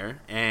theme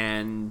here.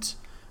 And,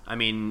 I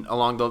mean,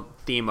 along the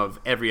theme of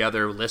every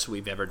other list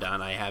we've ever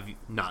done, I have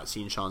not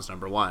seen Shaun's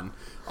number 1.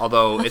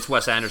 Although it's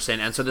Wes Anderson.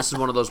 And so this is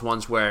one of those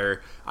ones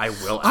where I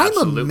will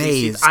absolutely I'm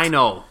amazed. see. I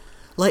know.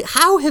 Like,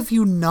 how have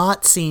you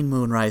not seen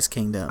Moonrise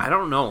Kingdom? I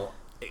don't know.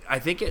 I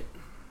think it...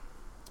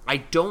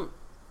 I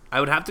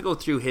would have to go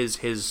through his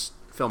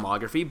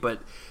filmography,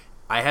 but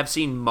I have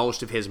seen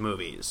most of his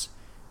movies.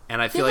 And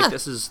I feel like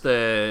this is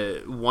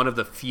the one of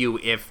the few,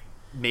 if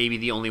maybe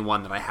the only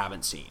one that I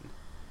haven't seen.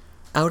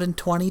 Out in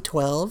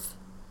 2012.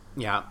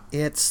 Yeah.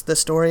 It's the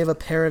story of a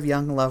pair of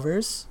young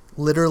lovers.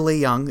 Literally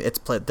young.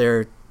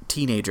 They're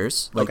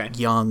teenagers. Like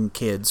young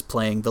kids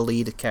playing the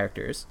lead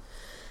characters.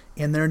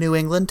 In their New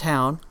England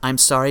town. I'm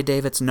sorry,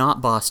 Dave, it's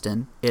not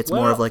Boston. It's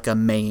more of like a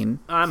Maine.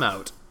 I'm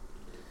out.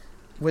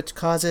 Which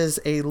causes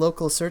a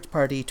local search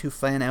party to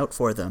fan out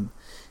for them.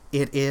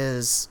 It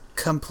is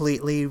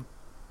completely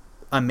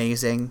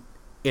amazing.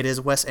 It is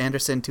Wes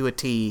Anderson to a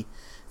T.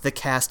 The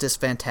cast is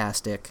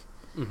fantastic.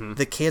 Mm-hmm.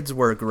 The kids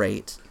were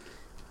great.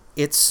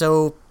 It's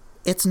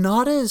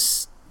not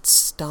as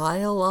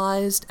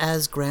stylized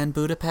as Grand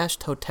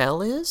Budapest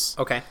Hotel is.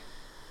 Okay.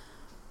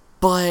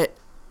 But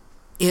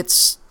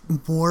it's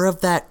more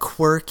of that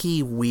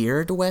quirky,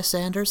 weird Wes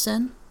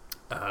Anderson.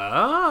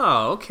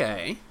 Oh,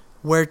 okay.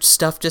 Where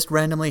stuff just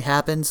randomly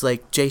happens,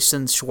 like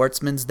Jason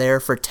Schwartzman's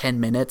there for 10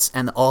 minutes,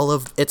 and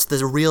it's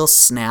the real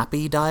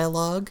snappy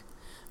dialogue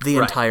the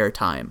entire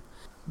time.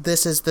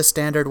 This is the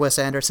standard Wes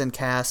Anderson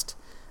cast,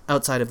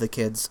 outside of the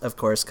kids, of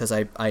course, because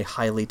I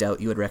highly doubt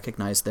you would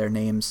recognize their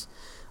names.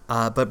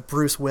 But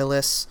Bruce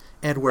Willis,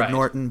 Edward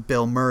Norton,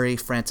 Bill Murray,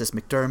 Frances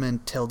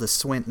McDormand, Tilda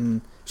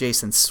Swinton,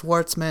 Jason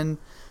Schwartzman,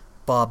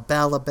 Bob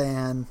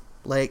Balaban.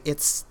 Like,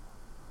 it's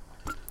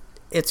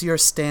your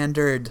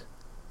standard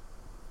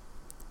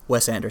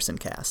Wes Anderson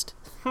cast.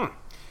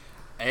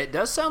 It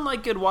does sound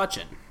like good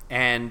watching.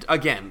 And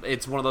again,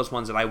 it's one of those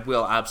ones that I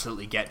will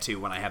absolutely get to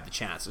when I have the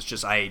chance. It's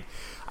just I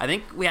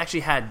think we actually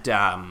had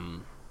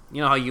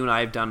you know how you and I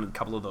have done a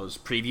couple of those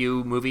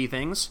preview movie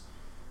things?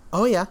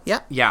 Oh yeah.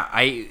 Yeah,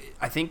 I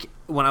think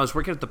when I was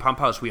working at the Pump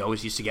House, we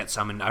always used to get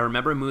some, and I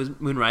remember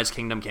Moonrise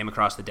Kingdom came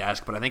across the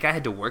desk, but I think I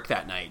had to work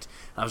that night.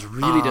 I was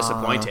really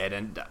disappointed,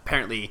 and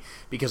apparently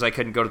because I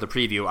couldn't go to the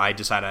preview, I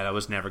decided I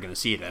was never going to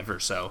see it ever.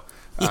 So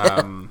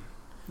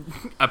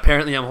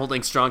apparently I'm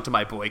holding strong to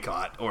my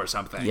boycott or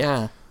something.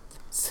 Yeah.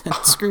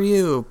 Screw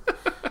you,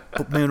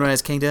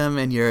 Moonrise Kingdom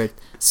and your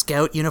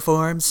scout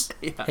uniforms.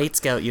 Yeah. Hate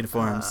scout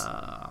uniforms.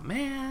 Oh,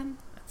 man.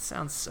 That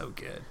sounds so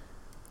good.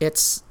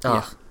 It's...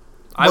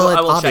 I will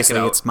check obviously, it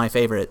out. It's my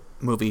favorite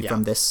movie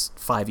from this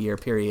 5-year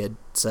period,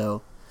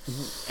 so...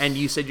 And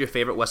you said your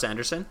favorite Wes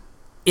Anderson?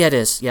 Yeah, it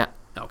is, yeah.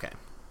 Okay.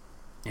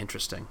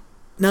 Interesting.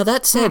 Now,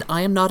 that said,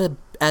 I am not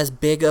as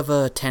big of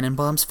a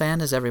Tenenbaums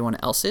fan as everyone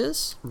else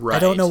is. Right. I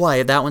don't know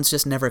why. That one's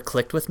just never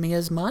clicked with me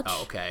as much.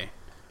 Oh, okay.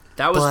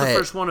 That was the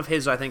first one of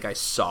his I think I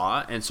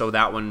saw, and so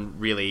that one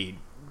really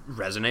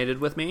resonated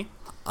with me.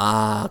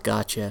 Ah,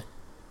 gotcha.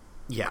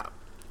 Yeah.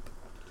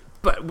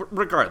 But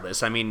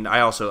regardless, I mean,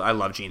 I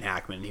love Gene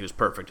Hackman. He was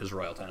perfect as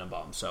Royal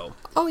Tenenbaum, so...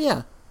 Oh,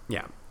 yeah.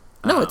 Yeah.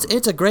 No,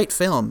 it's a great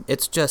film.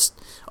 It's just,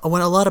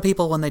 when a lot of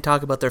people, when they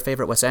talk about their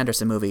favorite Wes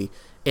Anderson movie,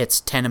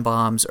 it's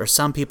Tenenbaums, or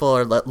some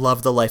people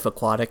love The Life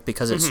Aquatic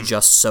because it's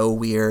just so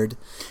weird.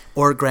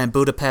 Or Grand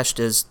Budapest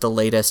is the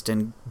latest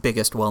and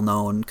biggest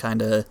well-known,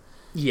 kind of...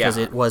 Yeah. Because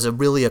it was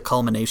really a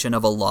culmination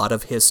of a lot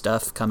of his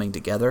stuff coming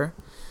together.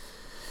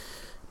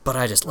 But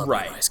I just love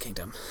Moonrise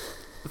Kingdom.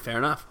 Fair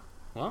enough.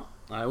 Well,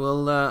 I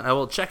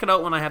will check it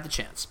out when I have the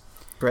chance.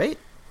 Great.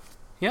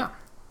 Yeah.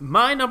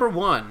 My number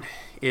 1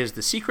 is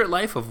The Secret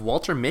Life of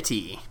Walter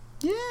Mitty.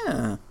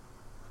 Yeah.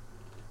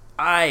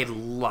 I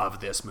love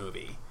this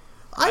movie.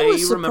 I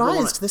was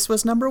surprised this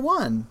was number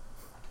 1.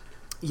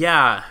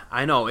 Yeah,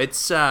 I know.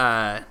 It's...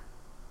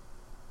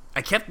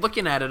 I kept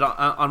looking at it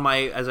on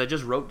my... As I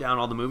just wrote down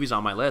all the movies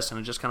on my list, and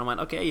I just kind of went,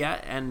 okay, yeah,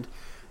 and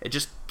it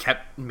just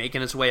kept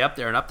making its way up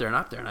there and up there and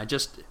up there, and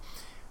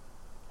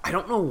I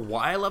don't know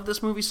why I love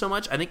this movie so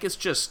much. I think it's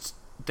just...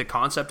 The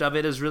concept of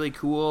it is really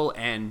cool,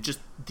 and just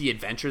the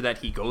adventure that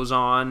he goes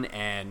on,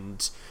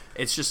 and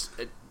it's just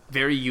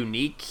very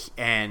unique,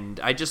 and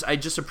I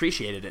just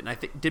appreciated it. And I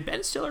think, did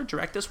Ben Stiller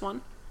direct this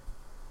one?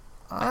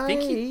 I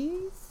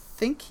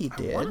think he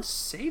did. I want to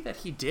say that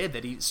he did.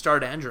 That he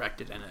starred and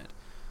directed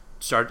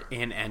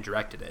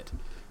it.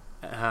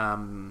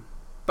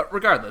 But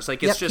regardless,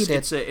 like it's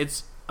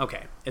it's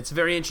okay. It's a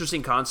very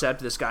interesting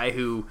concept. This guy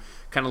who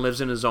kind of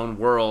lives in his own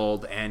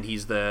world, and he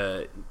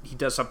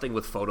does something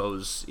with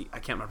photos. I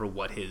can't remember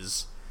what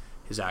his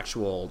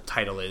actual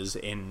title is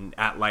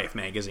at Life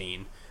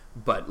magazine,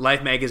 but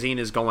Life magazine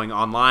is going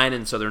online,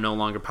 and so they're no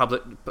longer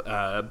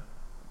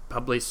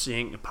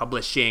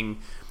publishing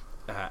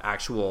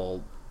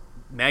actual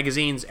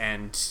magazines,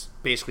 and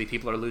basically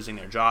people are losing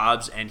their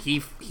jobs. And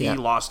he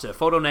lost a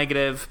photo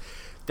negative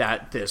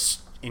that this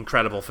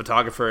incredible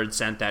photographer had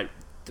sent that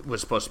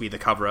was supposed to be the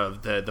cover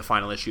of the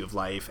final issue of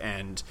Life.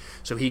 And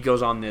so he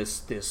goes on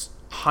this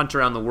hunt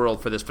around the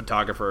world for this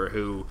photographer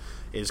who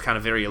is kind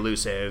of very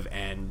elusive,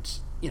 and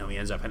he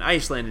ends up in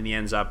Iceland, and he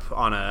ends up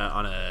on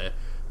a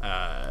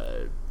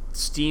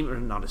steam, or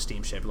not a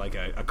steamship, like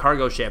a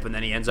cargo ship, and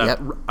then he ends up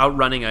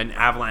outrunning an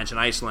avalanche in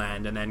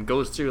Iceland, and then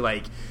goes through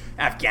like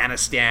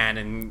Afghanistan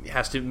and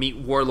has to meet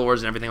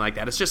warlords and everything like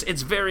that.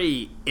 It's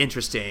very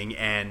interesting,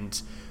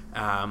 and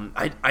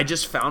I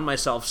just found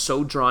myself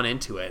so drawn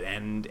into it,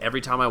 and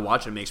every time I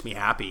watch it makes me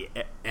happy.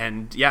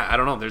 And yeah, I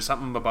don't know, there's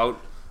something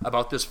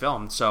about this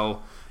film.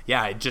 So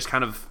yeah, it just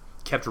kind of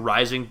kept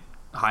rising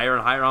higher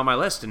and higher on my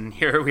list, and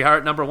here we are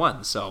at number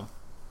 1. So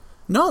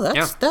no,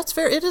 that's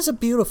fair. It is a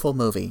beautiful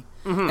movie,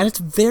 and it's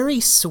very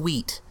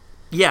sweet.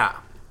 Yeah,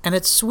 and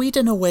it's sweet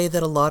in a way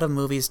that a lot of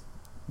movies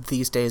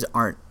these days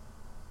aren't.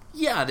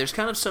 Yeah, there's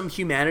kind of some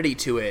humanity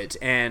to it,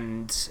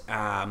 and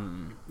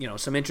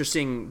some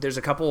interesting. There's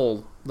a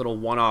couple little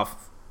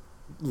one-off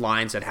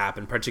lines that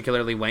happen,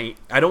 particularly when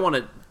I don't want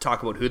to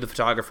talk about who the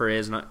photographer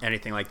is, not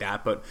anything like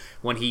that, but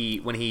when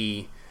he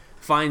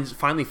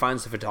finally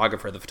finds the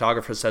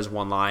photographer says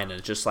one line, and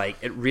it's just like,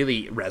 it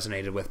really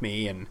resonated with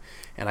me, and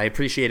I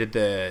appreciated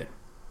the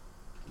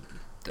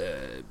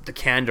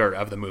candor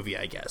of the movie,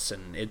 I guess,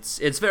 and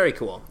it's very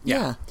cool.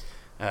 Yeah.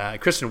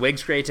 Kristen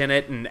Wiig's great in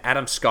it, and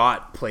Adam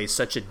Scott plays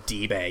such a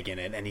D-bag in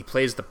it, and he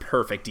plays the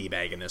perfect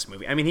D-bag in this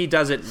movie. I mean, he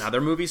does it in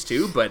other movies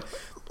too, but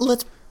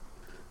let's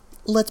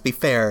be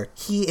fair,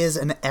 he is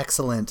an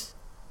excellent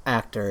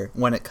actor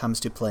when it comes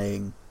to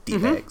playing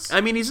D-bags.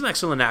 I mean, he's an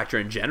excellent actor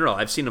in general.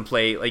 I've seen him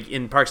play, like,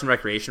 in Parks and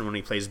Recreation when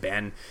he plays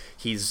Ben.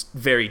 He's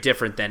very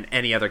different than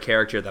any other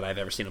character that I've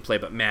ever seen him play,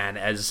 but man,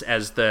 as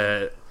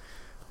the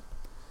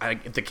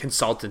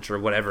consultant or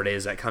whatever it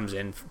is that comes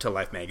in to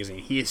Life magazine,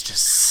 he is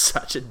just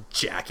such a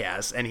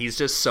jackass, and he's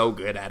just so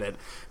good at it.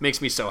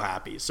 Makes me so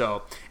happy.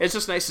 So it's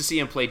just nice to see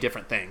him play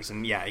different things,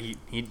 and yeah,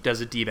 he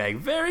does a D-bag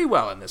very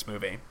well in this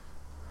movie.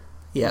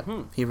 Yeah,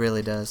 he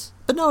really does.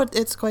 But no,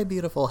 it's quite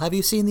beautiful. Have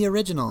you seen the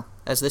original,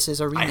 as this is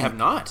a remake? I have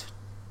not.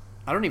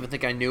 I don't even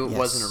think I knew it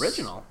was an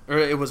original, or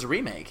it was a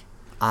remake.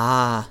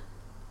 Ah.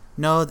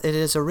 No, it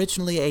is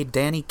originally a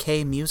Danny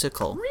Kaye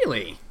musical.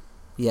 Really?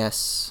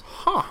 Yes.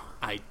 Huh.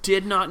 I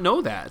did not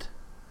know that.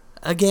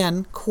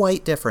 Again,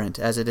 quite different,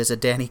 as it is a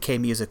Danny Kaye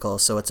musical,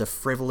 so it's a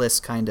frivolous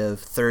kind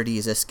of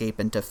 30s escape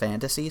into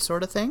fantasy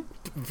sort of thing.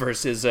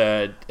 Versus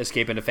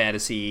escape into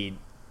fantasy,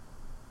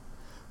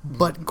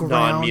 but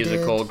grounded.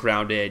 Non-musical,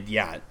 grounded,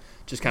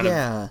 just kind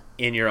of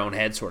in your own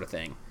head sort of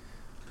thing.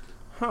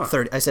 Huh.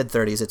 I said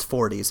 30s, it's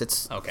 40s.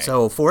 It's okay.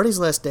 So 40s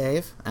list,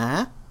 Dave.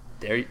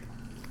 There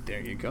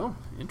you go.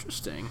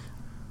 Interesting.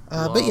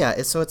 But yeah,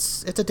 it's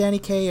a Danny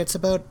Kaye. It's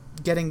about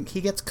he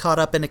gets caught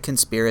up in a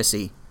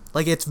conspiracy.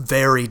 Like, it's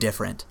very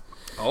different.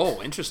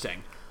 Oh,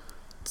 interesting.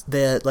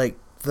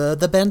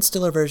 The Ben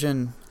Stiller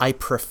version I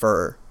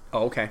prefer.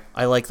 Oh, okay.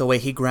 I like the way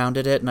he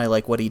grounded it, and I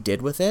like what he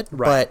did with it.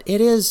 Right. But it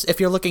is,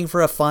 if you're looking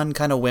for a fun,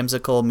 kind of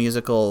whimsical,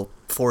 musical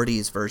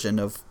 40s version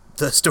of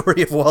the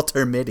story of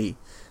Walter Mitty,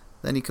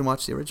 then you can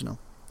watch the original.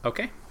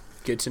 Okay.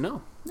 Good to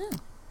know. Yeah.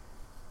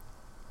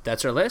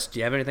 That's our list. Do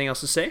you have anything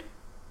else to say?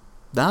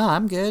 Nah,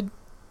 I'm good.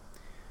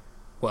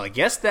 Well, I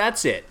guess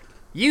that's it.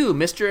 You,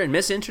 Mr. and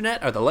Miss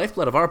Internet, are the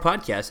lifeblood of our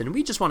podcast, and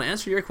we just want to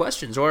answer your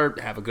questions or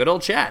have a good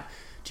old chat.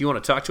 Do you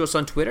want to talk to us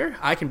on Twitter?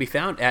 I can be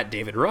found at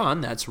David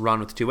Ron, that's Ron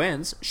with 2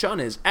 N's.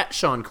 Sean is at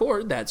Sean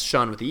Cord, that's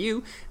Sean with a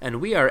U.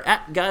 And we are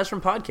at Guys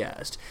From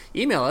Podcast.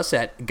 Email us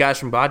at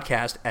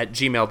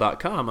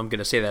guysfrompodcast@gmail.com. I'm going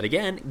to say that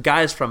again,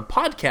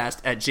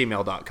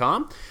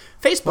 guysfrompodcast@gmail.com.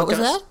 Facebook what was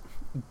us. That?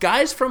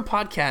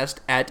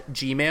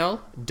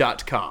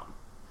 guysfrompodcast@gmail.com.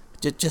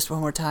 Just one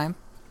more time.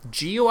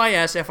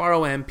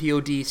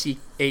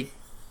 GUISFROMPODCAST.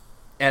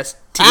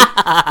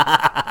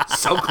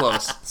 So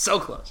close. So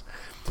close.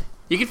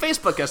 You can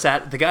Facebook us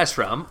at The Guys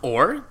From,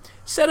 or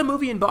set a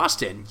movie in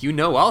Boston. You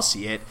know I'll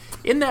see it.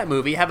 In that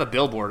movie, have a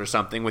billboard or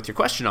something with your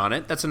question on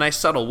it. That's a nice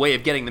subtle way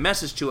of getting the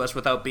message to us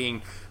without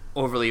being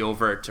overly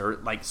overt, or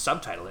like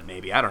subtitle it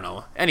maybe. I don't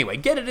know. Anyway,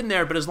 get it in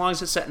there, but as long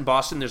as it's set in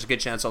Boston, there's a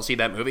good chance I'll see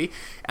that movie.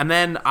 And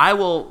then I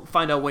will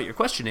find out what your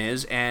question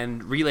is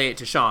and relay it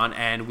to Sean,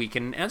 and we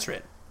can answer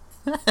it.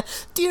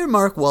 Dear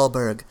Mark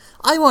Wahlberg,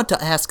 I want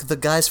to ask the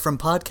Guys From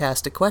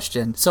Podcast a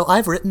question, so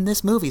I've written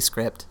this movie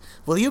script.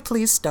 Will you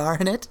please star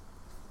in it?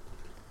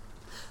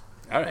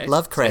 All right.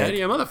 Love, Craig. Say hi to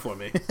your mother for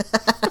me.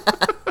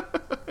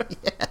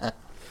 Yeah.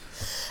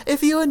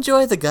 If you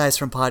enjoy the Guys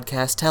from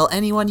Podcast, tell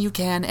anyone you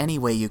can, any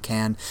way you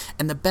can.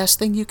 And the best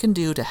thing you can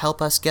do to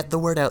help us get the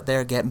word out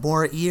there, get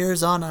more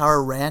ears on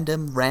our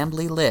random,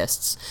 rambly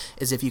lists,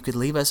 is if you could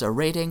leave us a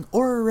rating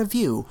or a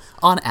review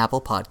on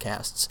Apple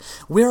Podcasts.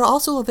 We're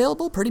also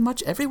available pretty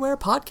much everywhere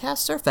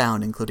podcasts are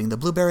found, including the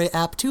Blueberry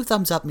app, 2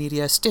 Thumbs Up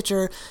Media,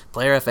 Stitcher,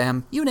 Player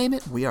FM, you name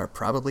it, we are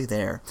probably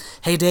there.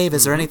 Hey Dave,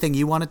 is there anything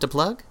you wanted to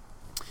plug?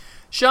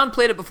 Shaun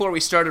played it before we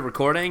started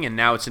recording, and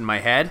now it's in my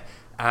head.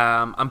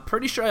 I'm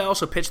pretty sure I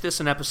also pitched this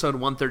in episode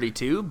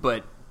 132,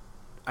 but,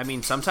 I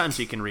mean, sometimes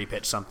you can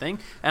repitch something,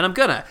 and I'm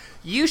gonna.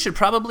 You should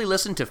probably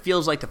listen to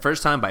Feels Like the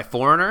First Time by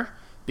Foreigner,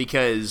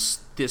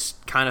 because this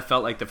kind of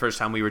felt like the first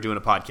time we were doing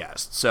a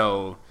podcast.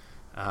 So,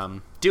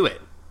 do it.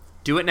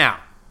 Do it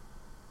now.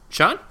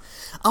 Shaun?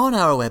 On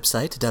our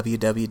website,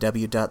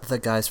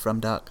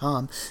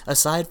 www.theguysfrom.com,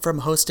 aside from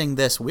hosting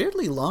this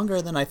weirdly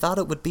longer than I thought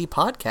it would be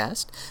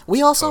podcast,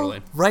 we also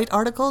write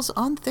articles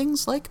on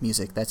things like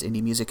music. That's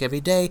indie music every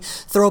day,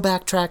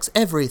 throwback tracks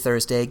every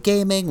Thursday,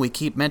 gaming, we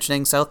keep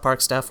mentioning South Park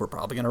stuff, we're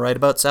probably going to write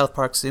about South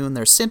Park soon,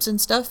 there's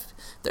Simpsons stuff,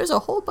 there's a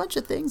whole bunch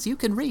of things you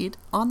can read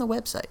on the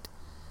website.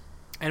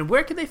 And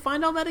where can they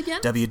find all that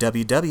again?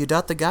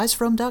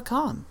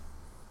 www.theguysfrom.com.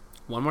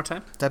 One more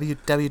time?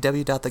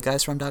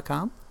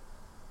 www.theguysfrom.com.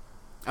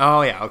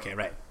 Oh, yeah, okay,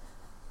 right.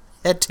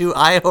 Head to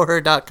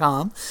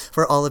ihorror.com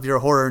for all of your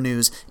horror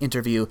news,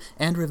 interview,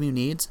 and review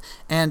needs.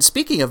 And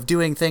speaking of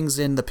doing things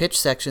in the pitch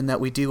section that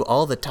we do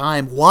all the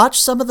time,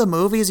 watch some of the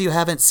movies you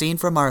haven't seen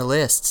from our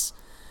lists.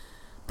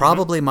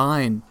 Probably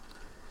mine.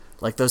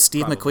 Like those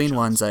Steve McQueen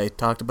ones I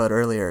talked about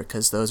earlier,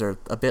 because those are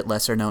a bit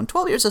lesser known.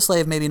 12 Years a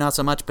Slave, maybe not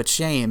so much, but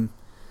Shame.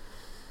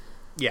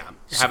 Yeah,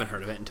 I haven't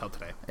heard of it until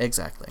today.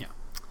 Exactly. Yeah.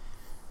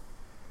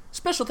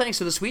 Special thanks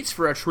to The Sweets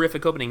for our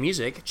terrific opening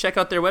music. Check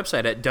out their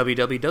website at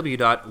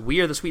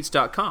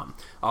www.wearethesweets.com.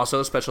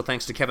 Also, special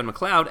thanks to Kevin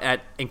MacLeod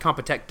at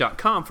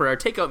incompetech.com for our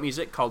takeout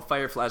music called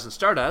Fireflies and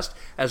Stardust,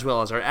 as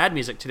well as our ad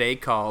music today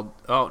called...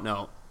 Oh,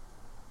 no.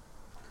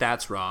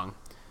 That's wrong.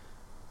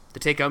 The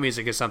takeout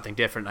music is something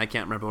different. I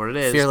can't remember what it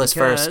is. Fearless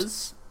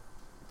First.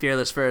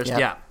 Fearless First, yep.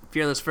 Yeah.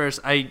 Fearless First.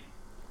 I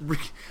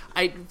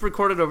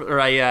recorded over... Or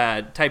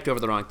I typed over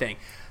the wrong thing.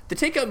 The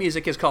takeout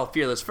music is called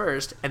Fearless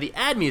First, and the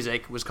ad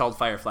music was called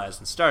Fireflies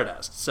and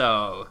Stardust.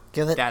 So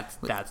that's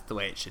the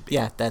way it should be.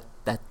 Yeah, that's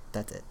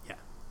it.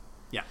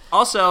 Yeah.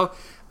 Also,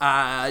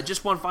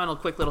 just one final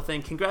quick little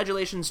thing.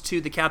 Congratulations to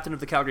the captain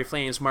of the Calgary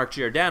Flames, Mark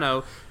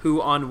Giordano,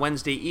 who on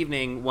Wednesday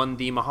evening won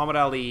the Muhammad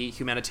Ali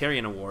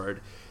Humanitarian Award.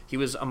 He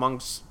was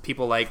amongst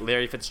people like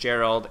Larry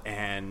Fitzgerald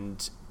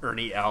and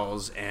Ernie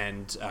Els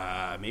and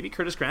maybe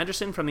Curtis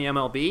Granderson from the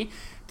MLB.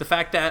 The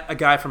fact that a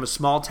guy from a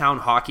small-town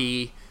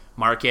hockey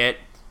market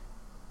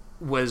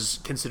was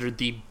considered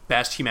the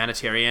best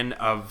humanitarian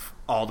of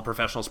all the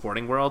professional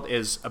sporting world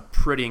is a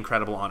pretty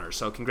incredible honor.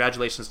 So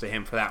congratulations to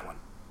him for that one.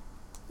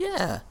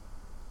 Yeah.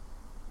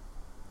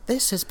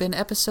 This has been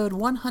episode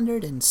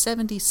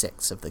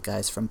 176 of the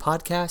Guys from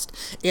Podcast.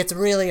 It's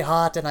really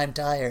hot and I'm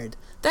tired.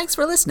 Thanks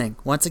for listening.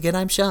 Once again,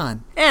 I'm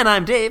Shaun. And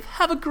I'm Dave.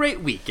 Have a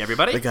great week,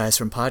 everybody. The Guys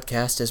from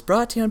Podcast is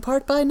brought to you in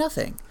part by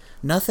nothing.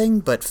 Nothing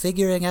but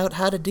figuring out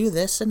how to do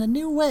this in a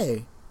new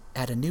way,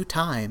 at a new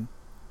time.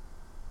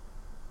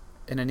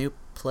 In a new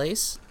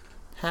place?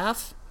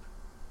 Half?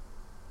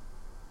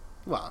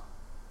 Well,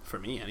 for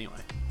me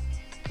anyway.